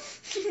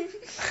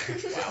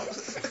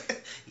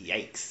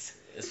Yikes.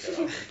 got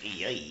awkward.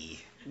 Yay.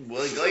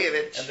 Well, go get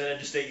it. And then I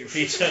just ate your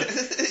pizza.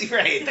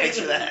 Right, thanks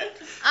for that.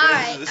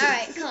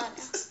 Alright, come on.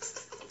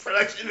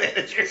 Production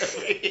manager.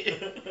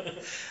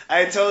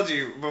 I told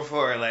you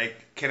before, like,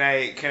 can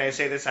I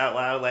say this out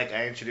loud? Like,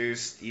 I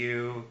introduced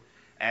you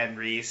and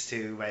Rhys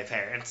to my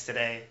parents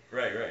today.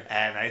 Right.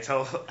 And I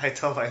told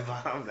my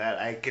mom that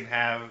I can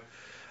have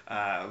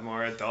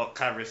more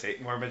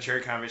more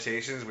mature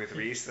conversations with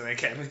Rhys than I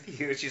can with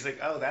you. And she's like,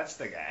 oh, that's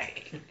the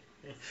guy.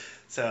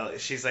 So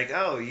she's like,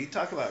 oh, you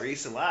talk about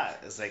Rhys a lot.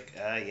 I was like,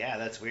 yeah,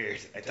 that's weird.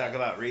 I talk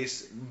about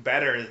Rhys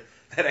better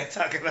than I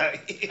talk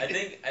about you. I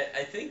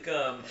think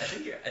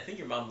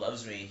your mom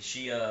loves me.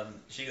 She goes,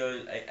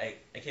 I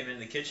came into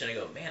the kitchen. I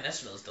go, man, that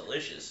smells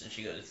delicious. And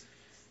she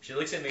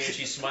looks at me and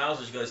she smiles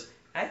and she goes,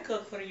 I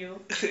cook for you.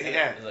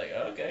 Yeah. I was like,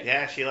 oh, okay.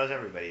 Yeah, she loves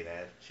everybody,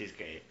 man. She's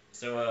great.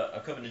 So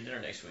I'm coming to dinner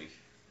next week.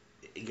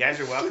 You guys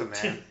are welcome,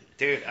 man.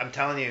 Dude, I'm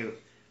telling you,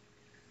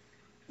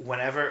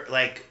 whenever,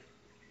 like,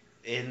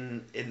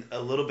 in a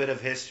little bit of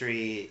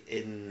history,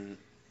 it's Can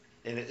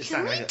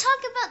not we gonna talk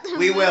about the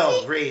We movie?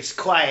 will, Rhys.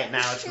 Quiet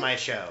now. It's my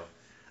show.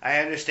 I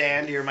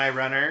understand you're my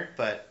runner,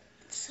 but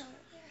So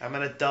I'm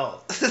an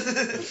adult.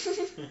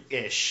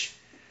 Ish.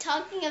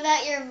 talking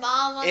about your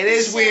mom on It the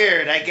is show.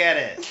 weird. I get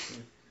it.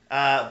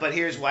 But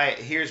here's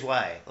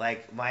why.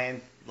 Like my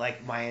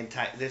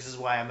entire. This is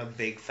why I'm a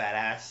big fat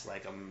ass.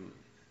 Like I'm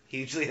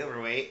hugely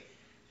overweight.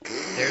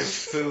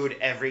 There's food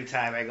every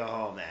time I go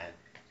home, man.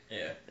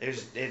 Yeah.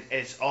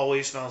 It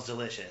always smells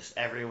delicious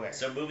everywhere.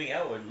 So moving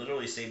out would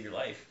literally save your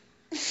life.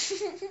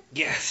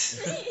 Yes.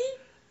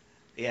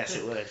 Yes,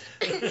 it would.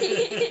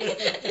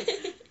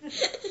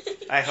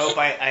 I hope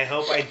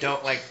I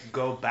don't like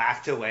go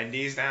back to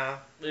Wendy's now.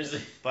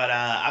 But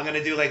I'm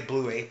gonna do like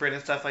Blue Apron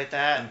and stuff like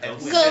that. Go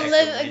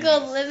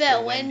live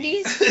at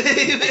Wendy's.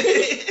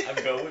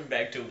 I'm going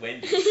back to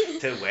Wendy's.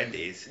 To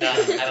Wendy's. Nah,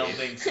 I don't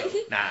think so.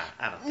 Nah,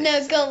 I don't think No,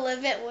 so. go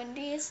live at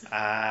Wendy's.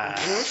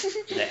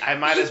 I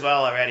might as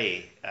well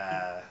already.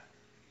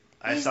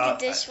 Use the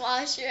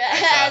dishwasher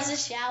as a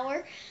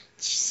shower.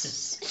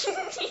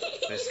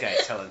 This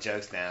guy's telling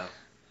jokes now.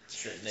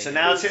 So Naked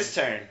now it's Rhys. his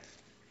turn.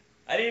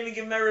 I didn't even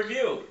give my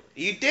review.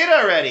 You did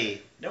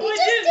already. No, You I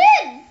just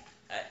didn't. did.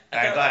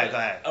 Alright, go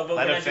ahead. Oh, but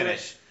Let when him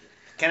finish.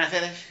 Can I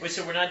finish? Wait,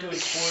 so we're not doing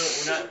spoiler.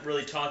 We're not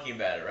really talking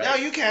about it, right? No,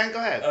 you can. Go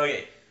ahead.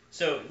 Okay.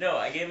 So no,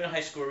 I gave it a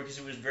high score because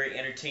it was a very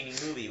entertaining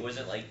movie. It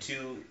wasn't like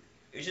It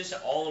was just an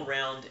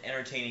all-around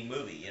entertaining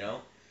movie. You know.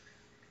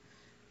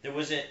 There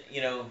wasn't,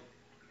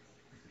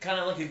 kind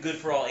of like a good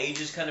for all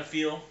ages kind of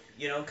feel.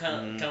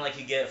 Kind of like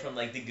you get from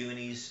like the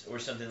Goonies or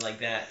something like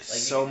that. Like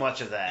So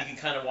much of that. You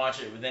can kind of watch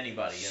it with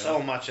anybody.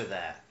 So much of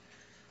that.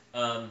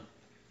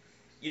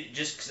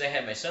 Just because I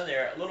had my son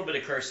there, a little bit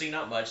of cursing,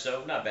 not much,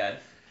 so not bad.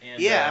 And,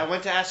 yeah, I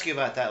went to ask you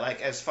about that.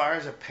 Like, as far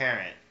as a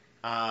parent,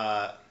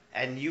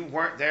 and you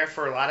weren't there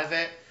for a lot of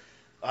it.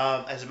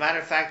 As a matter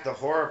of fact, the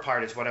horror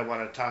part is what I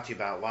wanted to talk to you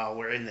about while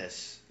we're in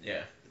this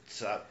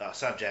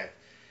subject.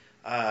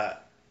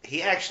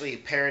 He actually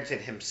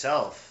parented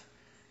himself.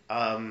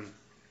 You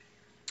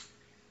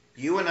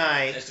and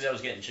I... That's because I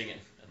was getting chicken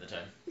at the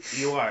time.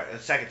 You are, the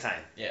second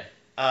time. Yeah.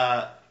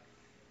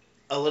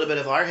 A little bit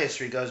of our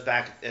history goes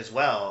back as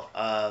well.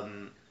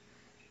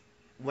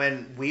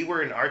 When we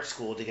were in art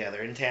school together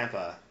in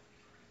Tampa,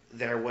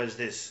 there was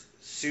this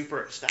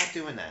super... Stop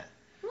doing that.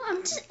 Well,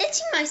 I'm just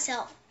itching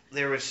myself.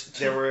 There was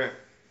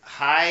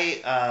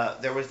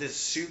this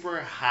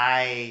super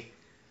high,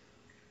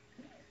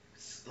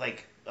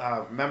 like,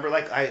 remember,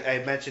 like,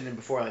 I mentioned it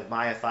before, like,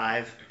 Maya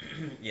 5?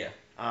 Yeah.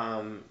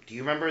 Do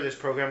you remember this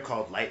program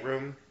called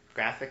Lightroom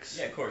Graphics?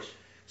 Yeah, of course.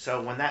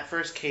 So when that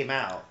first came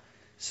out,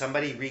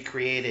 somebody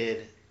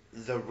recreated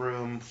the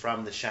room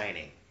from The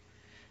Shining.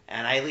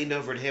 And I leaned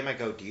over to him, I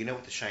go, do you know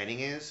what The Shining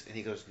is? And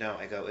he goes, no.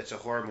 I go, it's a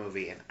horror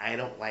movie, and I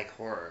don't like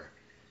horror.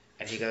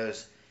 And he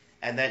goes,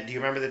 and then, do you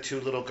remember the two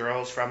little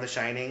girls from The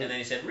Shining? And then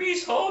he said,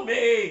 Rhys, hold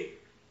me!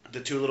 The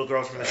two little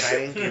girls from The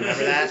Shining, do you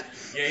remember that?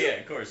 Yeah,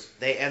 of course.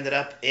 They ended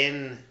up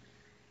in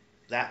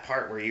that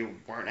part where you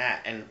weren't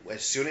at, and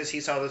as soon as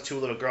he saw those two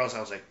little girls, I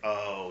was like,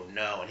 oh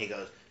no, and he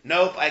goes,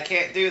 nope, I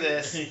can't do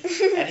this.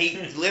 And he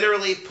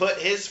literally put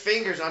his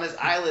fingers on his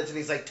eyelids, and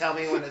he's like, tell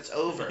me when it's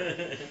over.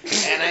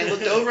 And I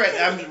looked over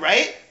at him,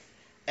 right?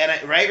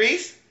 Right,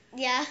 Rhys?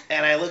 Yeah.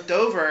 And I looked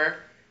over,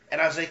 and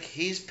I was like,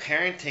 he's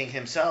parenting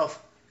himself.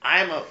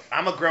 I'm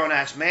a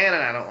grown-ass man,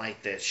 and I don't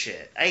like this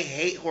shit. I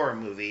hate horror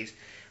movies,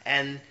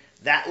 and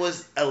that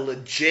was a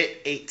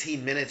legit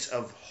 18 minutes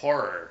of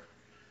horror.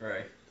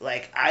 Right.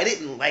 Like, I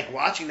didn't like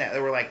watching that.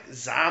 There were, like,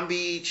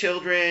 zombie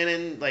children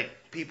and, like,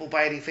 people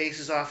biting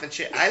faces off and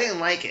shit. I didn't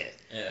like it.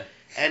 Yeah.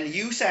 And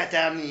you sat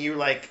down and you were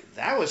like,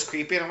 that was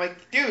creepy. And I'm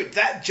like, dude,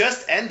 that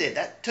just ended.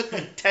 That took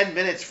like 10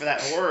 minutes for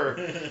that horror.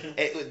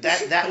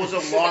 That was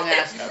a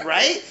long-ass...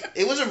 Right?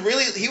 It was a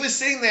really... He was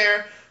sitting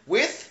there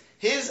with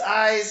his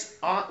eyes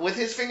on... With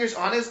his fingers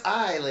on his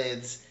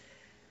eyelids.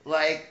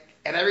 Like,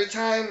 and every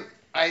time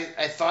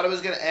I thought it was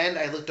going to end,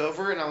 I looked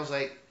over and I was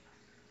like,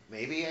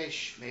 maybe I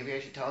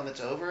should tell him it's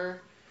over,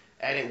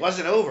 and it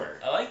wasn't over.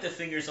 I like the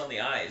fingers on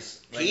the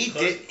eyes. Like, He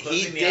did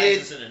the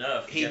eyes isn't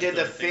enough. He did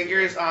the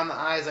fingers on the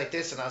eyes like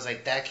this, and I was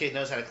like, that kid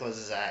knows how to close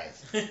his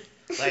eyes.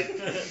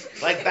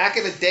 like back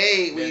in the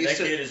day, we used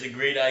to. That kid is a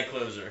great eye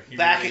closer.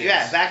 Back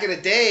in the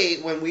day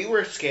when we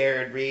were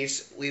scared,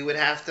 Rhys, we would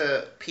have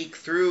to peek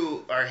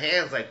through our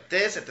hands like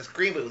this at the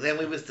screen, but then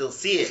we would still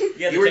see it.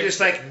 Yeah, you were just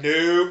like,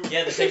 nope.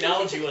 Yeah, the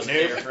technology wasn't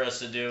there for us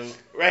to do.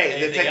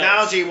 Right, the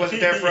technology wasn't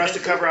there for us to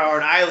cover our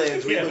own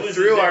eyelids. We looked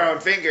through our own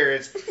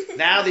fingers.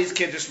 Now these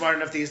kids are smart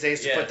enough these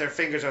days to put their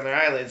fingers on their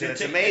eyelids, and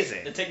it's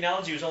amazing. The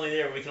technology was only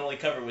there. We can only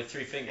cover it with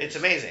 3 fingers. It's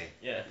amazing.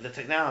 Yeah. The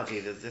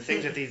technology, the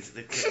things that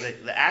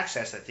the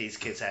access that these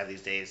kids have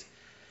these days.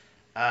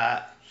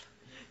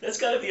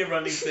 That's got to be a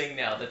running thing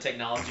now. The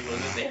technology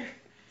wasn't there.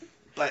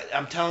 But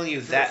I'm telling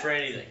you for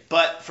anything.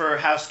 But for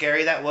how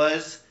scary that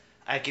was,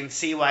 I can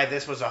see why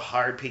this was a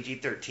hard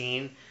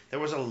PG-13. There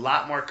was a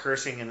lot more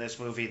cursing in this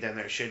movie than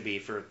there should be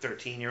for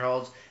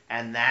 13-year-olds,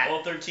 and that.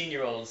 Well,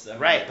 13-year-olds.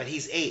 Right, but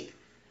he's 8.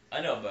 I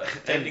know, but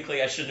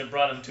technically I shouldn't have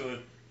brought him to a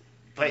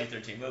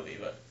PG-13 movie,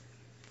 but.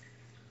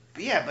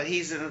 Yeah, but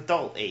he's an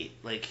adult 8.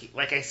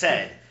 Like I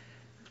said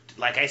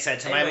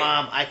to my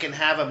mom, I can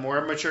have a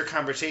more mature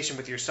conversation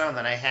with your son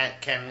than I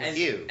can with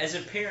you. As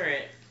a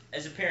parent, I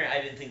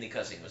didn't think the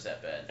cussing was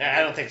that bad.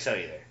 I don't think so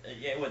either.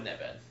 Yeah, it wasn't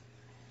that bad.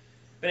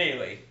 But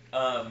anyway,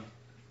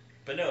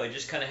 but no, it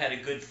just kind of had a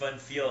good, fun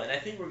feel, and I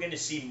think we're going to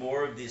see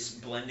more of this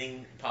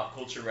blending pop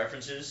culture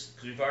references,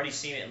 because we've already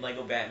seen it in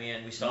Lego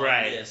Batman, we saw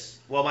it in this.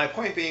 Well, my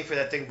point being for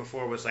that thing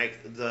before was,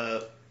 like,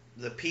 the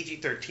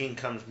PG-13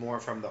 comes more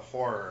from the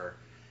horror,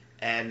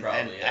 and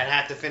I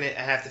have to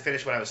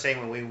finish what I was saying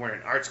when we were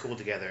in art school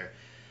together.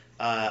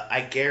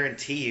 I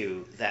guarantee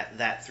you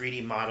that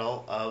 3D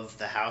model of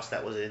the house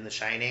that was in The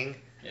Shining,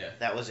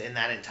 that was in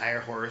that entire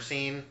horror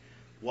scene,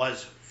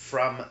 was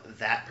from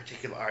that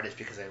particular artist,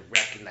 because I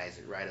recognize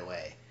it right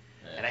away.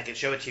 Yeah. And I can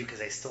show it to you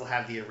because I still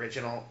have the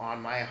original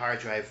on my hard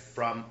drive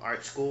from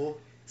art school.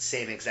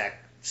 Same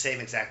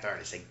exact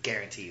artist. I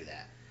guarantee you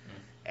that.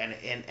 And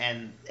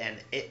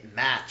it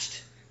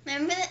matched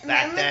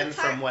back then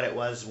from what it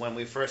was when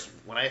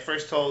I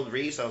first told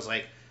Rhys. I was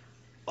like,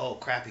 oh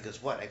crap. He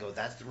goes, what? I go,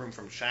 that's the room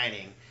from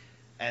Shining.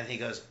 And he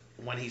goes,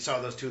 when he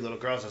saw those two little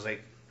girls, I was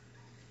like,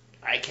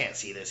 I can't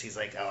see this. He's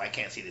like, oh, I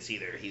can't see this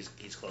either. He's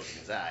closing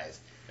his eyes.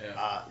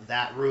 Yeah.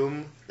 That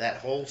room, that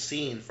whole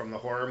scene from the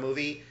horror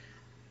movie,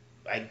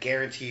 I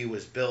guarantee you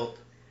was built,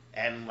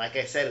 and like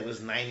I said, it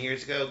was 9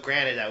 years ago.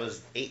 Granted, that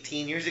was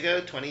 18 years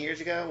ago, 20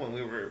 years ago when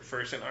we were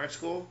first in art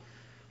school,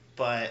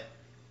 but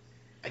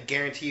I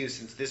guarantee you,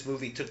 since this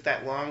movie took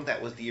that long,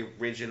 that was the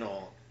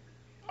original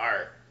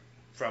art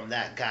from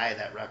that guy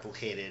that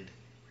replicated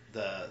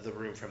the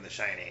room from The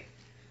Shining.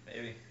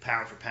 Maybe.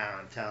 Pound for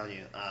pound, I'm telling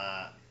you.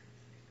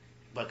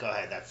 But go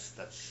ahead.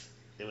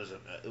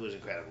 It was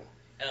incredible.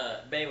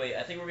 But anyway,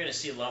 I think we're gonna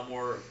see a lot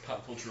more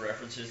pop culture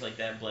references like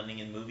that blending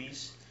in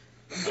movies.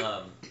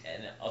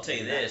 And I'll tell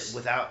you this: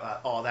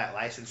 without all that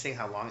licensing,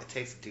 how long it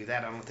takes to do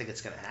that, I don't think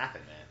it's gonna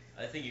happen,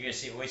 man. I think you're gonna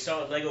see. We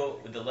saw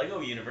it with the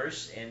Lego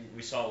universe, and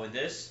we saw it with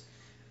this.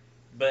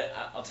 But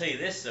I'll tell you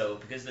this though,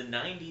 because the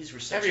 '90s were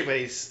such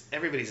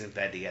everybody's in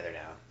bed together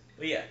now.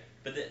 Well, yeah,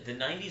 but the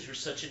 '90s were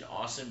such an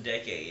awesome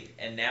decade,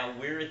 and now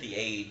we're at the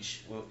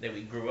age that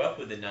we grew up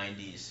with the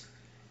 '90s,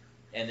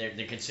 and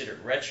they're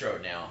considered retro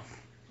now.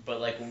 But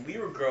like when we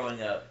were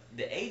growing up,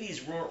 the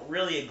 '80s weren't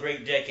really a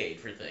great decade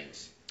for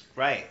things.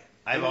 Right.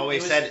 I've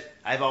always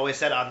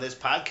said on this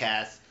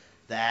podcast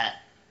that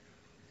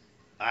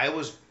I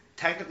was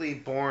technically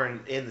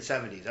born in the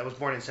 '70s. I was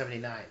born in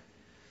 '79.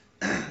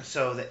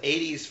 So the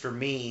 '80s for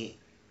me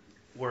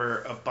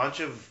were a bunch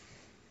of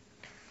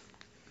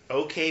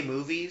okay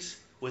movies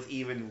with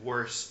even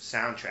worse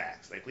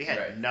soundtracks. Like we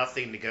had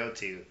nothing to go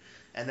to.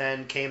 And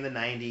then came the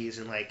 '90s,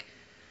 and like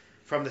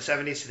from the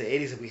 '70s to the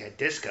 '80s we had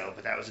disco,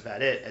 but that was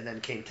about it. And then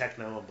came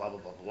techno and blah blah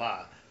blah blah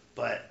blah.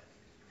 But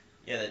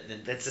yeah,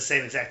 that's the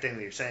same exact thing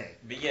that you're saying.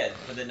 But yeah,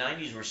 but the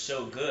 '90s were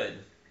so good.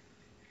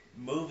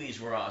 Movies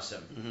were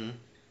awesome.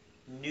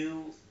 Mm-hmm.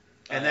 New.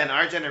 And then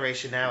our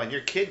generation now, and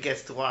your kid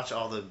gets to watch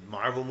all the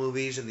Marvel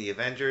movies and the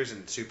Avengers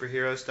and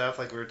superhero stuff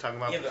like we were talking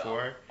about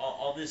before. But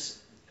all this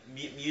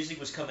music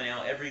was coming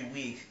out every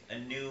week. A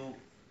new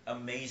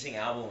amazing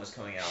album was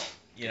coming out.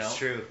 You know, it's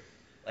true.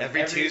 Like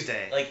every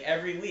Tuesday. Like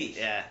every week.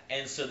 Yeah.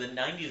 And so the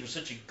 '90s were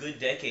such a good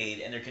decade,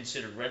 and they're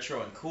considered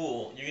retro and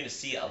cool. You're gonna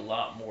see a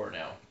lot more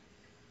now.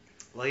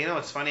 Well, you know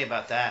what's funny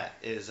about that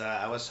is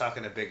I was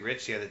talking to Big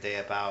Rich the other day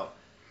about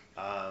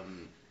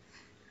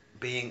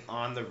being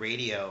on the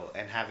radio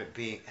and have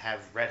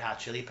Red Hot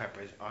Chili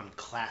Peppers on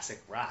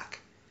classic rock.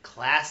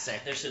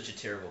 Classic. They're such a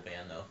terrible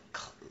band, though.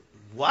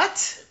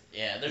 What?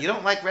 Yeah. You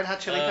don't like Red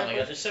Hot Chili Peppers? Oh my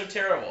god, they're so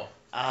terrible.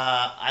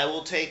 I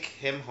will take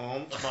him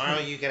home tomorrow.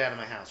 You get out of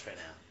my house right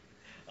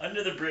now.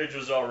 Under the Bridge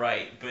was all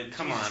right, but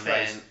come Jesus on,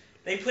 Christ, man.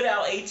 They put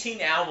out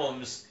 18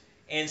 albums.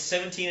 And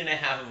 17 and a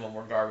half of them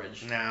were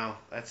garbage. No,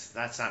 that's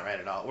not right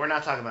at all. We're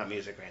not talking about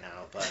music right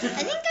now, but... I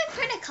think I've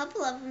heard a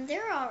couple of them.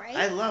 They're alright.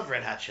 I love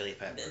Red Hot Chili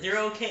Peppers. They're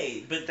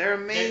okay, but... They're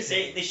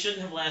amazing. They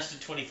shouldn't have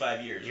lasted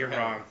 25 years. You're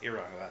wrong. You're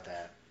wrong about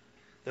that.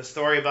 The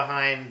story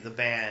behind the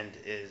band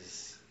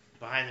is...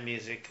 Behind the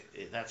music,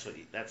 that's what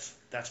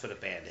a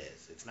band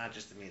is. It's not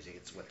just the music,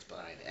 it's what's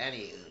behind it.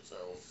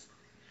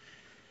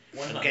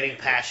 I'm getting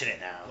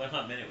passionate now. 1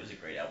 Hot Minute was a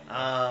great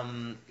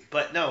album.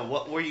 But no,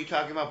 what were you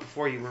talking about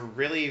before? You were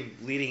really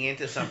leading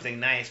into something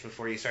nice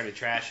before you started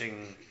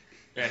trashing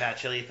Red Hot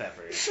Chili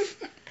Peppers.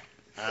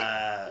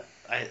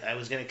 I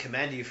was going to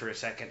commend you for a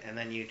second, and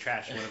then you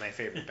trashed one of my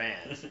favorite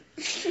bands.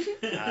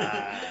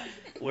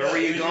 Where were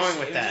you going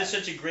with that? It was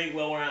just such a great,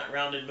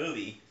 well-rounded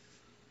movie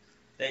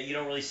that you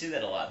don't really see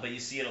that a lot, but you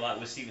see it a lot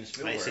with Steven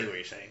Spielberg. I see what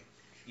you're saying.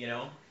 You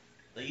know?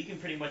 Like, you can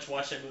pretty much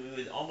watch that movie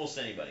with almost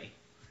anybody.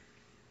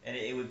 And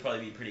it would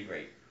probably be pretty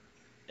great.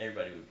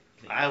 Everybody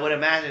would. I would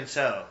imagine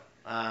so.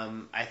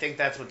 I think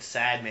that's what's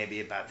sad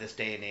maybe about this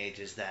day and age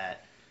is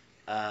that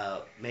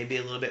maybe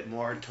a little bit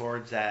more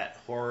towards that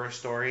horror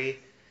story,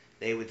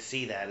 they would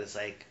see that as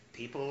like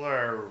people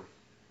are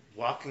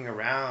walking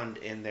around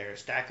in their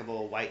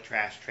stackable white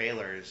trash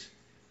trailers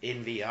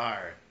in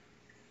VR,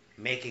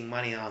 making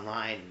money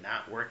online,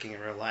 not working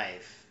in real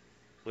life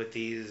with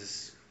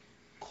these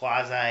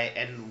quasi.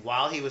 And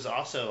while he was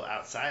also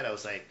outside, I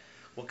was like,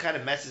 what kind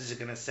of message is it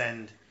going to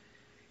send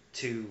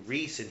to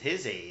Rhys in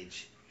his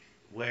age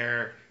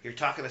where you're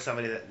talking to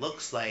somebody that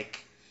looks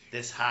like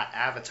this hot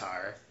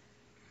avatar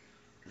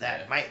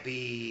that might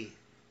be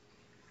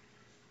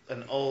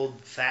an old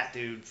fat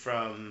dude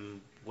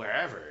from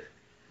wherever.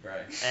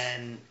 Right.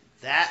 And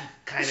that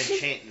kind of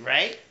changed,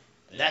 right?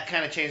 Yeah. That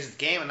kind of changed the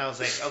game, and I was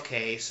like,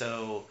 okay,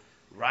 so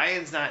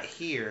Ryan's not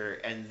here,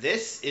 and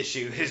this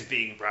issue is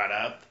being brought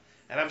up.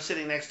 And I'm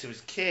sitting next to his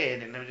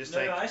kid, and I'm just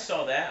No, I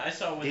saw that. I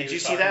saw when Did they you were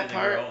see talking that to the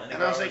part? girl, and the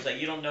And I girl was like,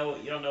 you don't know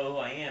who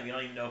I am. You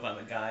don't even know if I'm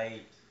a guy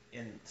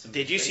in some.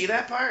 Did you see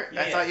that part?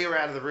 Yeah, I thought you were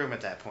out of the room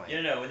at that point.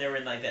 No, when they were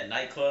in like that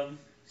nightclub.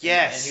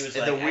 Yes, and he was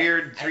the like,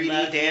 weird I 3D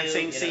love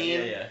dancing you.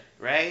 scene, Yeah.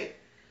 right?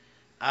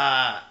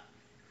 I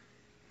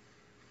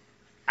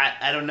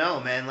don't know,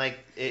 man. Like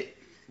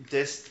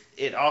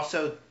it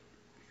also,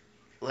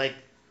 like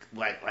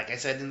I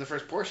said in the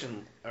first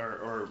portion,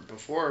 or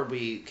before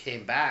we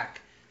came back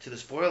to the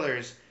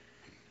spoilers,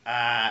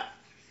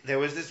 there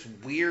was this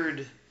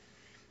weird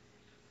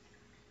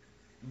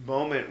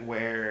moment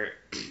where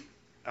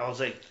I was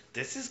like,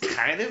 this is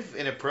kind of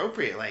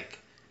inappropriate. Like,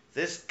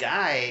 this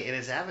guy in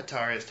his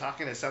avatar is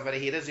talking to somebody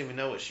he doesn't even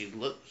know what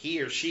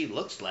he or she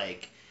looks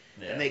like,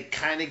 Yeah. and they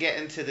kind of get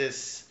into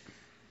this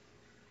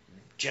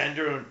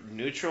gender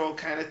neutral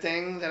kind of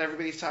thing that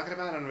everybody's talking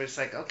about, and I'm just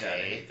like, God, I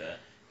okay, hate that.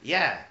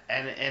 yeah,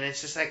 and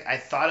it's just like I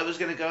thought it was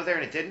gonna go there,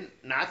 and it didn't.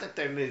 Not that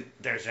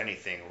there's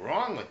anything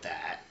wrong with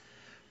that.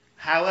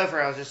 However,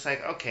 I was just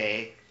like,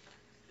 okay,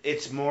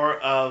 it's more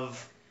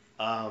of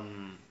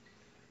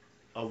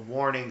a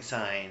warning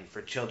sign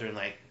for children,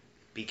 like,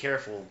 be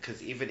careful,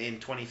 because even in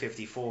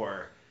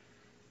 2054,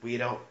 we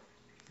don't.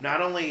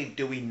 Not only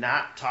do we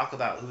not talk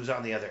about who's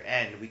on the other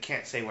end, we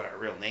can't say what our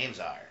real names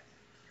are.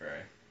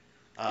 Right.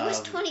 It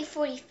was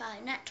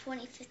 2045, not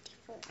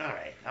 2054. All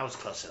right, I was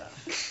close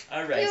enough.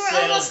 All right, You were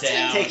settle almost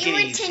down. 10. Take You it were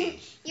easy. 10.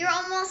 You're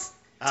almost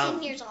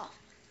 10 years off.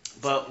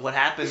 But what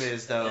happened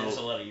is, That's a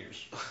though. lot of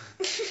years.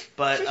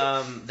 But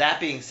that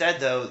being said,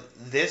 though,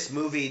 this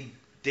movie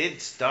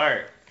did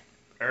start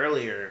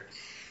earlier,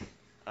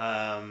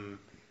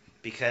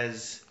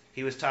 because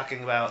he was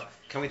talking about.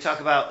 Can we talk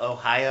about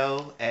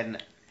Ohio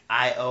and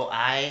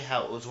IOI?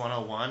 How it was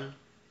 101?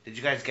 Did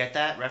you guys get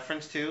that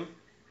reference too?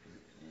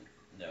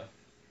 No.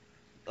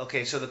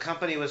 Okay, so the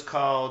company was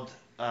called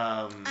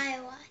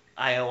Iowa.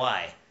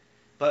 IOI,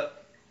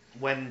 but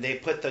when they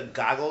put the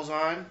goggles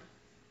on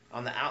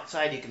the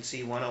outside, you can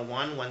see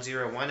 101,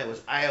 101. It was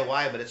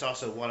IOI, but it's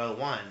also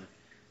 101,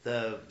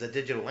 the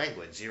digital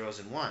language, zeros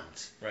and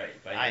ones.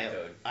 Right, binary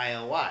code.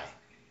 IOI.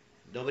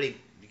 Nobody,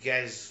 you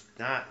guys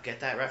not get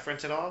that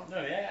reference at all?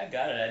 No, yeah, I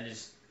got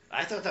it.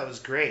 I thought that was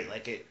great.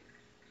 Like,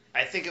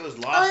 I think it was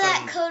Oh, lost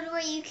that on code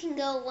where you can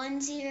go 10.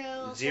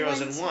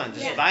 zeros and ones.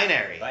 It's Yeah.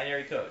 binary.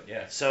 Binary code,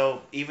 yeah.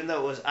 So even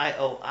though it was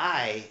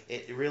IOI,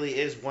 it really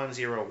is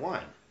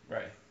 101.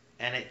 Right.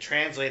 And it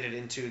translated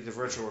into the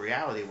virtual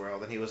reality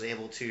world, and he was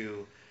able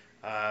to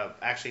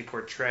actually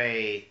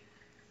portray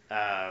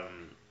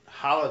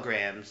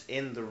holograms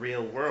in the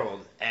real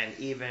world, and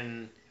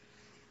even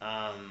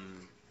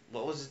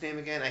what was his name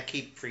again? I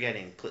keep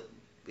forgetting.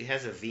 He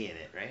has a V in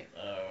it, right?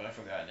 Oh, I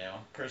forgot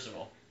now.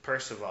 Percival.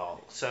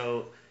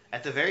 So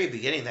at the very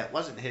beginning, that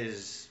wasn't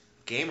his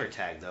gamer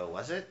tag, though,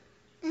 was it?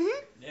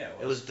 Mhm. Yeah,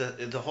 It was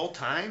the whole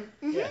time.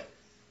 Mhm. Yeah.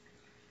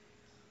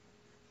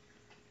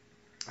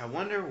 I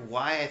wonder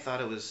why I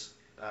thought it was.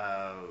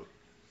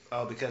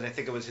 Because I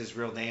think it was his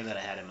real name that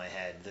I had in my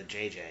head, the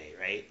JJ,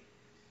 right?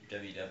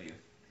 WW.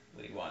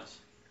 Wade Watts.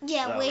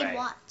 Yeah, Oh, Wade right.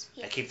 Watts.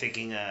 Yeah. I keep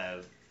thinking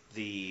of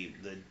the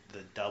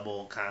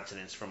double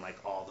consonants from like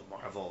all the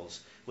Marvels,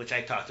 which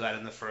I talked about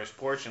in the first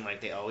portion. Like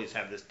they always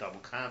have this double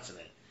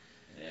consonant,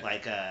 Yeah.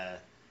 like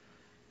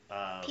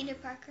Peter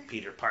Parker.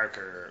 Peter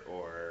Parker,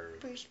 or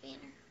Bruce Banner.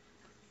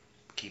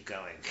 keep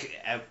going.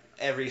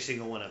 Every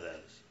single one of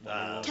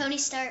those. Tony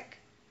Stark.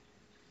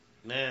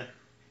 Nah.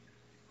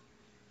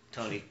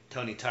 Tony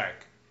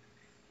Tark,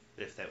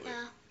 if that were,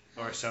 Yeah.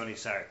 or Sony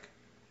Sark.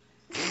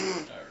 All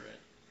right.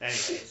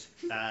 Anyways,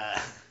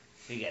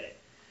 you get it.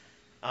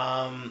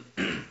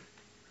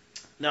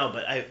 No,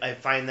 but I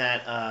find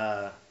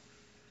that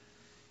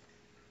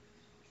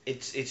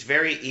it's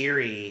very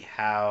eerie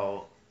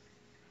how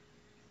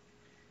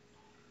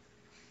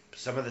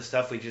some of the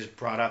stuff we just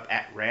brought up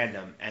at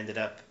random ended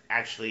up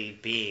actually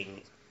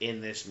being in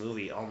this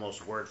movie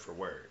almost word for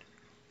word.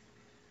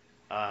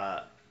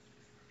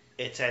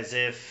 It's as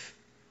if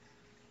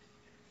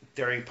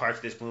during parts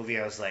of this movie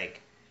I was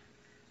like,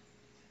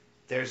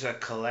 there's a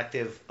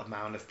collective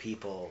amount of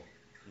people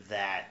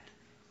that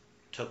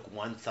took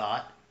one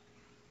thought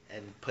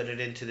and put it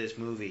into this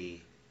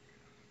movie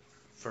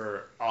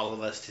for all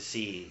of us to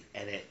see,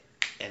 and it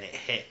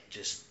hit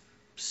just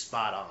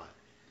spot on.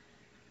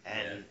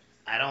 And yeah.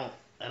 I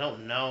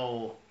don't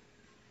know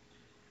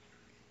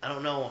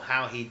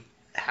how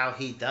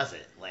he does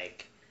it.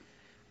 Like,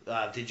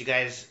 did you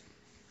guys?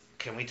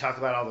 Can we talk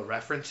about all the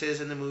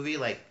references in the movie,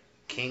 like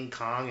King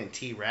Kong and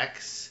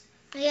T-Rex?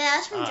 Yeah,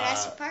 that's from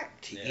Jurassic Park.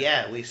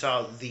 Yeah, we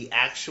saw the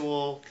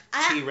actual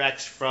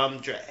T-Rex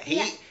from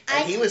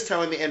he was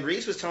telling me, and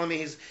Rhys was telling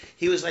me,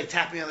 he was like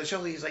tapping me on the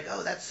shoulder. He's like,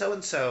 oh, that's so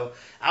and so.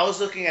 I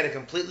was looking at a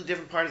completely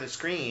different part of the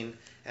screen,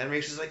 and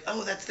Rhys was like,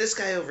 oh, that's this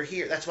guy over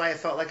here. That's why I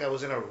felt like I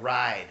was in a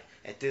ride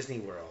at Disney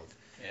World.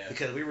 Yeah.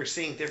 Because we were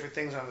seeing different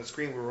things on the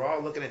screen. We were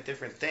all looking at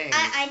different things.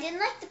 I didn't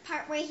like the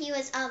part where he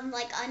was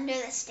like under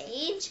the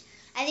stage.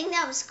 I think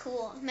that was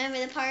cool. Remember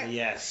the part?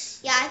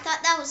 Yes. Yeah, I thought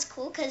that was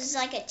cool because it's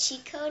like a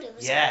cheat code. It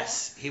was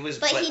yes, cool. he was.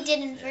 But he did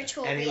in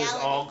virtual reality. And he was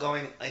all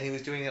going, and he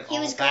was doing it. He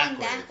all was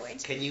backwards. going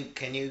backwards.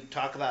 Can you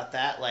talk about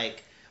that?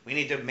 Like, we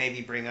need to maybe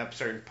bring up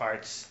certain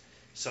parts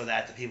so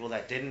that the people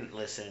that didn't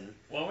listen.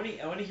 Well,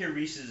 I want to hear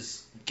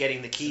Rhys's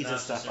getting the keys and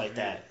stuff like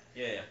that.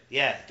 Yeah.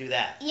 Yeah, do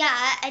that. Yeah,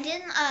 I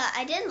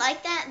didn't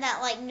like that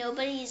like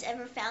nobody's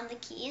ever found the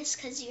keys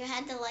because you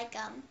had to like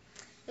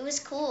it was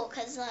cool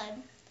because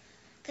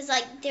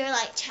like there were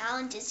like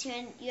challenges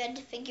you had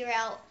to figure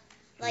out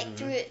like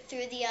through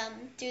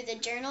the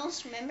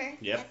journals, remember?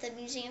 Yep. At the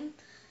museum.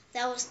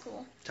 That was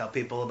cool. Tell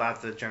people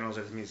about the journals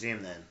at the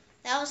museum then.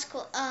 That was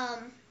cool.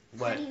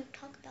 What? How do you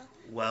talk about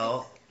that?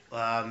 Well,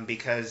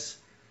 because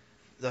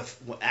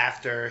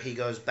after he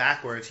goes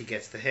backwards, he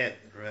gets the hint.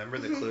 Remember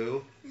the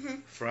clue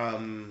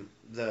from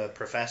the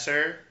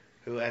professor,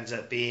 who ends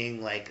up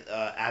being like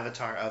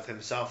avatar of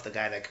himself, the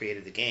guy that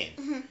created the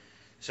game.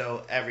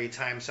 So every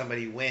time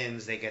somebody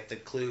wins, they get the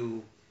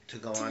clue to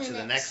go on to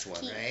the next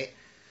one, right?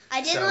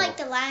 I didn't like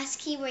the last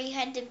key where you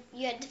had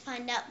to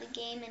find out the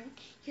game and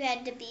you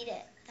had to beat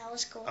it. That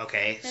was cool.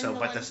 Okay,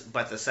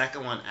 but the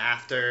second one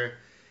after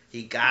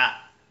he got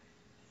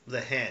the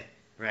hint,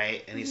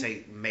 right? And he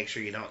said, make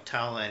sure you don't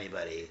tell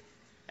anybody,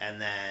 and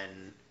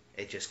then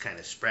it just kind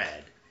of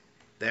spread.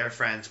 Their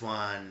friends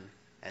won,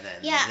 and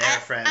then their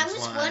friends won. I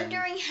was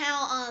wondering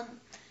how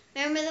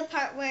remember the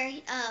part where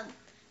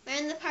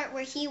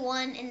he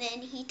won, and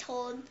then he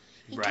told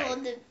the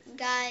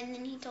guy, and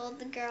then he told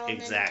the girl, and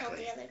then he told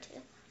the other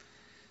two.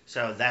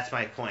 So that's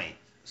my point.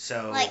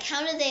 So like,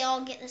 how did they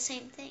all get the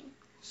same thing?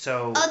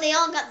 So they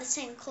all got the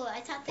same clue. I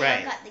thought they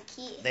all got the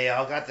key. They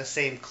all got the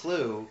same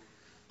clue,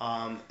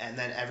 and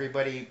then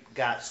everybody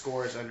got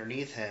scores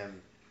underneath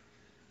him.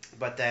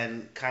 But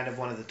then, kind of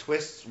one of the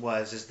twists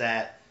is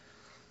that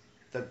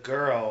the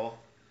girl,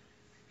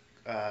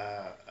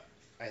 I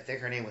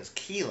think her name was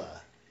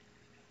Keela,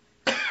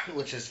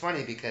 which is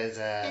funny because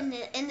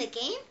in the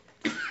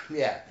game.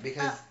 Yeah,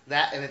 because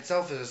that in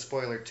itself is a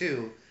spoiler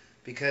too,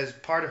 because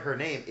part of her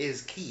name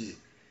is Key.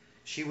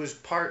 She was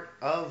part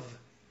of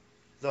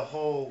the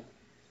whole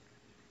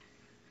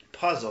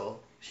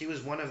puzzle. She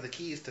was one of the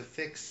keys to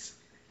fix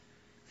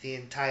the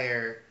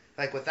entire.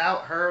 Like,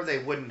 without her, they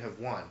wouldn't have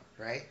won,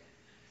 right?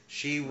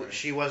 She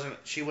was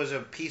a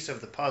piece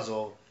of the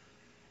puzzle,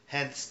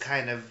 hence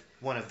kind of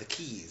one of the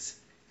keys,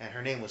 and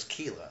her name was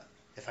Keela,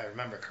 if I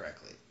remember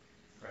correctly.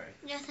 Right.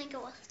 Yeah, I think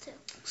it was too.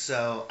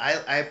 So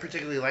I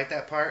particularly like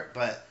that part,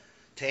 but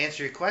to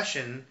answer your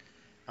question,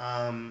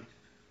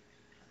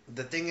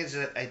 the thing is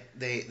that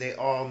they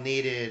all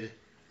needed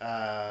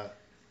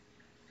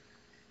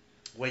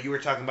what you were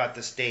talking about,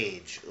 the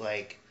stage.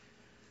 Like,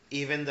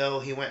 even though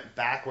he went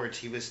backwards,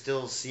 he was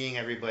still seeing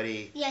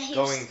everybody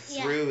going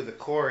through the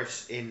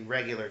course in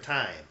regular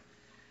time.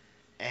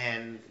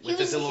 And with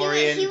the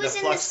DeLorean, the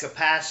flux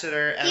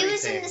capacitor, everything. He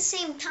was in the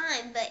same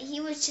time, but he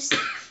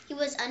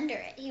was under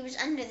it. He was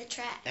under the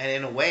track. And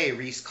in a way,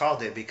 Rhys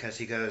called it, because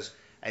he goes,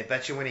 I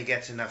bet you when he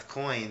gets enough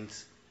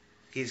coins,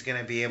 he's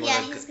going to be able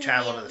to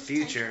travel to the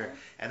future.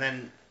 And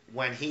then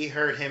when he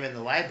heard him in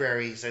the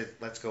library, he said,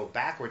 let's go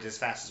backwards as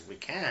fast as we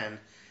can.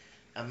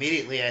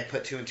 Immediately, I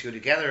put two and two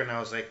together, and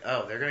I was like,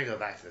 oh, they're going to go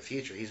back to the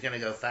future. He's going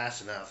to go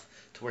fast enough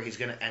to where he's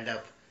going to end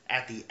up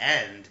at the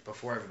end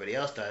before everybody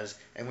else does.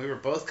 And we were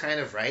both kind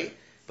of right,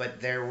 but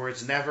there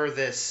was never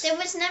this... There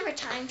was never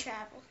time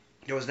travel.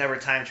 There was never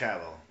time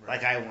travel,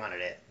 like I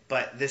wanted it.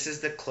 But this is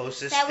the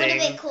closest thing... That would have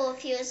been thing... cool if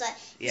he was like,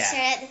 he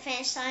started at the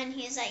finish line,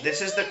 he was like...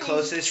 This is the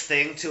closest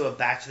thing to a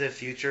Back to the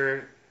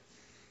Future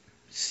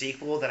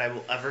sequel that I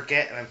will ever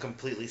get, and I'm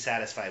completely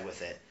satisfied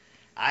with it.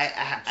 I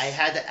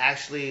had to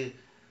actually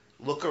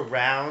look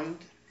around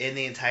in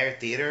the entire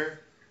theater.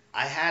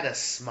 I had a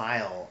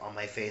smile on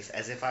my face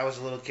as if I was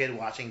a little kid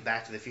watching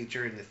Back to the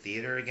Future in the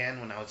theater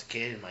again when I was a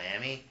kid in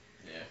Miami.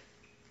 Yeah.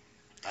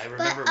 I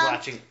remember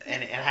watching,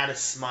 and I had a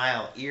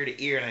smile ear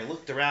to ear, and I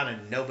looked around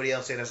and nobody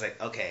else did. I was like,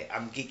 okay,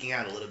 I'm geeking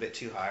out a little bit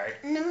too hard.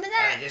 Remember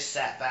that? And I just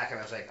sat back and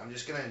I was like, I'm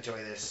just going to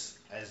enjoy this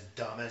as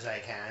dumb as I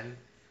can,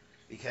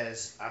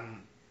 because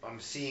I'm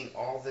seeing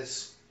all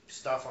this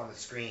stuff on the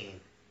screen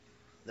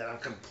that I'm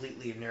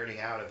completely nerding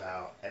out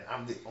about, and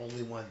I'm the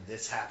only one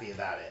this happy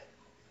about it.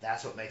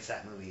 That's what makes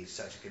that movie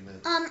such a good movie.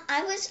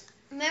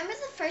 Remember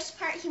the first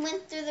part, he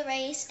went through the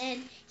race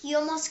and he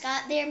almost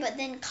got there, but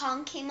then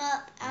Kong came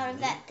up out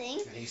of that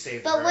thing. And he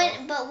saved the girl.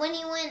 But when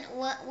he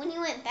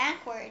went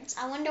backwards,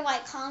 I wonder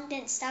why Kong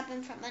didn't stop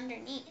him from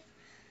underneath.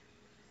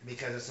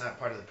 Because it's not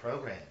part of the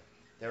program.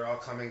 They're all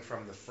coming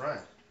from the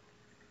front.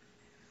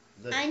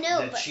 I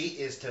know, the cheat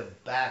is to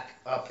back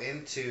up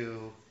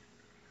into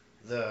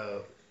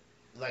the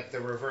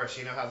reverse.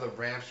 You know how the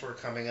ramps were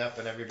coming up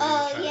and everybody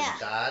was trying to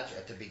dodge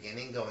at the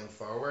beginning going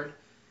forward?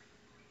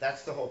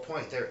 That's the whole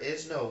point. There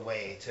is no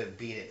way to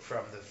beat it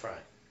from the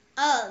front.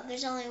 Oh,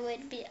 there's only a way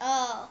to beat it.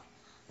 Oh.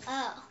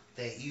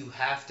 That you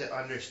have to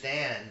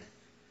understand,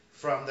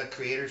 from the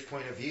creator's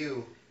point of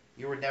view,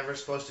 you were never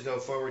supposed to go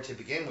forward to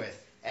begin with.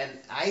 And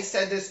I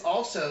said this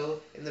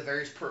also in the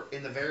very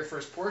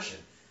first portion.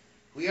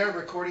 We are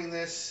recording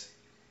this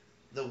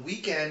the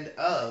weekend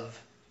of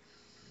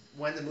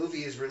when the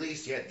movie is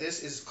released, yet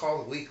this is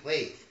called a week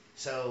late.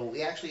 So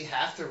we actually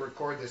have to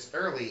record this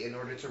early in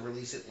order to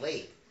release it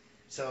late.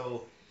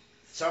 So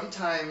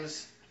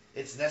sometimes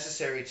it's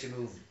necessary to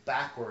move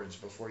backwards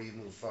before you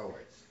move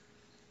forwards.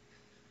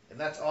 And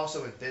that's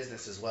also in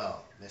business as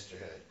well, Mr.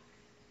 Hood.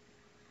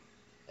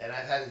 And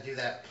I've had to do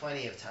that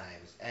plenty of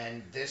times.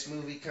 And this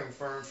movie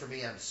confirmed for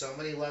me on so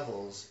many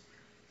levels.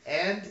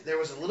 And there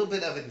was a little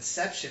bit of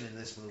Inception in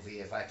this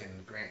movie, if I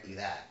can grant you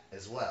that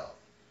as well.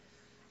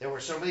 There were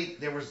so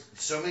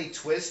many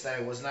twists that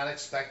I was not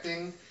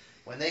expecting.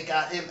 When they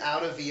got him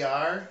out of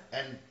VR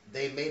and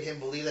they made him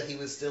believe that he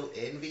was still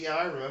in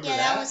VR, remember that? Yeah,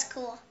 that was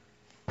cool.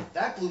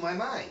 That blew my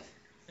mind.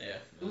 Yeah.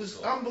 It was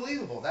cool.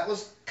 unbelievable. That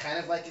was kind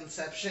of like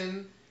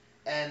Inception,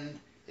 and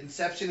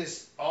Inception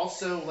is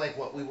also like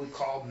what we would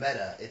call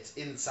meta. It's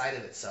inside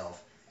of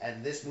itself,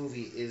 and this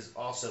movie is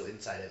also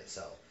inside of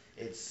itself.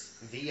 It's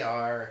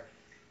VR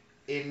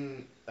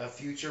in a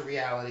future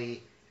reality,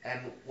 and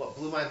what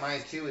blew my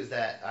mind too is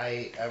that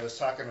I was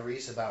talking to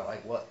Rhys about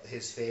like what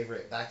his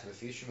favorite Back to the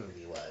Future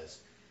movie was,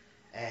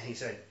 and he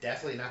said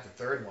definitely not the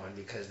third one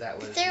because that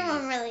was The third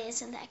one really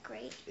isn't that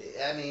great.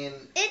 I mean,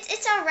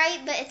 it's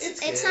alright, but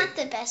it's not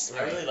the best.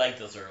 I really like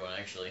the third one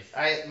actually.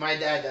 My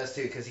dad does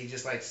too because he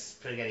just likes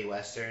spaghetti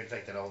westerns,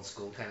 like that old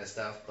school kind of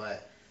stuff.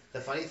 But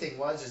the funny thing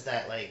is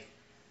that like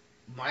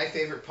my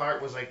favorite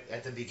part was like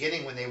at the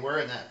beginning when they were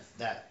in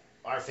that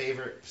our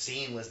favorite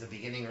scene was the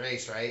beginning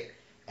race, right?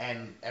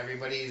 And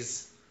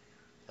everybody's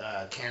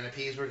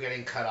canopies were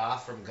getting cut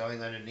off from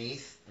going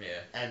underneath. Yeah.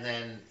 And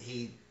then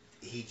he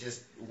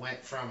just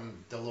went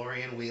from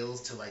DeLorean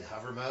wheels to like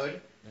hover mode.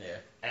 Yeah.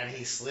 And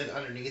he slid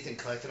underneath and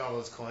collected all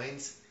those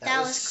coins. That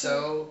was cool.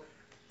 So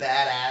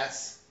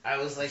badass. I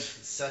was like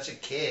such a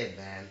kid,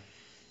 man.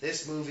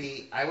 This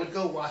movie, I would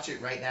go watch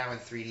it right now in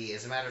 3D.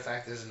 As a matter of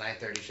fact, there's a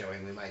 9:30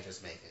 showing. We might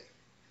just make it.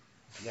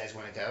 You guys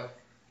want to go?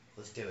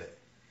 Let's do it.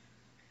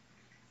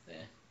 Yeah.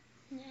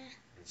 Yeah.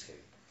 I'm just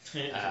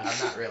kidding. I'm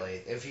not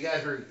really. If you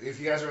guys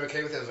were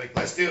okay with it, I was like,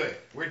 let's do it.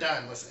 We're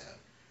done. Listen.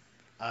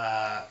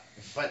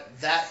 But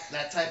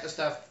that type of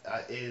stuff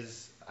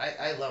is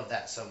I love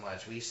that so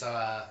much. We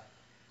saw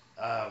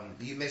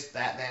you missed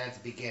Batman at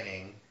the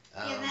beginning.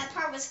 Yeah, that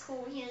part was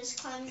cool. He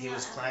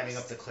was climbing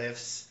up the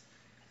cliffs.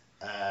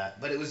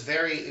 But it was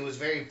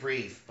very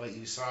brief. But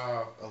you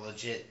saw a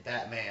legit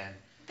Batman.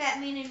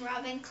 Batman and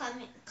Robin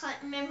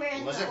remember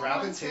in Was the it old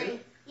Robin ones too?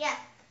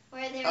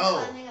 where they were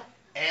climbing up.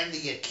 And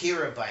the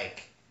Akira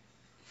bike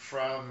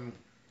from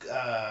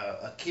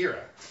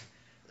Akira.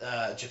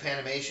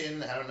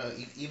 Japanimation. I don't know.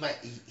 You might.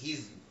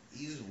 He's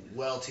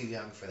well too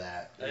young for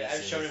that.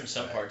 I've shown him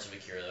some parts of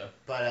Akira though.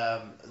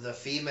 But the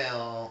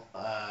female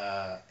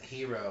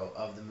hero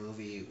of the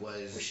movie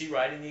was. Was she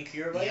riding the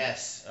Akira bike?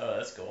 Yes. Oh,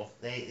 that's cool.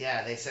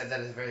 They said that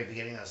at the very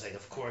beginning. I was like,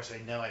 of course,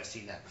 I know I've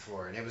seen that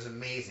before, and it was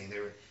amazing.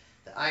 There were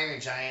the Iron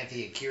Giant,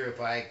 the Akira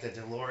bike, the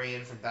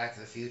DeLorean from Back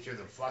to the Future,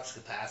 the flux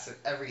capacitor,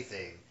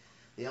 everything.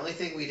 The only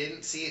thing we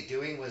didn't see it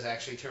doing was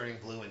actually turning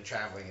blue and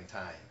traveling in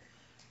time.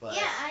 But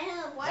yeah, I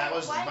know. That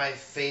was my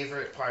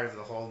favorite part of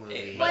the whole movie.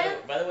 Hey,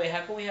 by the way,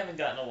 how come we haven't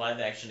gotten a live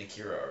action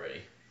Akira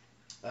already?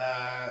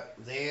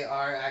 They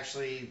are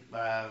actually.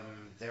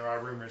 There are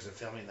rumors of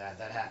filming that.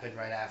 That happened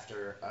right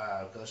after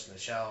Ghost in the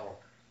Shell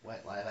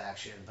went live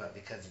action, but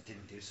because it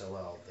didn't do so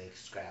well, they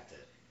scrapped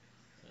it.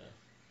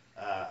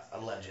 Yeah.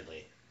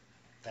 Allegedly.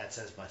 That's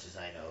as much as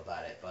I know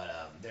about it. But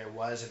there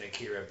was an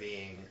Akira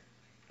being.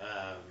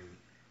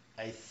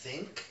 I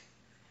think.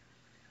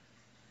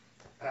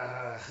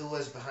 Who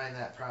was behind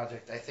that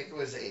project? I think it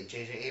was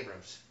J.J.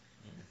 Abrams,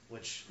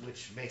 which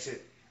makes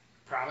it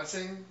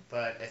promising,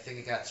 but I think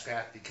it got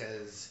scrapped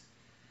because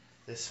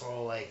this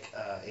whole like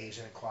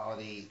Asian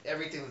equality,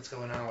 everything that's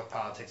going on with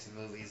politics and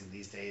movies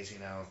these days, you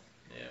know.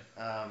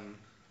 Yeah.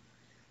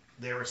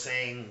 They were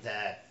saying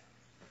that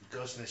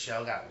Ghost in the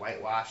Shell got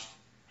whitewashed,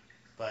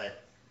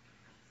 but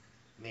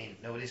I mean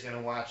nobody's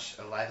gonna watch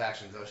a live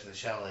action Ghost in the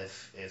Shell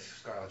if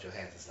Scarlett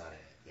Johansson's not in it.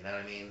 You know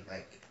what I mean?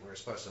 Like, we're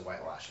supposed to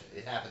whitewash it.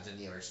 It happens in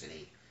New York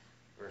City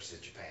versus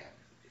Japan,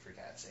 for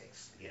God's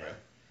sakes. You know?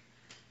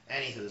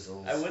 Right.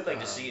 Anyhoozles. I would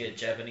like to see a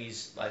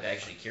Japanese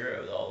live-action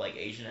Akira with all, like,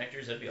 Asian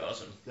actors. That'd be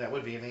awesome. That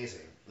would be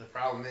amazing. The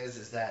problem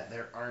is that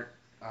there aren't,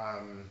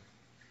 I'm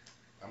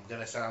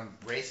going to sound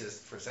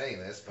racist for saying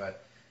this,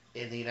 but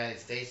in the United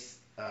States,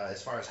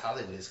 as far as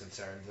Hollywood is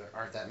concerned, there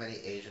aren't that many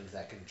Asians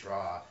that can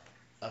draw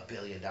 $1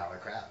 billion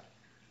crowd.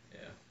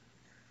 Yeah.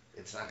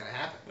 It's not going to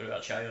happen. What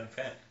about Chow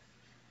Yun-fat?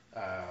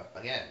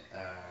 Again,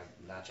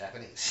 not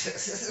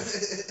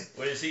Japanese.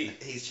 What is he?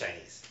 He's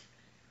Chinese.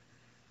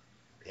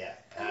 Yeah.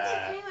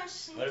 Pretty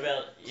much What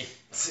about...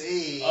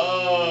 See.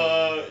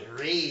 Oh.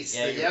 Rhys,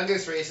 yeah, the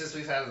youngest racist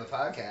we've had on the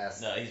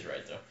podcast. No, he's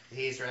right, though.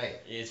 He's right.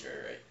 He is very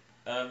right.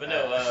 But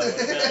no,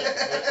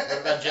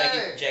 what about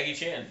Jackie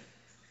Chan?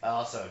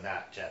 Also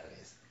not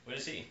Japanese. What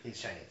is he?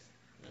 He's Chinese.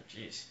 Oh,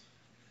 jeez.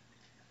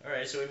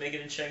 Alright, so we make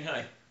it in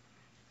Shanghai.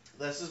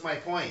 This is my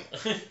point.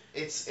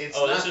 It's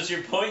oh, not, this was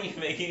your point? You're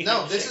making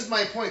No, this is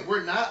my point.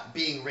 We're not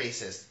being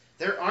racist.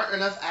 There aren't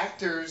enough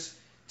actors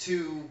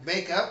to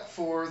make up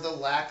for the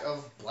lack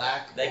of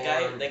black that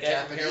guy from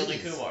Japanese. Harold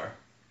and Kumar.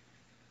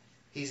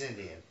 He's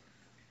Indian.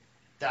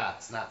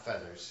 Dots, not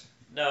feathers.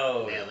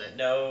 No. Nailed it.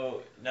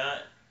 No,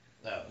 not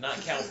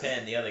Count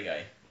Penn, the other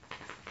guy.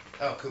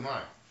 Oh,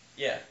 Kumar.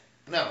 Yeah.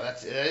 No,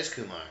 that is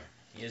Kumar.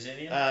 He is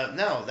Indian?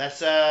 No,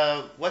 that's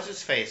what's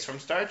his face from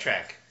Star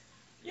Trek.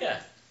 Yeah.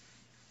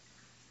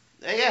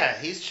 Yeah,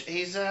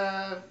 he's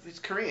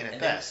Korean at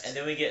best. And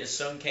then we get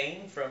Sung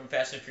Kang from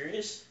Fast and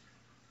Furious.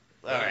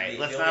 All right,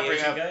 let's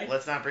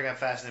not bring up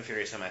Fast and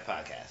Furious on my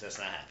podcast. That's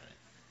not happening.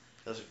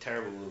 Those are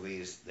terrible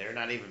movies. They're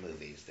not even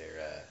movies. They're.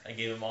 I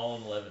gave them all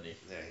an 11.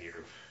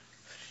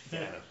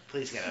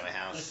 Please get out of my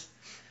house.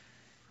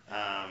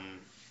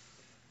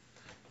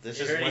 This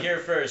You is heard it here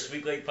first.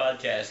 Week Late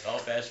Podcast. All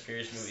Fast and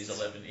Furious movies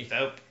 11.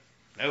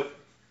 Nope.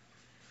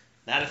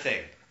 Not a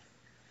thing.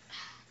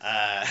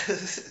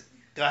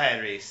 Go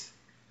ahead, Rhys.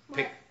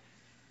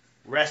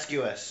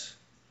 Rescue us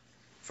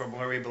from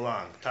where we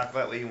belong. Talk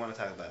about what you want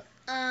to talk about.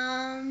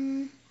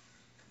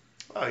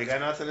 Oh, you got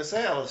nothing to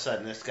say all of a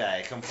sudden, this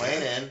guy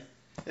complaining.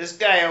 This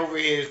guy over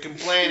here is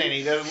complaining.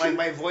 He doesn't like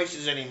my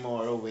voices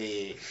anymore over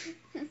here.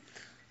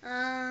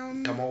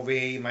 Come over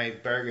here, eat my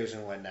burgers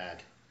and whatnot.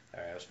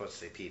 Alright, I was supposed to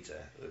say pizza.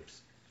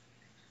 Oops.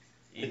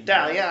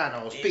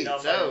 Italiano's pizza.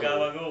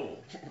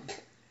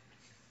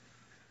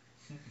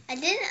 I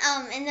did,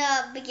 in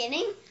the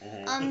beginning,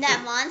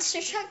 that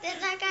monster truck that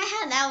guy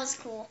had, that was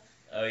cool.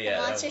 Oh,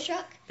 yeah. The monster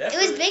truck. It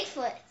was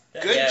Bigfoot.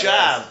 Good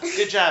job.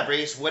 Good job,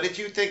 Rhys. What did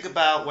you think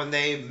about when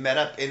they met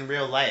up in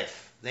real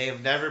life? They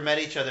have never met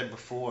each other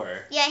before.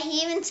 Yeah,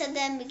 he even said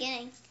that in the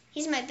beginning.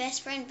 He's my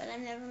best friend, but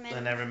I've never met him.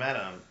 I never met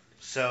him.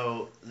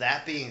 So,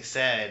 that being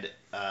said,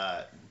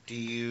 I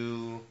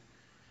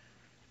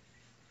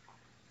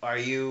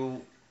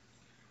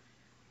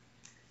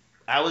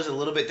was a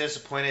little bit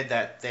disappointed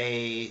that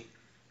they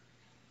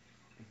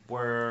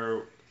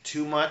were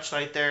too much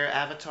like their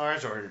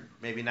avatars, or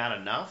maybe not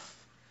enough.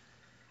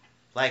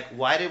 Like,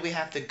 why did we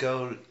have to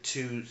go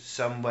to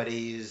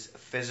somebody's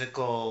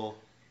physical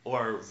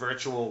or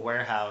virtual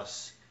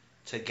warehouse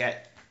to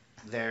get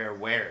their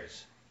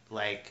wares?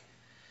 Like,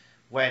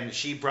 when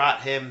she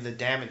brought him the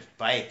damaged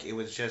bike, it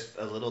was just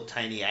a little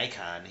tiny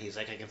icon. He's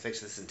like, I can fix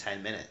this in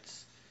 10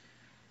 minutes.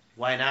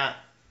 Why not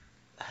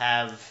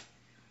have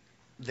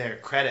their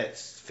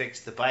credits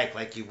fix the bike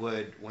like you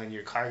would when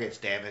your car gets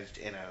damaged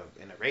in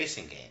a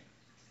racing game?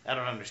 I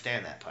don't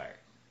understand that part.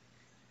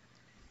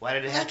 Why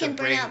did it have to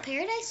bring... Like in Burnout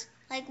Paradise?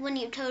 Like when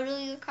you total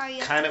your car, you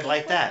have kind to of pay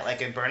like for that. it?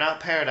 Like in Burnout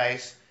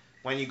Paradise,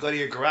 when you go to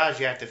your garage,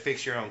 you have to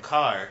fix your own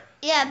car.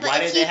 Yeah, but why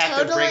if did they you have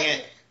total to bring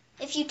it?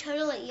 If you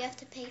total it, you have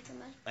to pay for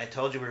money. I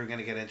told you we were going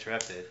to get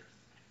interrupted.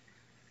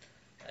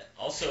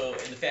 Also,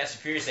 in the Fast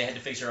and Furious, they had to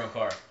fix their own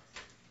car.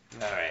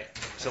 All right.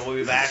 So we'll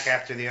be back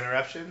after the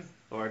interruption,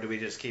 or do we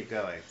just keep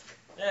going?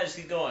 Yeah, just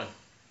keep going.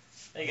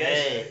 Hey,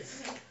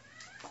 guys. Hey.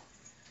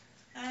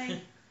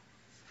 Hi.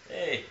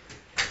 Hey.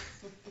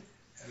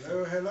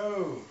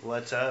 Hello.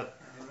 What's up?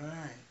 All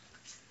right.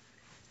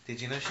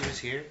 Did you know she was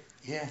here?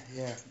 Yeah.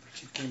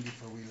 She came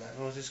before we left.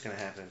 When was this going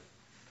to happen?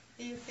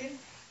 Do you feel?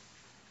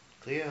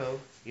 Cleo,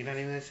 you're not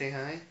even going to say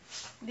hi?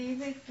 Do you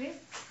feel free?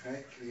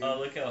 Right, Cleo. Oh,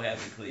 look how happy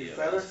Cleo is.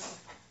 Fellas?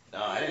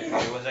 No, I didn't.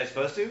 Was I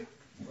supposed to?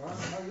 Well,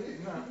 not really,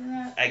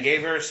 no. I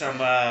gave her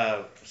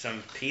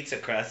some pizza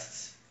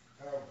crusts.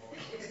 Oh, boy.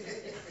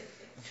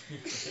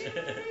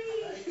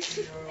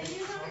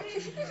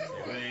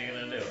 What are you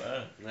gonna do,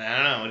 huh? I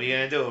don't know. What are you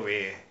going to do over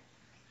here?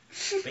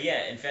 But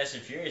yeah, in Fast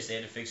and Furious, they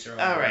had to fix their own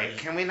All car. right.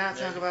 Can we not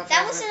talk about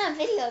That Fast and-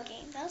 wasn't a video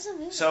game. That was a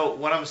movie. So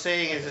what I'm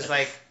saying is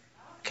like,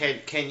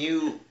 can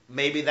you,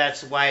 maybe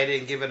that's why I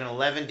didn't give it an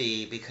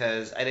 11D,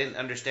 because I didn't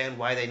understand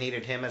why they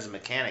needed him as a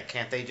mechanic.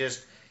 Can't they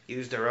just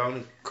use their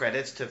own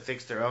credits to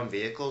fix their own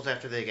vehicles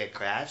after they get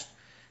crashed?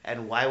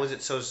 And why was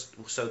it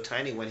so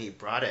tiny when he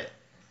brought it?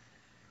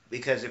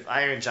 Because if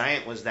Iron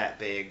Giant was that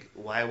big,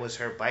 why was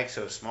her bike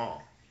so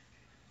small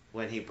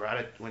when she brought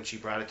it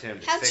to him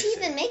to How'd fix she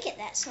even it? make it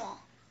that small?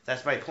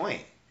 That's my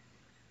point.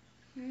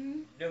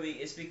 Hmm. No, but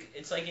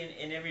it's like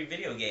in every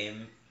video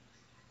game,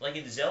 like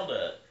in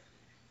Zelda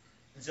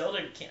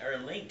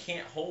Link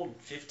can't hold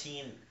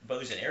 15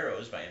 bows and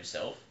arrows by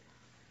himself.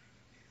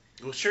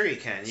 Well, sure you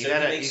can. You So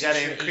gotta he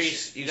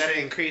makes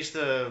increase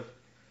the.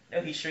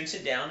 No, he shrinks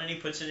it down and he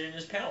puts it in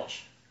his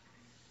pouch,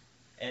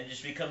 and it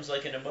just becomes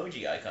like an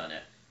emoji icon.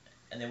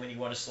 And then when you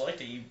want to select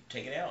it, you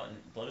take it out and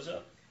it blows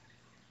up.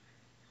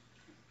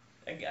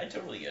 I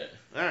totally get it.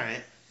 All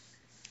right.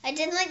 I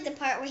did like the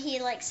part where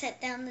he like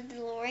set down the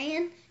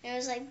DeLorean. It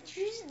was like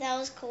that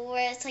was cool.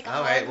 Where it's like a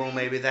All right. Well, hologram.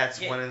 maybe that's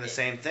Yeah, one and the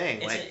same thing.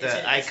 it's Like a- the it's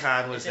a-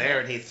 icon was it's a- there,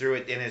 and he threw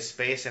it in his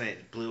space, and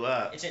it blew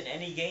up. It's in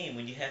any game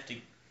when you have to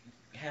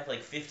have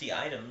like 50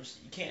 items.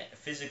 You can't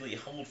physically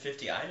hold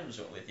 50 items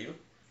with you,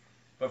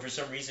 but for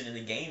some reason in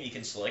the game you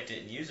can select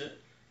it and use it.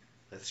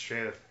 That's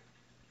true.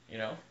 You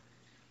know?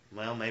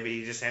 Well, maybe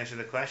you just answered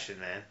the question,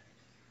 man.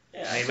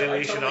 Yeah, Maybe I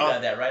we should totally all-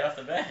 got that right off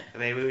the bat.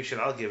 Maybe we should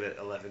all give it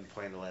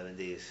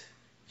 11.11Ds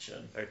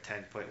Should. or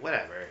 10 point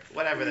whatever.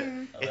 Whatever.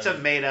 Mm. It's a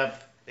made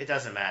up. It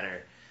doesn't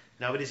matter.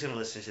 Nobody's gonna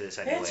listen to this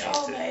anyway. It's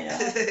all made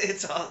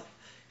up.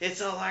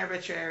 It's all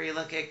arbitrary.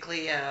 Look at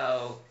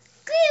Cleo.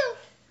 Cleo.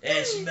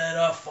 It's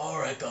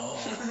metaphorical.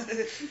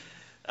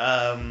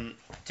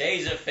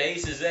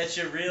 Taserface, is that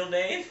your real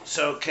name?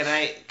 So can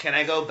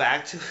I go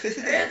back to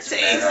It's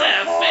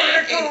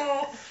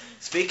Taserface?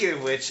 Speaking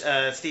of which,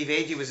 Steve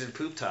Agee was in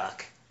Poop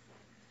Talk.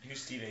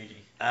 Who's Steve Agee?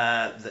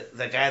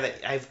 The guy that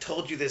I've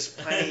told you this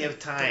plenty of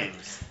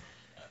times.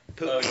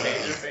 Oh,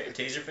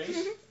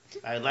 Taserface?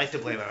 I'd like to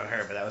blame it on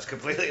her, but that was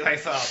completely my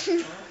fault.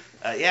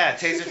 Yeah,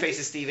 Taserface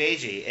is Steve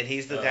Agee, and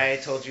he's the guy I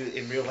told you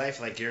in real life,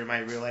 like, you're my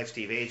real life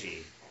Steve Agee.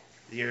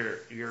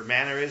 Your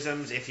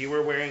mannerisms, if you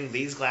were wearing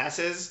these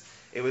glasses,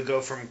 it would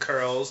go from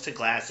curls to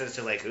glasses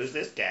to, like, who's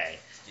this guy?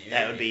 Steve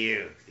That Agee. would be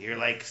you. You're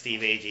like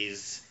Steve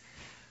Agee's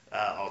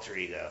alter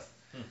ego.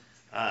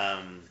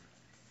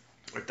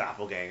 Or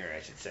doppelganger,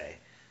 I should say.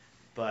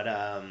 But,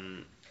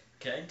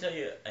 Can I tell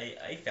you,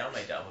 I found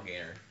my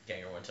doppelganger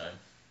one time.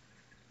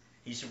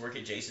 He used to work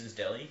at Jason's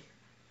Deli,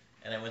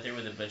 and I went there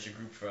with a bunch of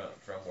group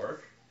from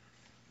work,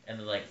 and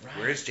they're like, Ryan,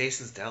 where's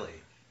Jason's Deli?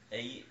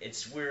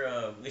 it's where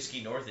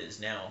Whiskey North is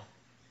now.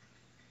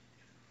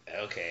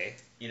 Okay.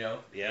 You know?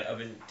 Yeah. Up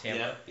in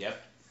Tampa. Yep.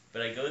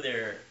 But I go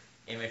there,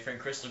 and my friend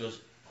Crystal goes,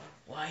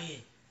 Wyatt,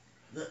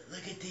 look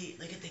at the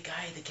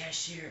guy at the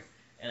cashier.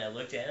 And I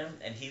looked at him,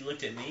 and he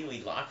looked at me.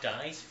 We locked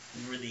eyes.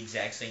 We were the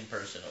exact same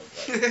person.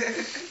 Like,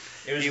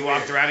 it was You weird.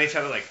 walked around each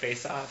other like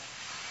face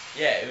off?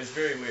 Yeah, it was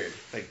very weird.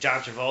 Like John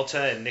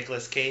Travolta and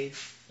Nicolas Cage?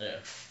 Yeah.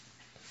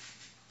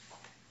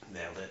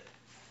 Nailed it.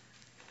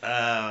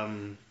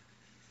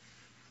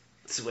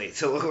 So wait,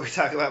 so what were we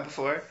talking about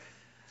before?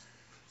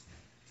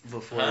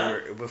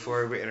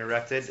 Before we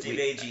interrupted? Steve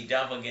Agee,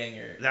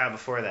 doppelganger. No,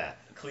 before that.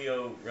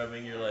 Cleo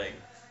rubbing your leg.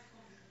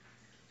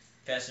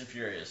 Fast and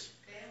Furious.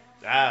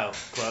 Oh,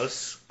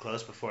 close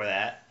before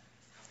that.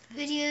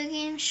 Video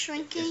game It's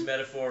shrinking.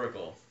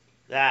 metaphorical.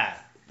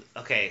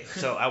 Okay,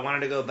 so I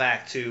wanted to go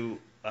back to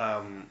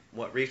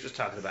what Rhys was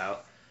talking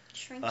about.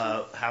 Shrinking.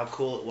 How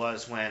cool it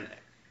was when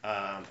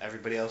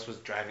everybody else was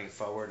driving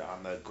forward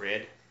on the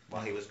grid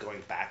while he was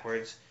going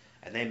backwards.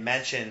 And they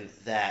mentioned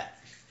that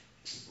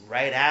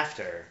right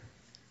after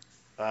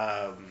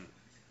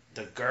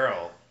the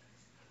girl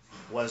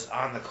was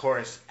on the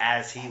course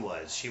as he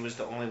was. She was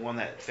the only one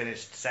that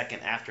finished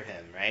second after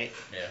him, right?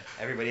 Yeah.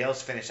 Everybody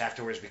else finished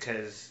afterwards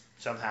because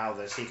somehow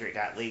the secret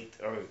got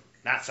leaked, or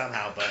not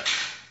somehow, but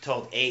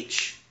told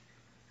H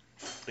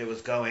it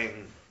was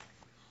going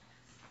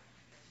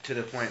to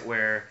the point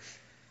where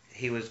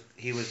he was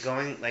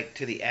going like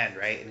to the end,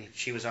 right? And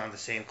she was on the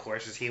same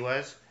course as he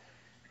was,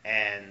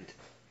 and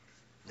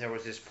there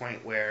was this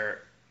point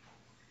where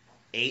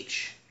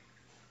H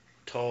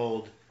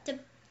told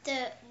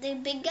the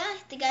big guy,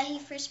 the guy he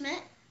first met,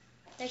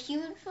 the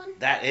human one.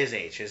 that is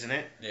H, isn't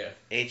it? Yeah.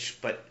 H,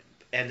 but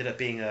ended up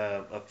being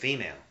a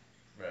female.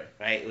 Right.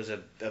 Right? It was a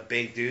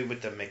big dude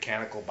with the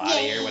mechanical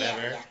body or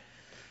whatever. Yeah.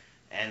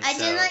 And I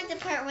so, did like the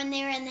part when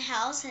they were in the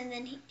house, and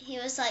then he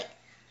was like,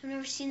 "I've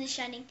never seen The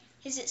Shining.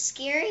 Is it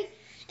scary?"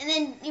 And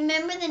then you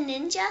remember the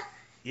ninja?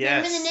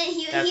 yes, Remember the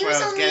ninja? that's He what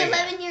was I was only getting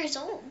 11 at. years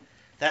old.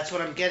 That's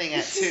what I'm getting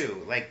at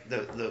too. Like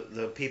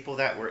the people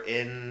that were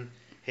in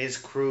his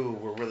crew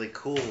were really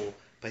cool,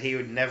 but he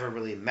had never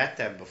really met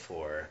them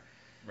before.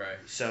 Right.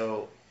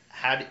 So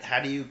how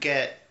do you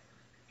get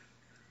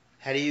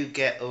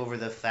over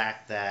the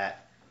fact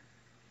that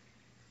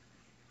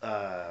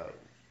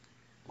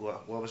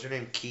what was her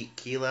name,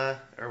 Keela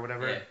or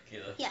whatever? Yeah,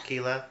 Keela. Yeah.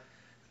 Keela.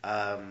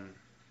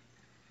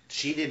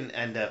 She didn't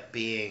end up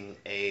being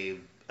a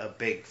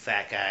big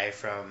fat guy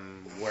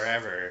from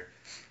wherever,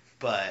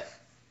 but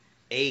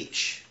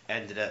H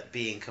ended up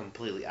being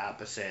completely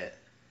opposite.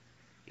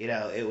 You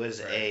know, it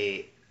was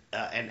Right.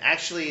 and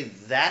actually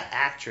that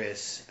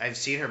actress, I've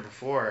seen her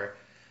before.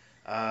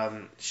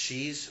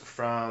 She's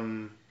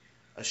from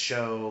a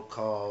show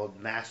called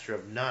Master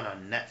of None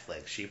on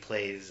Netflix. She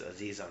plays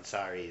Aziz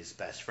Ansari's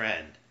best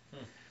friend.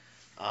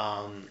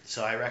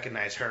 So I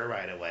recognized her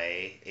right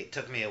away. It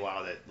took me a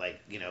while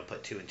to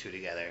put two and two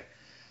together,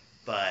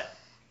 but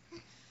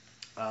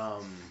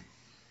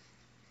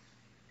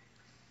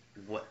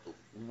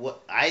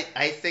what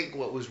I think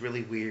what was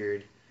really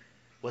weird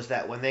was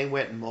that when they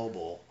went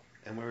mobile,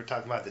 and we were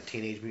talking about the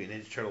Teenage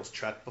Mutant Ninja Turtles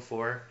truck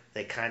before,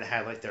 they kind of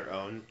had like their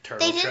own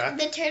turtle truck.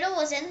 The turtle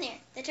was in there.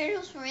 The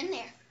turtles were in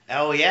there.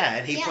 Oh yeah,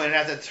 and he Yeah. pointed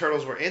out that the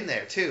turtles were in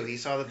there too. He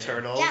saw the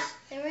turtles. Yeah,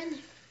 they were in there.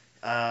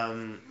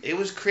 It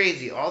was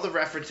crazy. All the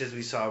references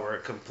we saw were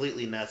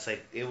completely nuts.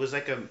 Like it was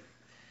like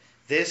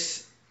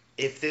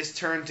if this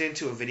turns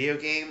into a video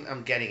game,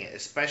 I'm getting it.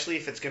 Especially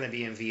if it's going to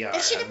be in VR.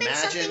 There should have been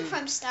Imagine, something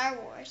from Star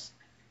Wars.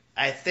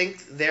 I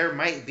think there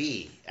might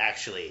be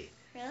actually.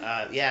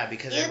 Really? Yeah,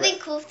 because It would be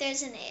cool if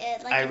there's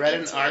I read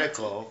an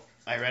article.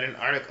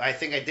 I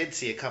think I did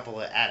see a couple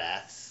of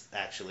AT-ATs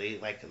actually,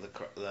 like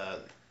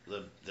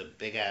the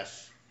big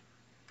ass.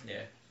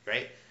 Yeah.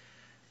 Right.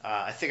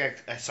 I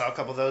think I saw a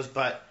couple of those,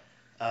 but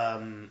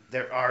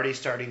they're already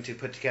starting to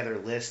put together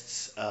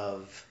lists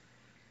of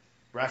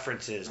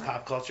references,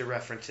 pop culture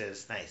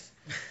references. Nice.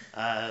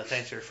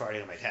 Thanks for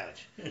farting on my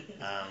couch.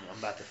 I'm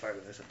about to fart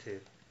on this one too.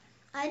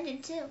 I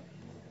did too.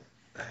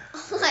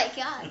 Oh my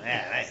god.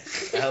 Yeah,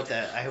 nice. I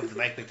hope the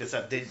mic picked this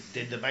up. Did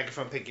the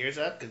microphone pick yours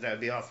up? Because that would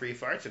be all three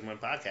farts in one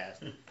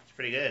podcast. It's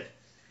pretty good.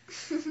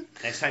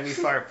 Next time you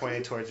fart, point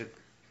it towards the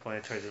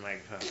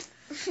microphone.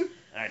 All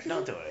right,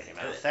 don't do it with your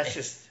mouth. That's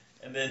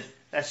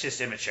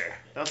just immature.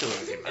 Don't do it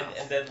with your mouth.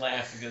 And then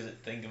laugh because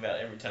think about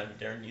every time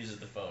Darren uses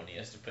the phone, he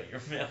has to put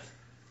his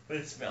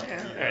mouth Yeah,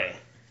 to your all right.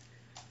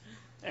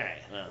 All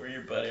right. Well, where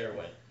your butt air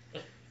went.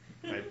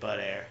 my butt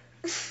air.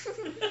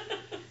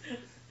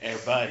 Air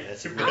bud.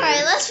 That's Your really butt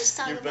Alright, let's just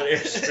talk Your about butt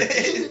air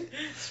it.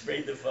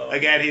 sprayed the phone.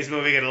 Again, he's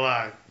moving it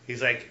along.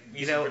 He's like,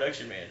 He's the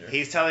production manager.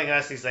 he's telling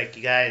us, he's like,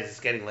 you guys,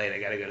 it's getting late. I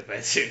gotta go to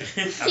bed soon.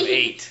 I'm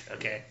 8.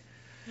 Okay.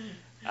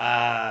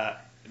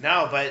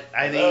 No, but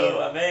I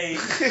Hello, I'm mean,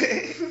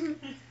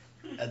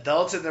 Abe.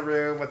 adults in the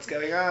room, what's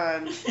going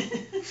on?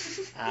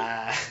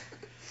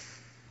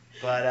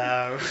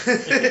 But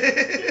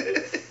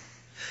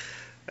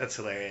that's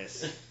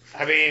hilarious.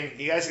 I mean,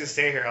 you guys can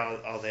stay here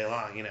all day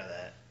long, you know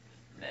that.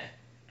 Nah.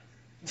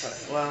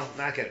 But, well,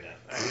 not good enough.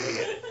 I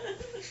mean,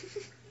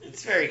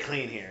 it's very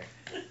clean here.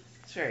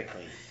 It's very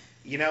clean.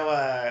 You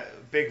know,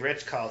 Big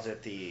Rich calls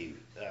it he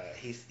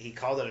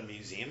called it a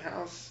museum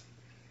house.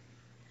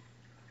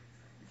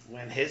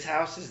 When his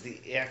house is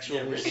the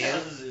actual museum.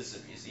 Rhys' house is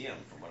a museum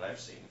from what I've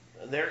seen.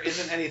 There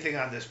isn't anything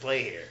on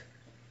display here.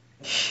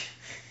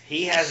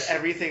 He has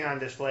everything on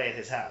display at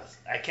his house.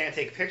 I can't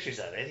take pictures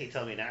of it. He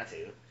told me not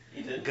to.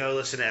 He did. Go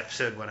listen to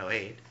episode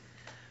 108.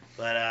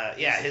 But,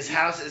 yeah, his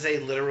house is a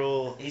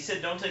literal... He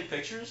said don't take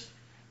pictures?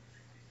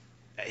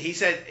 He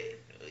said...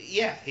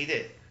 Yeah, he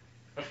did.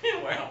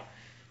 Wow.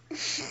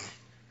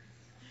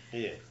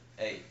 He did.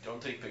 Hey,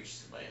 don't take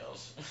pictures of my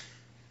house.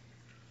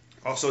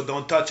 Also,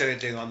 don't touch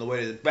anything on the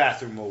way to the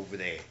bathroom over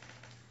there.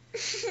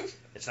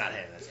 It's not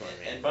him. That's one of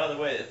me. And by the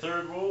way, the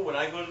third rule, when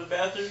I go to the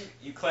bathroom,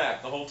 you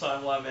clap the whole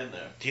time while I'm in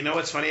there. Do you know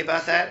what's funny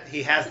about that?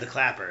 He has the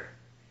clapper.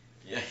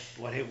 Yeah.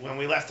 When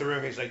we left the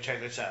room, he's like, check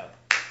this out.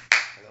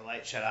 And the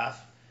light shut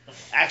off.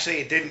 Actually,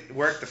 it didn't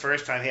work the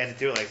first time. He had to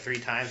do it like 3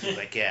 times. He was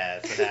like, yeah,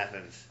 that's what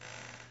happens.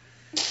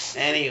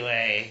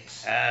 Anyway,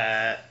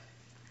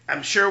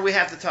 I'm sure we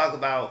have to talk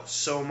about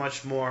so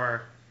much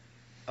more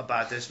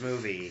about this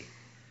movie.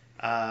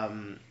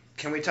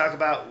 Can we talk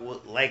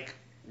about, like,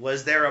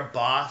 was there a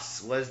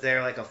boss? Was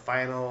there, like, a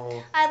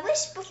final... I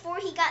wish before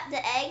he got the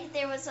egg,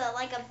 there was a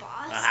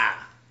boss.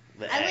 Aha!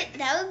 The egg.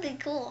 That would be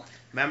cool.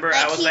 Remember,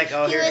 Like, I was he- like,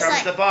 oh, he here was comes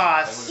like- the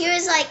boss. He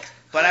was like...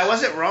 But I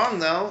wasn't wrong,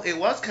 though. It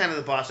was kind of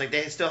the boss. Like,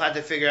 they still had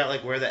to figure out,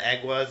 like, where the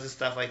egg was and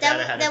stuff like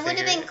that. That would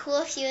have been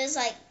cool if he was,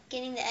 like,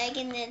 getting the egg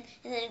and then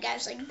the guy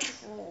was like... And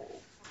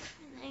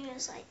then he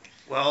was like...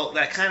 Well,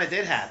 that kind of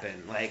did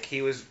happen. Like,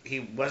 he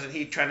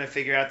wasn't trying to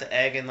figure out the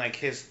egg and, like,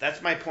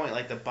 that's my point.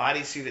 Like, the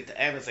bodysuit at the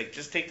end, it's like,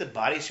 just take the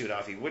bodysuit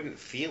off. You wouldn't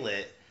feel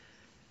it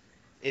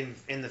in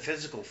the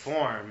physical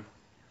form.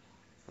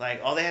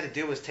 Like, all they had to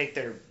do was take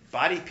their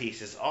body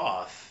pieces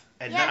off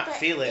and Yeah, not but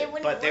feel it, it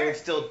wouldn't but they would work.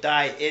 still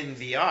die in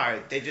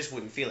VR. They just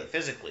wouldn't feel it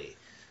physically.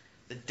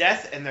 The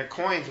death and their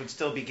coins would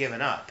still be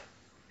given up.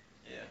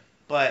 Yeah.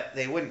 But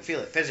they wouldn't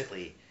feel it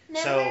physically.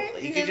 So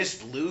you could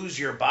just lose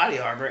your body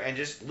armor and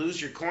just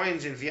lose your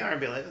coins in VR and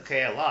be like,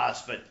 okay, I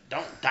lost, but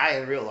don't die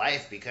in real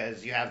life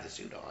because you have the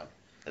suit on.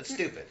 That's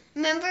stupid.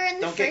 Remember in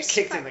the Don't get first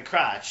kicked part, in the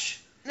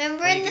crotch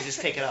Remember when in you the can just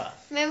fir- take it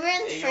off. Remember in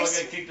the Hey, you all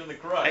first got kicked in the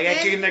crotch. I got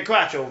kicked in the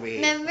crotch over here.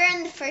 Remember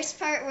in the first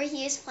part where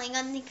he was playing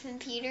on the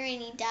computer and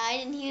he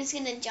died and he was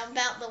gonna jump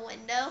out the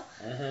window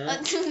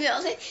of the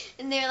building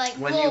and they're like,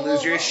 When whoa, you lose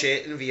whoa, your whoa.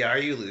 shit in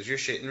VR, you lose your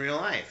shit in real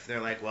life. They're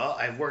like, well,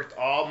 I've worked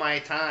all my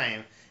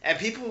time. And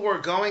people were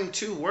going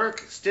to work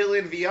still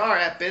in VR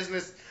at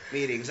business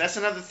meetings. That's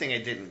another thing I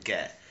didn't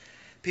get.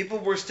 People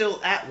were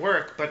still at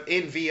work, but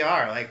in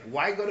VR. Like,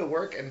 why go to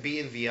work and be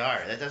in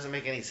VR? That doesn't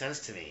make any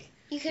sense to me.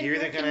 You could You're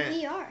either work gonna- in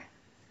VR.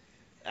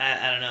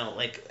 I don't know,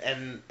 like,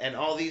 and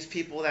all these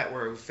people that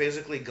were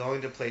physically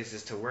going to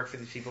places to work for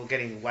these people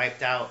getting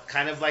wiped out,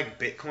 kind of like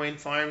Bitcoin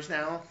farms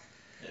now,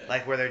 Yeah.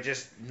 like where they're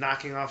just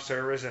knocking off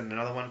servers and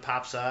another one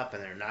pops up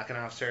and they're knocking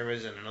off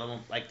servers and another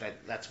one, like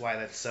that. That's why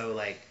that's so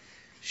like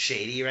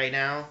shady right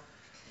now.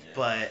 Yeah.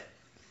 But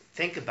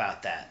think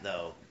about that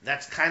though.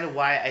 That's kind of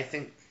why I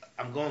think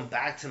I'm going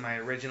back to my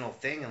original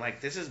thing and like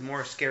this is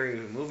more scary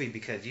of a movie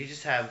because you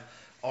just have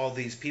all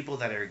these people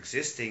that are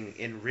existing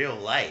in real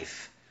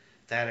life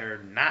that are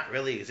not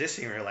really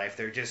existing in real life.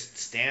 They're just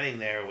standing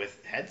there with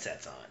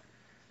headsets on.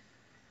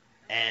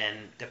 And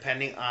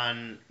depending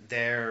on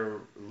their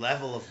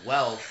level of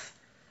wealth,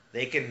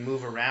 they can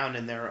move around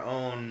in their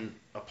own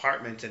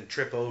apartment and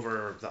trip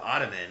over the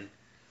ottoman,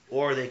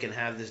 or they can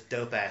have this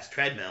dope-ass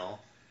treadmill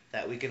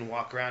that we can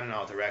walk around in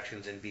all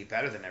directions and be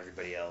better than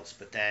everybody else.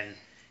 But then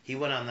he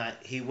went on this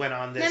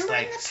Remember in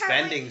like the part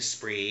spending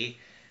spree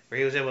where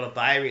he was able to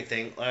buy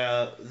everything.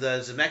 The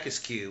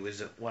Zemeckis cube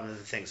is one of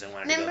the things I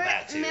wanted to go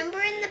back to.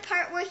 Remember in the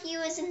part where he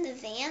was in the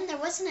van, there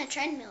wasn't a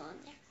treadmill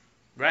in there.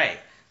 Right.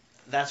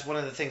 That's one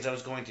of the things I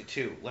was going to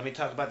too. Let me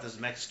talk about the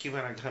Zemeckis cube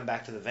and I can come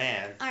back to the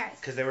van. All right.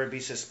 Because they would be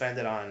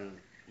suspended on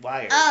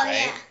wires, Oh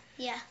right?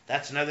 yeah.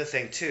 That's another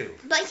thing too.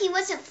 But he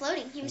wasn't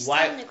floating. He was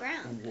Why- still on the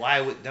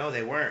ground. No,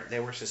 they weren't. They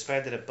were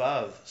suspended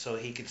above, so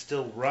he could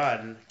still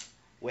run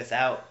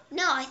without.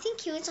 No, I think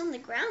he was on the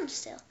ground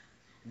still.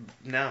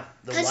 No,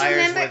 the 'Cause wires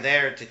remember- were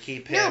there to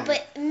keep him No,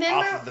 but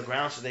remember. off of the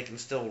ground so they can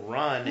still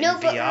run No,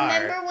 in but VR.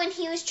 remember when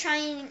he was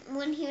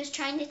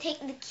trying to take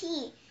the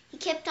key, he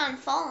kept on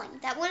falling.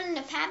 That wouldn't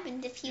have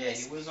happened if he Yeah,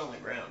 was. he was on the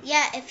ground.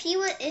 Yeah, if he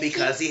was.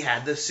 Because he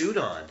had the suit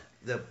on.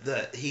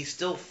 He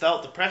still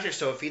felt the pressure,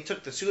 so if he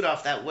took the suit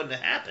off, that wouldn't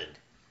have happened.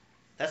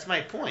 That's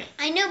my point.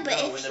 I know, but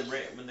No,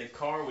 if when the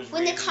car was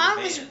when the rammed in car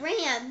the was van.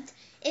 rammed,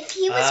 if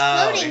he was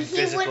Oh, floating, in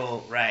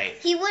physical, right.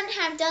 he wouldn't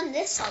have done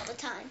this all the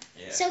time.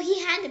 Yeah. So he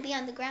had to be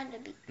on the ground to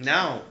be.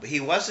 No, he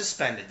was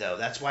suspended though.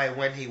 That's why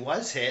when he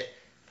was hit,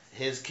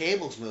 his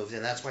cables moved,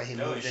 and that's why he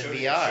No, moved in it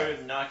VR. showed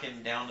him knocking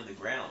him down to the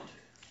ground.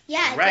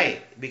 Yeah.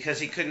 Right, because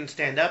he couldn't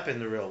stand up in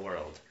the real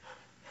world.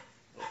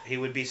 He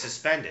would be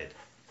suspended.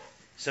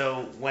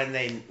 So when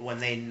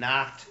they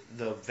knocked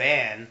the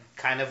van,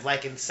 kind of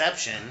like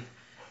Inception,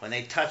 when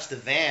they touched the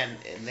van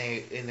and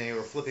they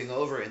were flipping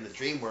over in the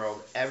dream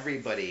world,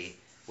 everybody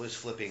was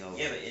flipping over.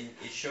 Yeah, but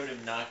it showed him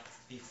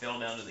he fell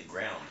down to the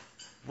ground.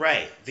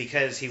 Right,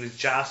 because he was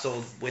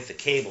jostled with the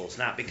cables,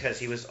 not because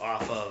he was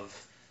off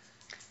of.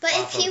 But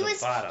off if he of the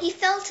was, bottom. he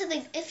fell to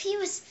the, if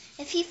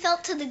he fell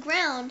to the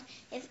ground,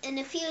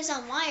 if he was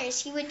on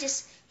wires, he would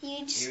just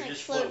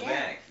float down.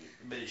 Back,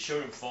 but it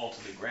showed him fall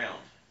to the ground.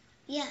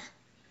 Yeah.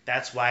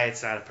 That's why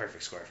it's not a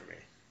perfect score for me.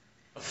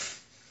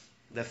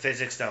 The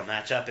physics don't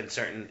match up in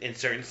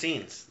certain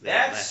scenes.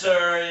 That,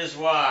 sir, is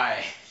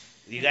why.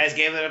 You guys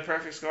gave it a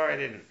perfect score. I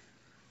didn't.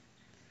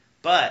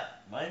 But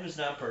Mine was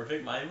not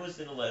perfect. Mine was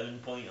an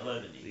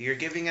 11.11. you're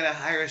giving it a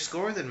higher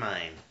score than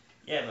mine.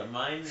 Yeah, but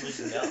mine was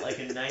about like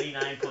a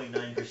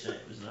 99.9%.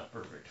 It was not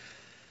perfect.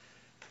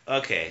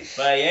 Okay.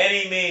 By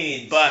any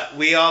means. But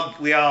we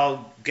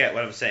all get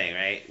what I'm saying,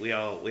 right? We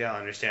all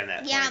understand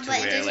that. Yeah, point to but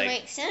it where, doesn't like,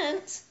 make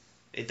sense.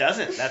 It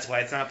doesn't. That's why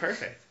it's not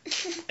perfect.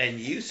 And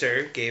you,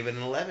 sir, gave it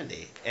an 11.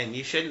 And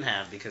you shouldn't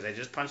have, because I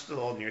just punched a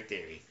hole in your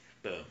theory.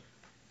 Boom.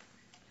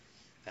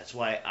 That's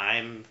why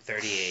I'm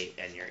 38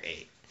 and you're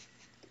 8.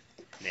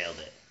 Nailed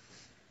it.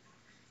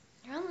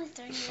 You're only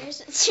 30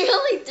 years. You're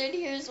only 30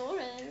 years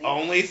older than me.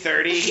 Only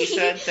 30, he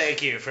said?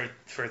 Thank you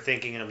for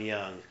thinking I'm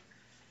young.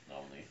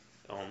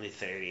 Only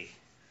 30.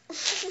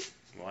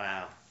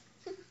 Wow.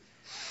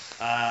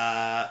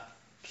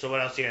 So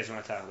what else do you guys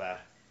want to talk about?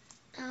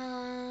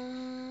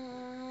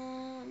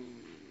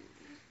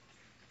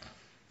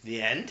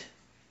 The end?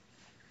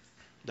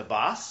 The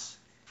boss?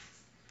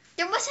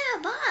 There wasn't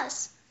a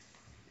boss.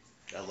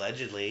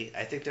 Allegedly.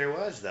 I think there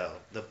was, though.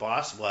 The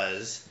boss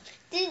was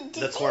Did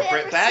the you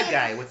corporate ever bad see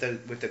guy with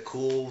the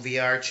cool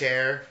VR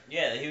chair.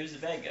 Yeah, he was the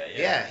bad guy.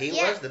 Yeah, he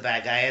Yeah. was the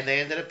bad guy, and they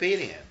ended up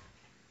beating him.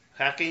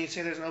 How can you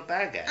say there's no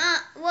bad guy?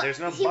 Well, There's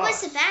no he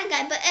boss. was the bad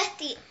guy, but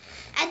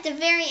at the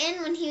very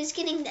end when he was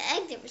getting the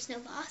egg, there was no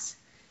boss.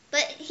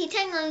 But he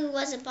technically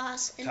was a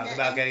boss. Talk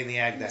about getting the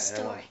egg in then, the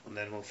story. and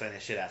then we'll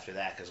finish it after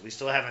that, because we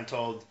still haven't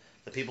told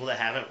the people that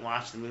haven't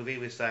watched the movie.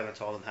 We still haven't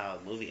told them how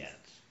the movie ends.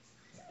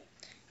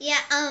 Yeah.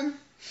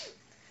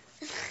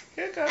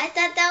 Here it goes. I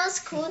thought that was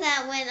cool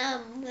that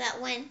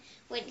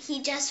when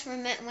he just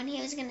when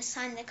he was gonna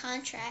sign the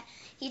contract,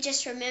 he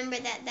just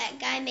remembered that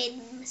guy made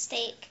a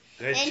mistake.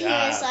 Good And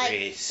job, he was like,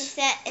 Rhys.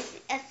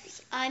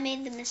 if I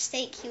made the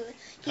mistake, he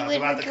Talk would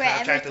about the regret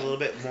contract everything. a little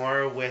bit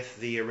more with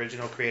the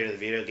original creator of the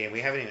video game.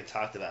 We haven't even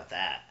talked about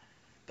that.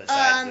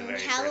 Besides the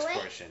very Halloway? first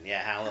portion.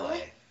 Yeah,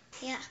 Halloway.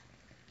 Yeah,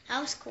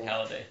 that was cool.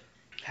 Halliday.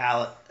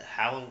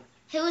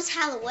 It was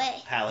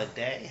Halloway.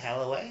 Halliday?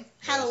 Halloway?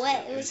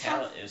 Halloway. It was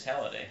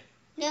Halliday.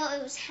 No,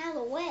 it was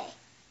Halloway.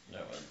 No,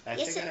 it wasn't. I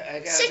Yes, think I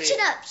gotta search be- it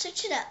up.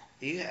 Search it up.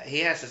 He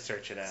has to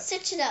search it up.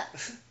 Search it up.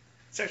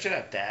 Search it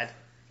up, Dad.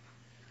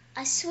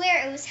 I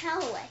swear it was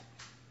Halloway.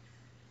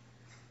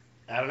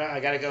 I don't know. I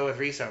gotta go with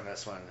Rhys on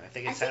this one. I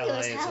think it's I think it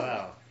was Halloway as Halloway.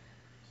 well.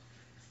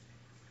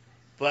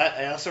 But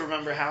I also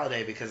remember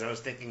Holiday because I was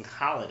thinking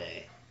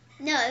Holiday.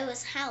 No, it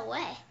was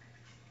Halloway.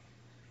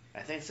 I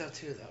think so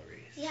too, though,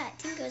 Rhys. Yeah, I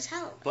think it was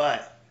Halloway.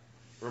 But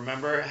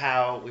remember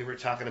how we were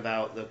talking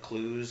about the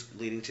clues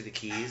leading to the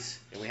keys,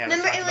 and we haven't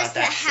Remember talked it was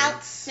about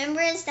that since.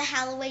 Remember it's the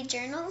Halloway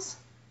journals?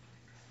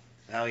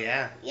 Oh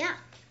yeah. Yeah.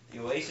 The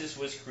Oasis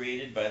was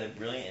created by the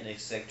brilliant and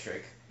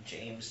eccentric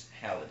James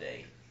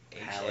Halliday.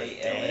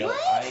 Halliday.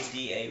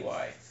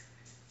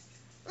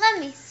 Let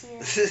me see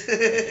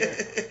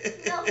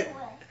it. No way.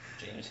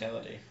 James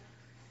Halliday.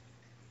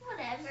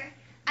 Whatever.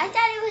 I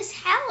thought it was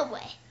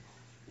Halloway.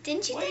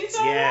 Didn't you think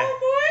so? Yeah.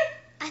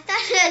 I thought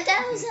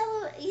it was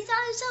Halloway. You thought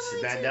it was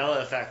It's the Halloway too?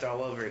 Mandela effect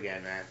all over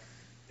again, man.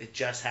 It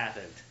just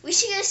happened. We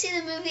should go see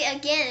the movie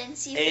again and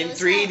see if it In was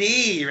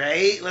 3D,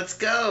 right? Let's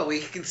go. We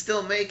can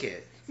still make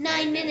it.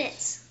 Halloway. 9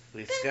 minutes.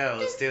 Let's go.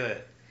 Let's do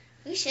it.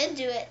 We should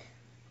do it.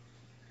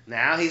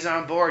 Now he's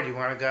on board. You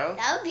want to go?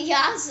 That would be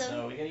awesome.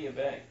 No, we gotta get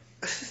back.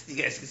 You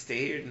guys can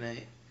stay here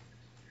tonight.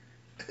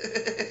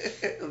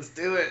 Let's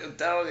do it. I'm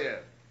telling you.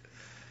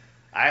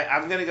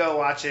 I'm gonna go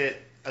watch it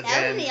That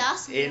again would be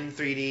awesome. in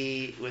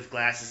 3D with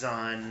glasses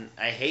on.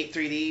 I hate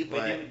 3D, but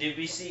Wait, did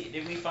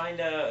we find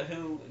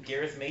who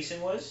Gareth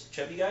Mason was?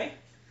 Chubby guy?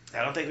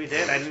 I don't think we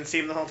did. I didn't see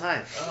him the whole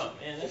time. Oh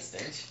man, that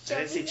stinks. I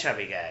didn't see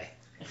Chubby Guy.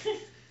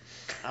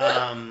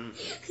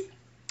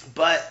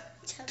 But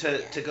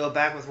to go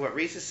back with what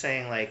Rhys is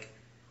saying, like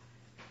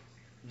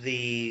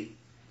the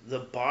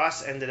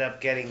boss ended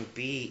up getting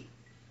beat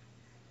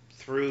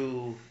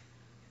through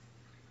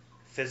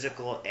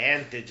physical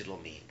and digital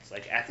means,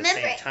 like at the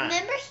same time.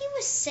 Remember he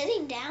was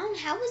sitting down?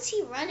 How was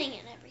he running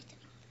and everything?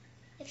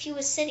 If he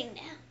was sitting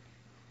down.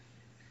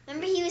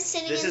 Remember he was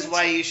sitting This in is the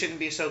why chair? you shouldn't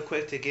be so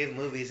quick to give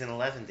movies an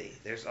 11D.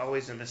 There's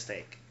always a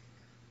mistake.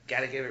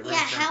 Gotta give it room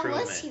Yeah, for how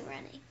improvement. was he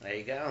running? There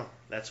you go.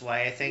 That's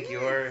why I think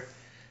you're...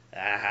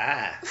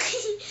 Aha.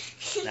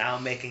 Now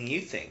I'm making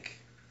you think.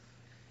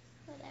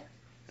 Whatever.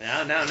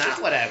 No,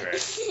 not whatever.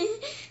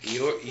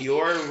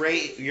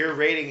 Your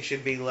rating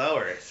should be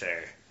lower,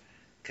 sir.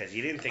 Because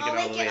you didn't think it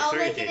all the way I'll through,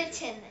 make did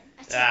it you? a 10 then.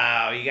 A 10.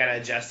 Oh, you gotta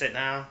adjust it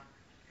now?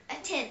 A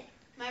 10.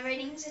 My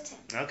rating's a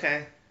 10.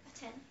 Okay. A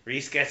 10.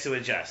 Rhys gets to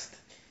adjust.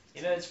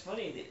 You know, it's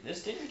funny.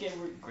 This didn't get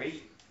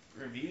great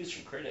reviews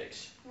from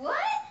critics. What?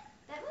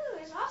 That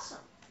movie was awesome.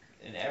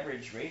 An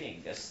average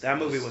rating. That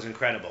movie was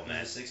incredible, man.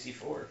 It was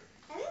 64.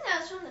 I think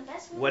that was one of the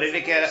best movies. What did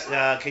it I get? ever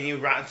saw. Can you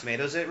Rotten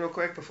Tomatoes it real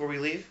quick before we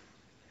leave?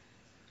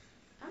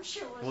 I'm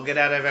sure it was. We'll get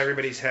out of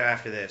everybody's hair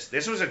after this.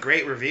 This was a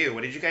great review.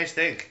 What did you guys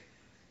think?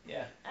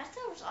 Yeah. I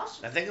thought it was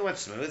awesome. I think it went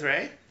smooth,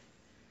 right?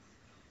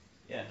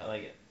 Yeah, I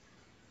like it.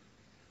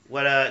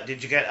 What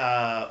did you get?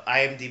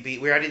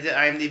 IMDb. We already did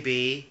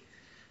IMDb.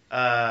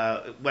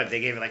 What they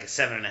gave it like a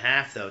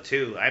 7.5 though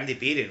too.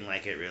 IMDb didn't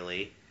like it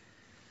really.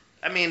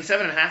 I mean,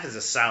 7.5 is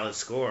a solid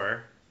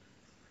score.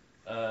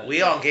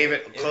 We all gave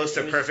it close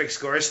to perfect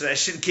scores, so that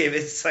should give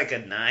it like a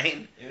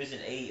 9. It was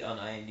an 8 on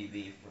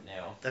IMDb for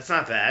now. That's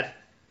not bad.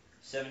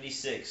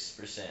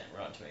 76%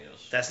 Rotten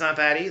Tomatoes. That's not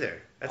bad either.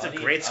 That's a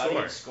great score.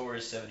 Audience score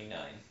is 79.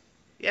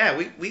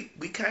 Yeah,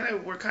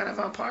 we're kind of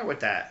on par with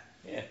that.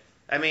 Yeah.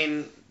 I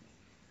mean,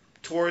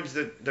 towards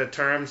the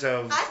terms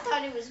of. I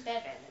thought it was better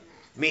than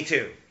that. Me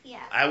too. Yeah.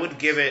 I would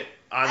give it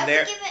I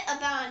would give it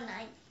about a 9.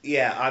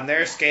 Yeah, on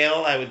their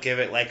scale, I would give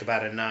it like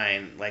about a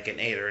 9, like an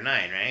 8 or a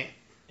 9, right?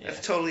 Yeah.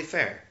 That's totally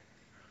fair.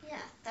 Yeah,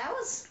 that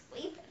was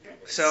way better than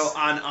So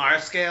on our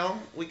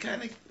scale, we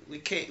gave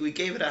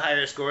it a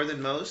higher score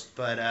than most,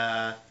 but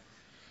I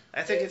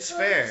think it's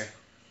fair.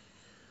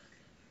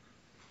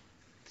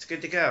 It's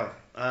good to go.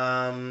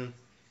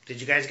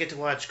 Did you guys get to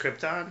watch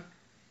Krypton?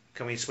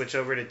 Can we switch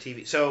over to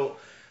TV? So,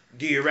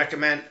 do you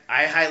recommend?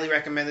 I highly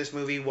recommend this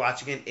movie.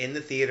 Watching it in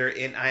the theater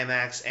in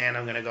IMAX, and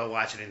I'm gonna go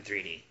watch it in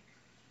 3D.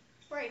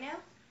 Right now?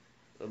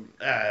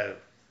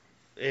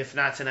 If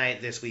not tonight,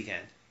 this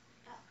weekend.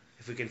 Oh.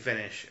 If we can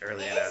finish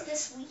early It enough. is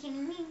this weekend.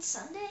 You mean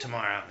Sunday?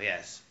 Tomorrow,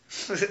 yes.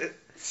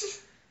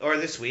 Or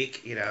this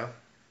week, you know.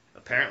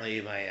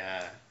 Apparently,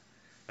 my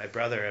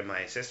brother and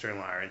my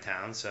sister-in-law are in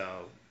town,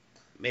 so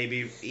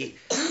maybe.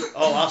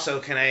 Oh,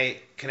 also, can I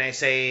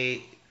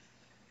say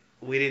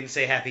we didn't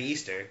say Happy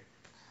Easter?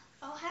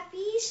 Oh, Happy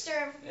Easter,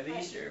 everybody.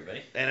 Happy Easter,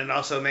 everybody. And it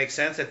also makes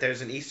sense that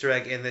there's an Easter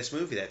egg in this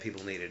movie that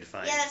people needed to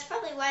find. Yeah, that's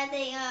probably why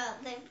they why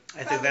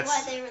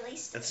they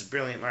released it. That's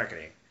brilliant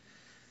marketing.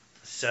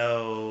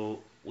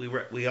 So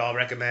we all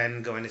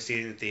recommend going to see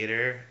it in the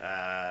theater.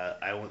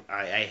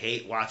 I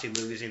hate watching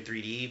movies in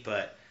 3D,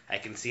 but I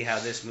can see how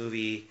this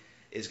movie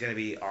is going to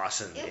be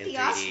awesome It would in be 3D.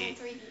 awesome in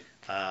 3D.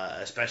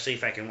 Especially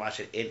if I can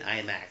watch it in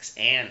IMAX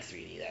and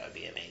 3D, that would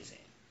be amazing.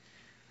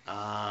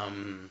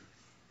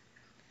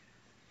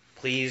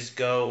 Please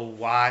go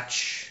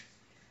watch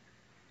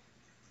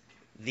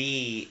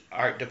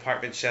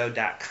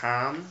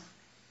theartdepartmentshow.com.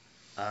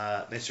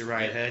 Mr.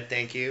 Ryan Hood,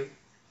 thank you.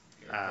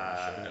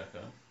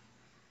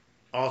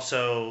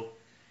 Also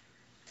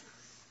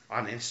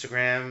on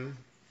Instagram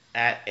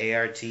at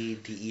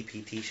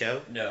ARTDEPT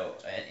show. No,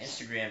 on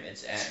Instagram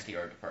it's at the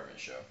Art Department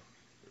Show.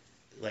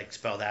 Like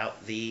spelled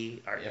out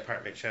the Art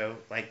Department Show,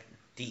 like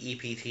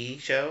DEPT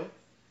show.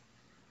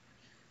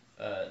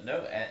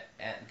 No,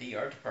 at the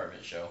Art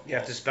Department Show. You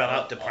have to spell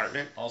out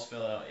department? I'll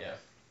spell out, yeah.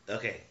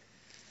 Okay.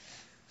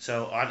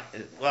 So I'm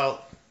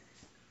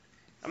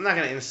not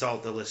going to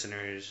insult the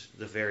listeners,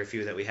 the very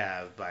few that we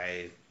have,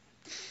 by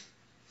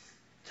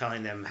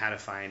telling them how to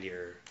find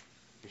your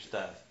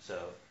stuff.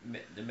 So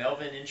the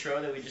Melvin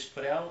intro that we just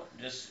put out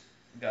just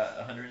got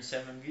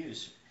 107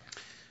 views.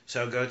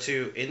 So go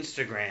to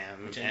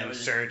Instagram and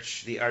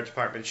search the Art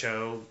Department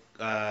Show,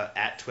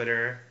 at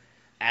Twitter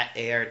at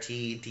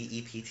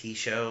ARTDEPT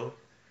Show.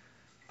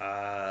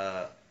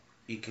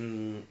 You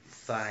can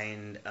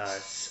find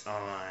us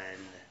on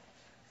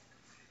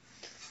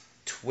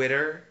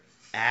Twitter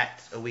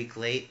at A Week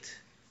Late,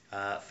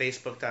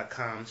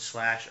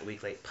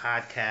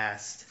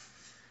 Facebook.com/AWeekLatePodcast,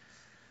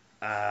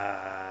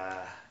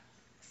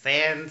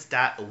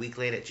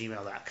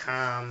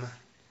 fans.aweeklate@gmail.com,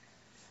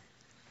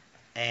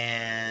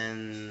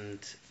 and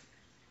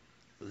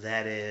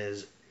that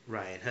is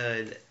Ryan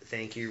Hood.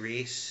 Thank you,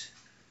 Rhys,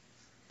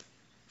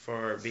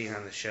 for being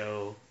on the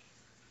show.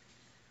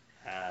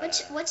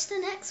 What's the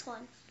next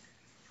one?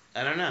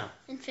 I don't know.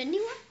 Infinity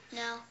War?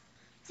 No. I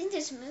think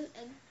there's a movie.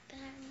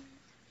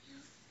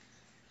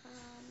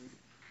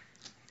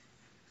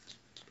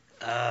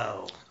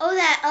 Oh. Oh,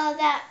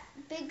 that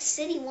big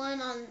city one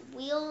on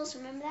wheels.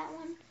 Remember that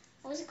one?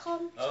 What was it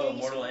called? Oh,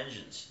 Mortal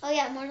Engines. Oh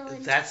yeah, Mortal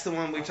Engines. That's the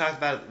one we talked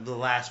about, the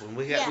last one.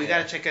 We got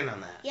to check in on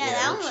that. Yeah,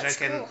 that one looks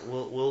cool.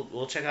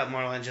 We'll check out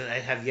Mortal Engines. I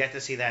have yet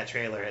to see that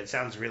trailer. It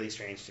sounds really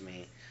strange to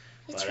me.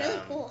 It's really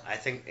cool. I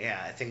think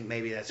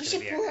maybe that's going to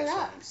be our next next one.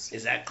 one.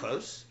 Is that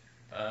close?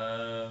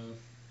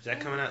 Is that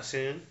coming out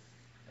soon?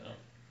 I don't know.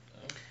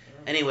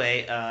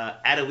 Anyway,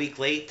 at A Week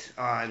Late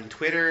on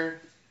Twitter,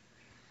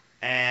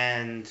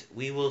 and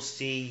we will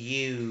see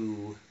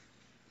you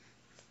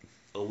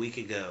a week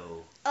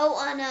ago. Oh,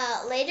 on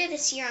later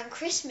this year on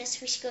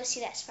Christmas, we should go see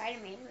that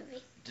Spider-Man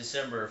movie.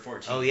 December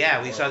 14th. Oh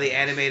yeah, we saw the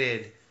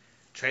animated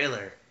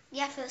trailer.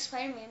 Yeah, for the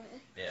Spider-Man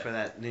movie. Yeah. For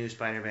that new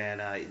Spider-Man,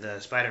 the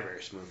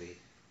Spider-Verse movie.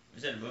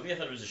 Is that a movie? I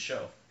thought it was a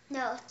show.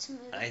 No, it's a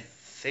movie. I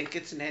think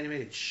it's an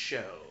animated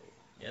show.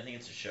 Yeah, I think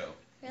it's a show.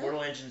 Really?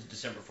 Mortal Engine's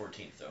December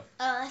 14th, though.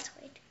 Oh, that's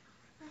weird.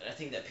 I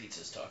think that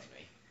pizza's talking to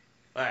me.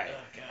 All right.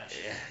 Oh, gosh.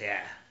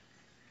 Yeah.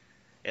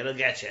 It'll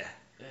get you.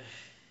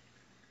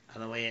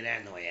 On the way in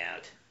and the way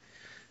out.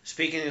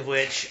 Speaking of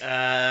which, all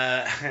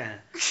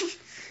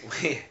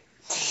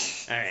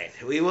right.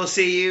 We will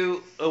see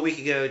you a week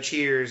ago.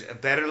 Cheers.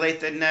 Better late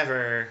than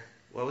never.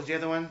 What was the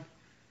other one?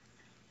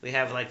 We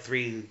have like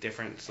 3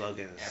 different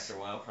slogans. After a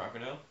while,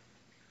 crocodile.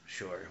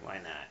 Sure, why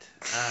not?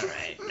 All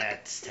right,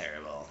 that's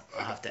terrible.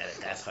 I'll have to edit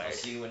that part. I'll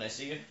see you when I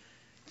see you.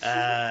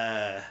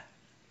 Wow.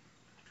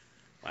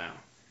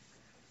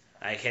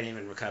 I can't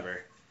even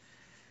recover.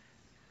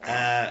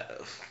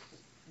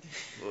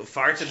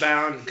 Farts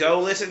abound.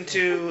 Go listen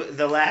to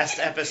the last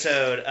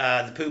episode,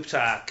 the Poop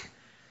Talk.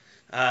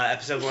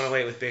 Episode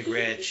 108 with Big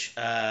Rich.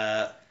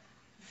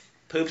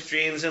 Poops,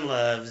 dreams, and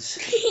loves.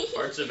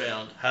 Farts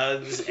abound.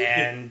 Hugs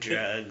and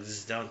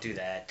drugs. Don't do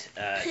that.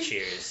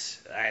 Cheers.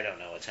 I don't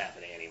know what's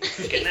happening anymore.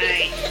 Good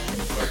night.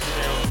 Farts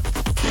abound.